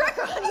 I put a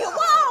tracker on you.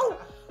 Whoa!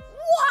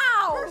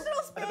 Wow!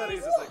 Personal space. I thought he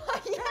was just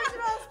like,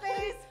 Personal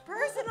space.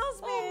 Personal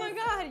space. Oh my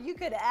God! You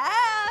could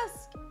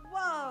ask.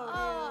 Whoa.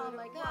 Oh dude.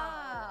 my Whoa.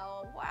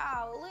 God!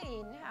 Wow,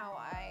 Lee. Now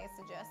I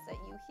suggest that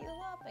you heal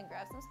up and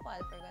grab some supplies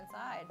before you go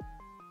inside.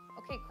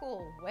 Okay,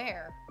 cool.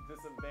 Where?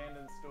 this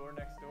abandoned store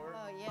next door.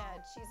 Oh yeah,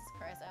 Jesus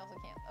Christ! I also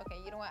can't. Okay,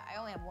 you know what? I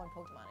only have one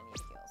Pokemon I need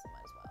to kill, so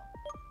might as well.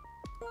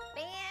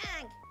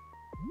 Bang!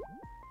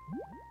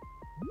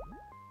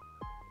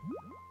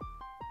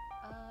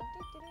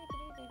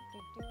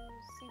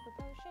 Super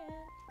potion.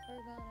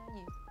 We're gonna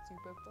use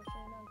super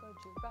potion on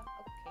Gojira.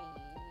 Okay. I'm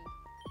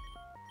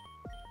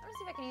gonna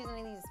see if I can use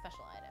any of these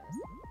special items.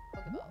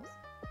 Pokeballs.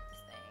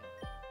 This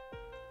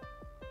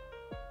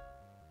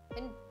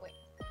thing. Wait.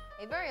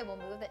 A variable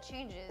move that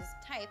changes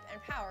type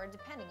and power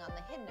depending on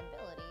the hidden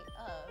ability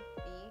of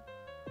the.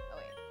 Oh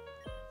wait.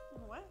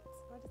 What?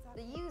 What is that?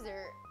 The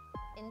user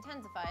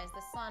intensifies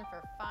the sun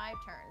for 5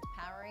 turns,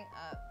 powering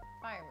up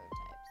fire move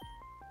types.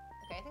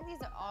 Okay, I think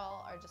these are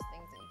all just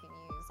things that you can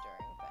use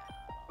during battle.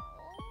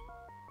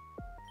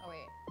 Oh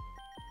wait.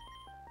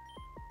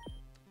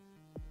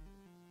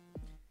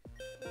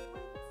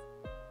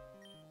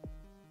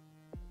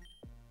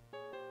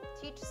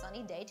 Teach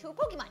Sunny Day to a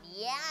Pokemon.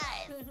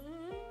 Yes!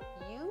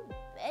 You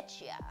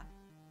betcha.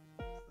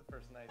 It's the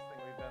first nice thing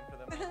we've done for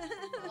them.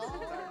 All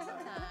the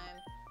time.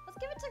 Let's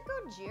give it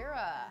to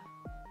Gojira.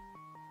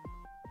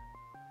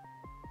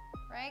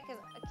 Right?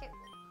 Because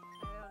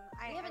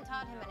we haven't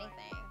taught him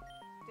anything.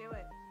 Do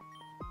it.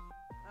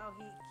 Oh,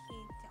 he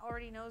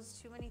already knows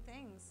too many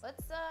things.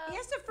 Let's He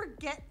has to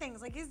forget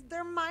things. Like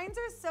their minds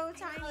are so know,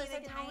 tiny. they're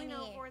They so can only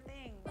know tiny. 4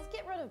 things. let's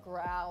get rid of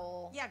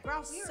Growl. Yeah,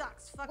 Growl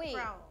sucks. Fuck Wait,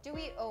 Growl. do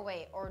we? Oh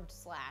wait, or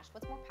Slash.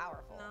 What's more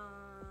powerful?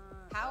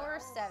 Growl. Power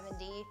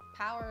 70,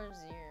 power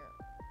 0.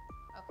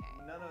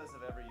 Okay. None of us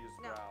have ever used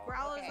No, Growl.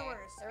 Growl is the Okay,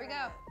 worst. there we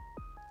Forget go.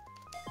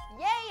 it.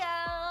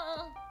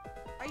 Yeah!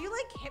 Are you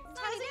like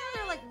hypnotizing them?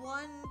 They're like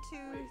 1, 2,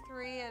 Wait.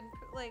 3, and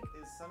like.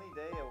 Is Sunny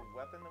Day a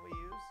weapon that we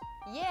use?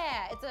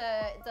 Yeah, it's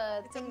a It's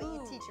a thing that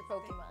you move teach your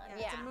thing. Pokemon.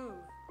 Yeah, it's a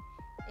move.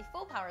 A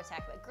full power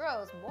attack that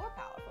grows more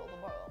powerful the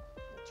more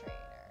the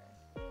trainer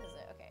uses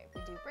it. Okay,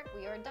 we do Brick.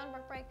 We are done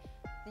Brick Break.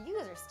 The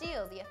user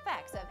steals the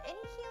effects of any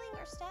healing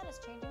or status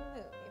changing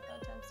move you have no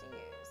attempts to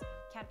use.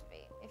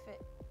 Captivate. If it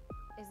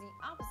is the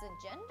opposite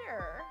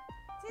gender,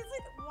 See, it's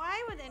like,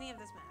 why would any of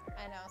this matter?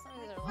 I know, some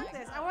of these are Fuck like,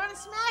 this. I want to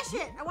smash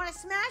it. I want to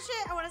smash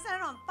it. I want to set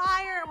it on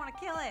fire. I want to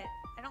kill it.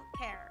 I don't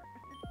care.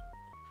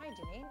 hi,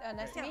 Ginny.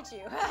 Nice to Yeah. meet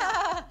you.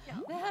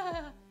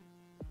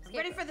 I'm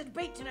ready for the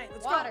debate tonight.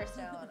 Let's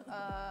Waterstone.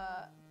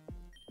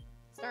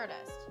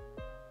 Stardust.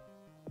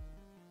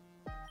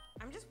 go.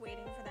 I'm just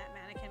waiting for that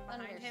mannequin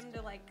behind him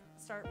to like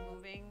start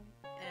moving.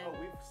 And Oh,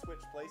 we've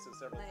switched places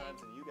several Like-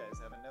 times and you guys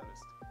haven't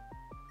noticed.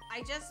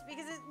 I just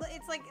because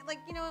it's like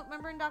you know,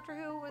 remember in Doctor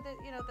Who where the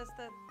that's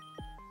the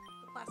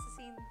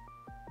plasticine.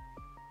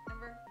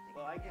 Remember?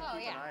 Well, I can Oh,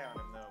 keep yeah. an eye on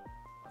him though.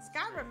 on the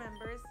Scott screen.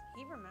 remembers.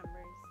 He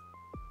remembers.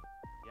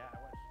 Yeah, I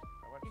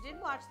watched. You did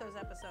some. watch those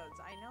episodes.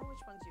 I know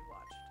which ones you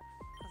watched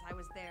because I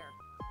was there.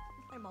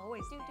 I'm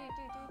always there.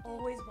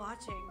 Always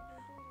watching.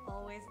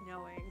 Always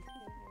knowing.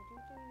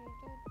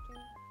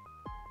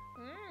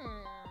 I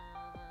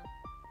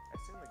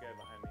assume the guy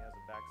behind me has a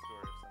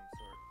backstory of some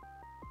sort.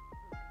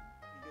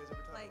 You guys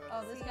ever talk Like, about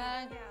Oh, this see-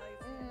 guy? Yeah, like,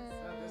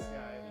 It's not this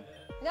guy.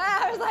 Yeah,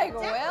 I was like,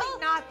 definitely Will?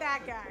 not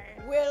that guy.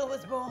 Will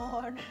was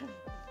born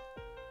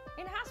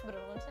in a hospital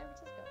in San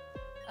Francisco.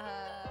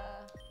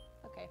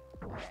 Okay.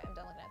 Alright, I'm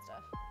done looking at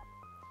stuff.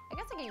 I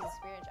guess I can use a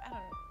spirit. I don't.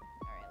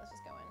 Alright, let's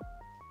just go in.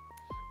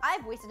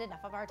 I've wasted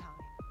enough of our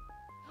time.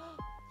 You guys.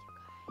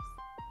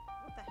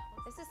 What the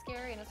hell? This is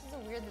scary, and this is a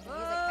weird. The music Whoa!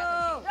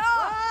 hasn't changed.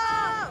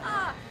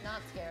 Whoa!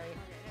 Not scary.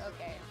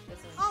 Okay, this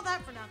is All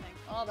that for nothing.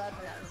 all that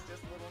for It's that.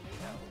 just little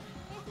Neo.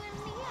 It's a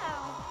Neo.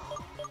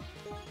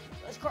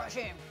 Let's crush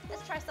him.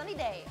 Let's try Sunny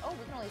Day. Oh,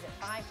 we can only use it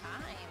 5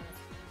 times.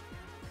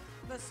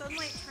 The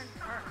sunlight turned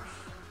harsh.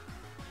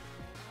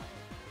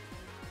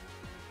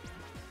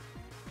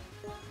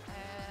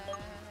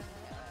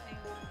 Nothing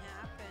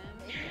happened.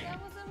 Maybe that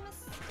was a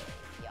mistake,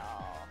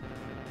 y'all.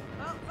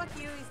 Oh, fuck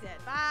you. He's dead.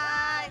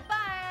 Bye.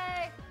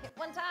 Bye. Hit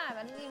one time.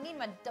 I didn't even need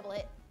my double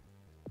hit.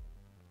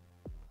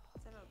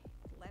 Is that a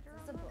letter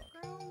It's on a the book.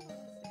 ground? What is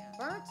that?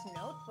 Burnt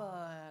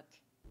notebook.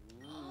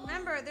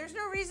 Remember, there's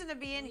no reason to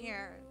be in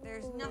here.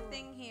 There's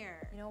nothing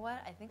here. You know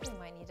what? I think we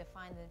might need to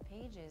find the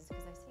pages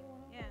because I see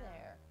one over Yeah.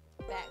 there.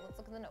 Back. Let's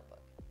look in the notebook.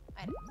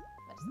 Items.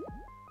 Medicine.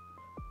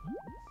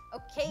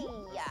 Okay.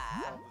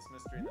 Solve this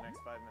mystery in the next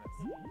 5 minutes.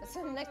 That's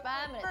in the next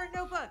 5 minutes. Burnt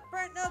notebook.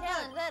 Burnt notebook.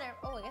 Yeah, letter.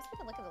 Oh, I guess we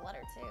can look at the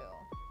letter too.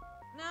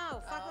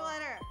 No, fuck the Oh.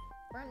 letter.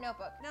 Burnt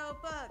notebook.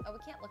 Notebook. Oh, we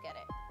can't look at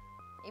it.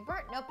 A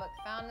burnt notebook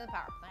found in the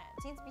power plant.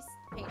 Seems to be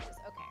pages.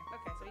 Okay.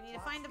 Okay, so we need to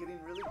Clock's find the.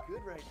 getting really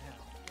good right now.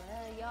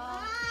 Well, y'all.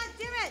 Ah,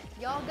 damn it!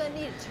 Y'all gonna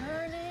need to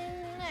turn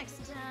in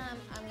next time.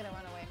 I'm gonna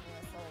run away from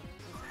this little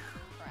piece of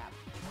crap.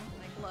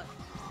 Like, look.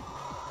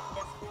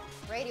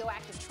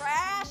 Radioactive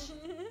trash.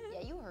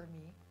 Yeah, you heard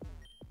me.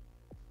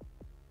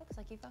 Looks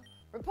like you found.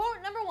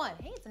 Report number 1.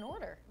 Hey, it's in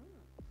order.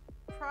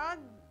 Prague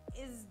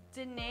is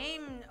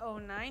denamed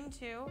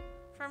 092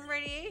 from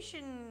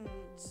radiation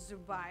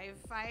Zubai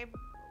five.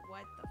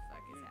 What the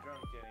fuck is You're that?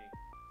 drunk, Jenny.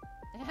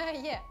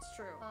 Yeah. It's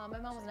true. My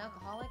mom was an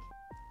alcoholic.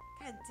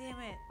 God damn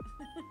it.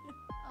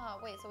 Oh,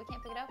 wait, so we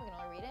can't pick it up? We can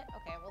only read it?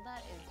 Okay, well,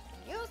 that is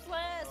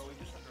useless. Oh, we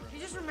just have to remember. You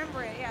just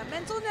remember it, yeah.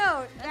 Mental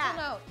note. Mental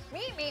note.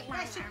 Me.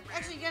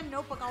 Actually, you got a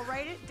notebook. I'll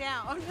write it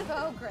down.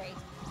 Oh, great.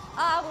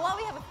 Well, while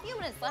we have a few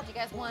minutes left, you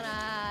guys want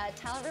to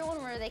tell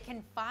everyone where they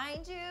can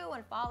find you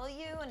and follow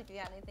you, and if you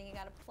got anything you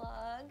got to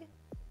plug?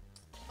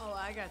 Oh,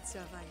 I got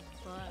stuff I can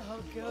plug. Oh,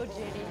 go,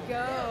 Ginny,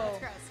 Yeah, go. that's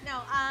gross.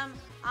 No,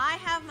 I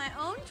have my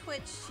own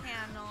Twitch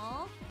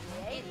channel.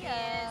 It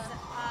is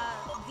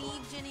the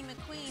Ginny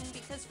McQueen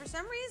because for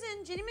some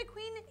reason Ginny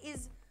McQueen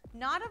is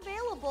not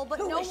available, but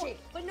Who is she?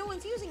 but no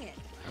one's using it.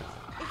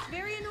 It's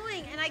very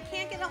annoying, and I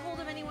can't get a hold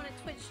of anyone at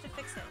Twitch to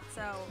fix it.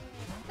 So,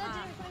 but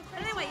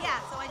anyway, yeah.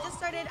 So I just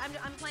started.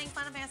 I'm playing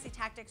Final Fantasy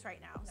Tactics right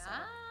now. So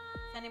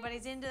if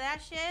anybody's into that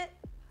shit,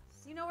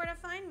 you know where to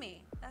find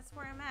me. That's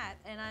where I'm at,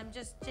 and I'm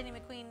just Ginny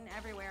McQueen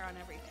everywhere on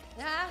everything.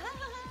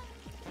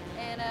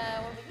 And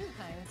what about you,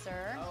 kind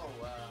sir? Oh,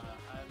 I'm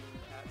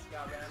at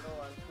Scott Randall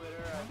on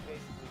Twitter. I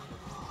basically just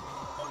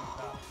tweet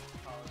about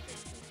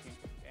politics and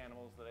cute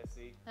animals that I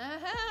see.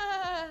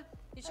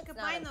 You should That's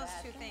combine not a those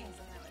bad two thing. things,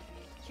 and that would be.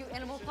 Cute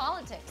animal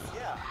politics.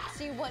 Yeah.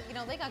 See what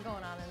they got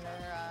going on in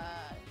their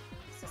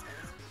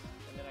systems.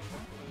 And then I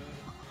cook food and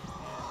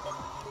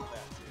do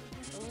that too.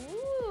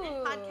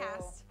 Ooh.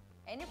 Podcast.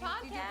 And your You do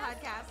podcast.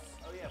 podcasts.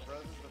 Oh yeah,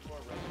 Roses Before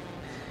Roses.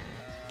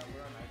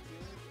 We're on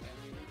iTunes and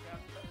we recap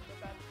The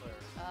Bachelor,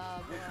 Oh,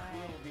 which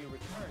boy. will be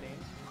returning.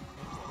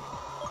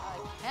 I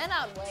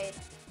cannot wait.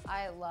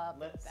 I love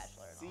The Let's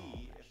Bachelor. and all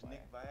see The if Bachelor.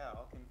 Nick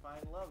Vial can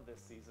find love this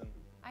season.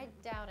 I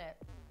doubt it.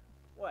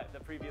 What? The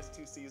previous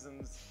 2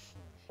 seasons?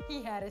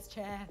 He had his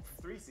chance.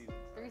 3 seasons.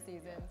 3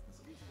 seasons.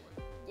 Speech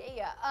for it.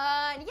 Yeah.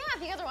 And yeah,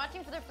 if you guys are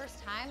watching for the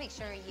first time, make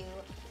sure you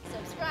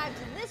subscribe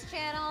to this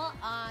channel.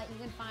 You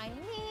can find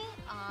me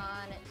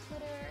on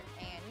Twitter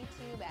and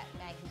YouTube at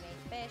Maggie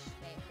Made Fish,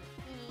 made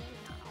with E,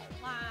 not all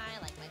Y,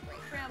 like my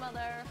great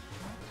grandmother.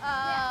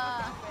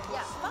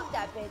 Yeah, fuck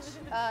that bitch.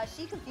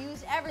 She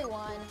confused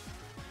everyone.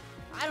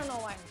 I don't know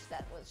why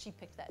she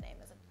picked that name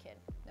as a kid.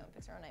 No one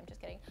picks her own name, just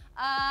kidding.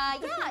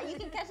 Yeah, you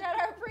can catch out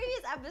our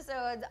previous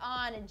episodes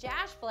on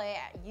Jash Play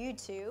at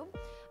YouTube.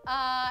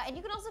 And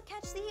you can also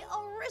catch the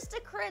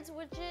Aristocrats,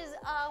 which is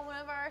one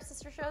of our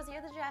sister shows here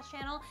at the Jazz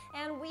Channel.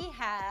 And we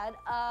had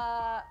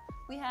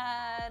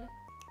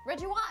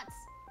Reggie Watts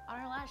on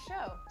our last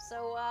show.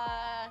 So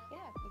yeah,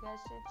 you guys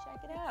should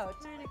check it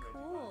out. Kind of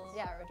cool.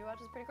 Yeah, Reggie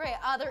Watts is pretty great.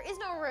 There is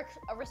no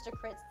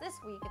Aristocrats this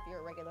week if you're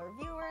a regular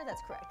viewer.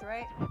 That's correct,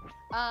 right?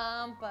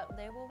 But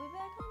they will be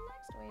back on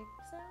next week.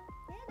 So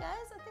yeah,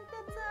 guys, I think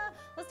that's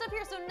let's stop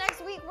here. So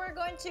next week we're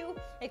going to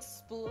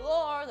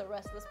explore the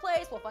rest of this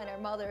place. We'll find our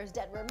mother's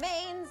dead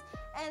remains,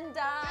 and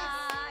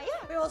yeah,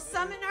 We will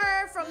summon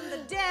her from the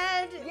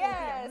dead.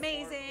 Yes. It will be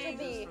amazing. It'll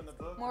be from the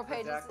book, more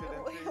pages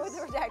redacted with entries.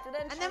 redacted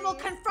entries. And then we'll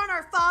confront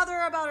our father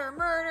about her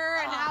murder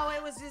and how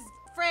it was his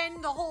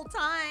friend the whole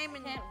time.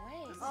 And Can't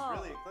wait. This is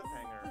really a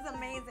cliffhanger. this is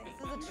amazing.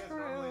 This is You guys true.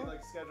 normally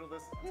like schedule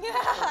this?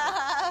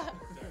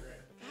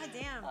 God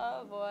damn.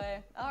 Oh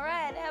boy. All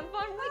right. Have a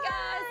fun week,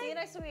 guys. See you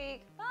next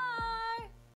week. Bye.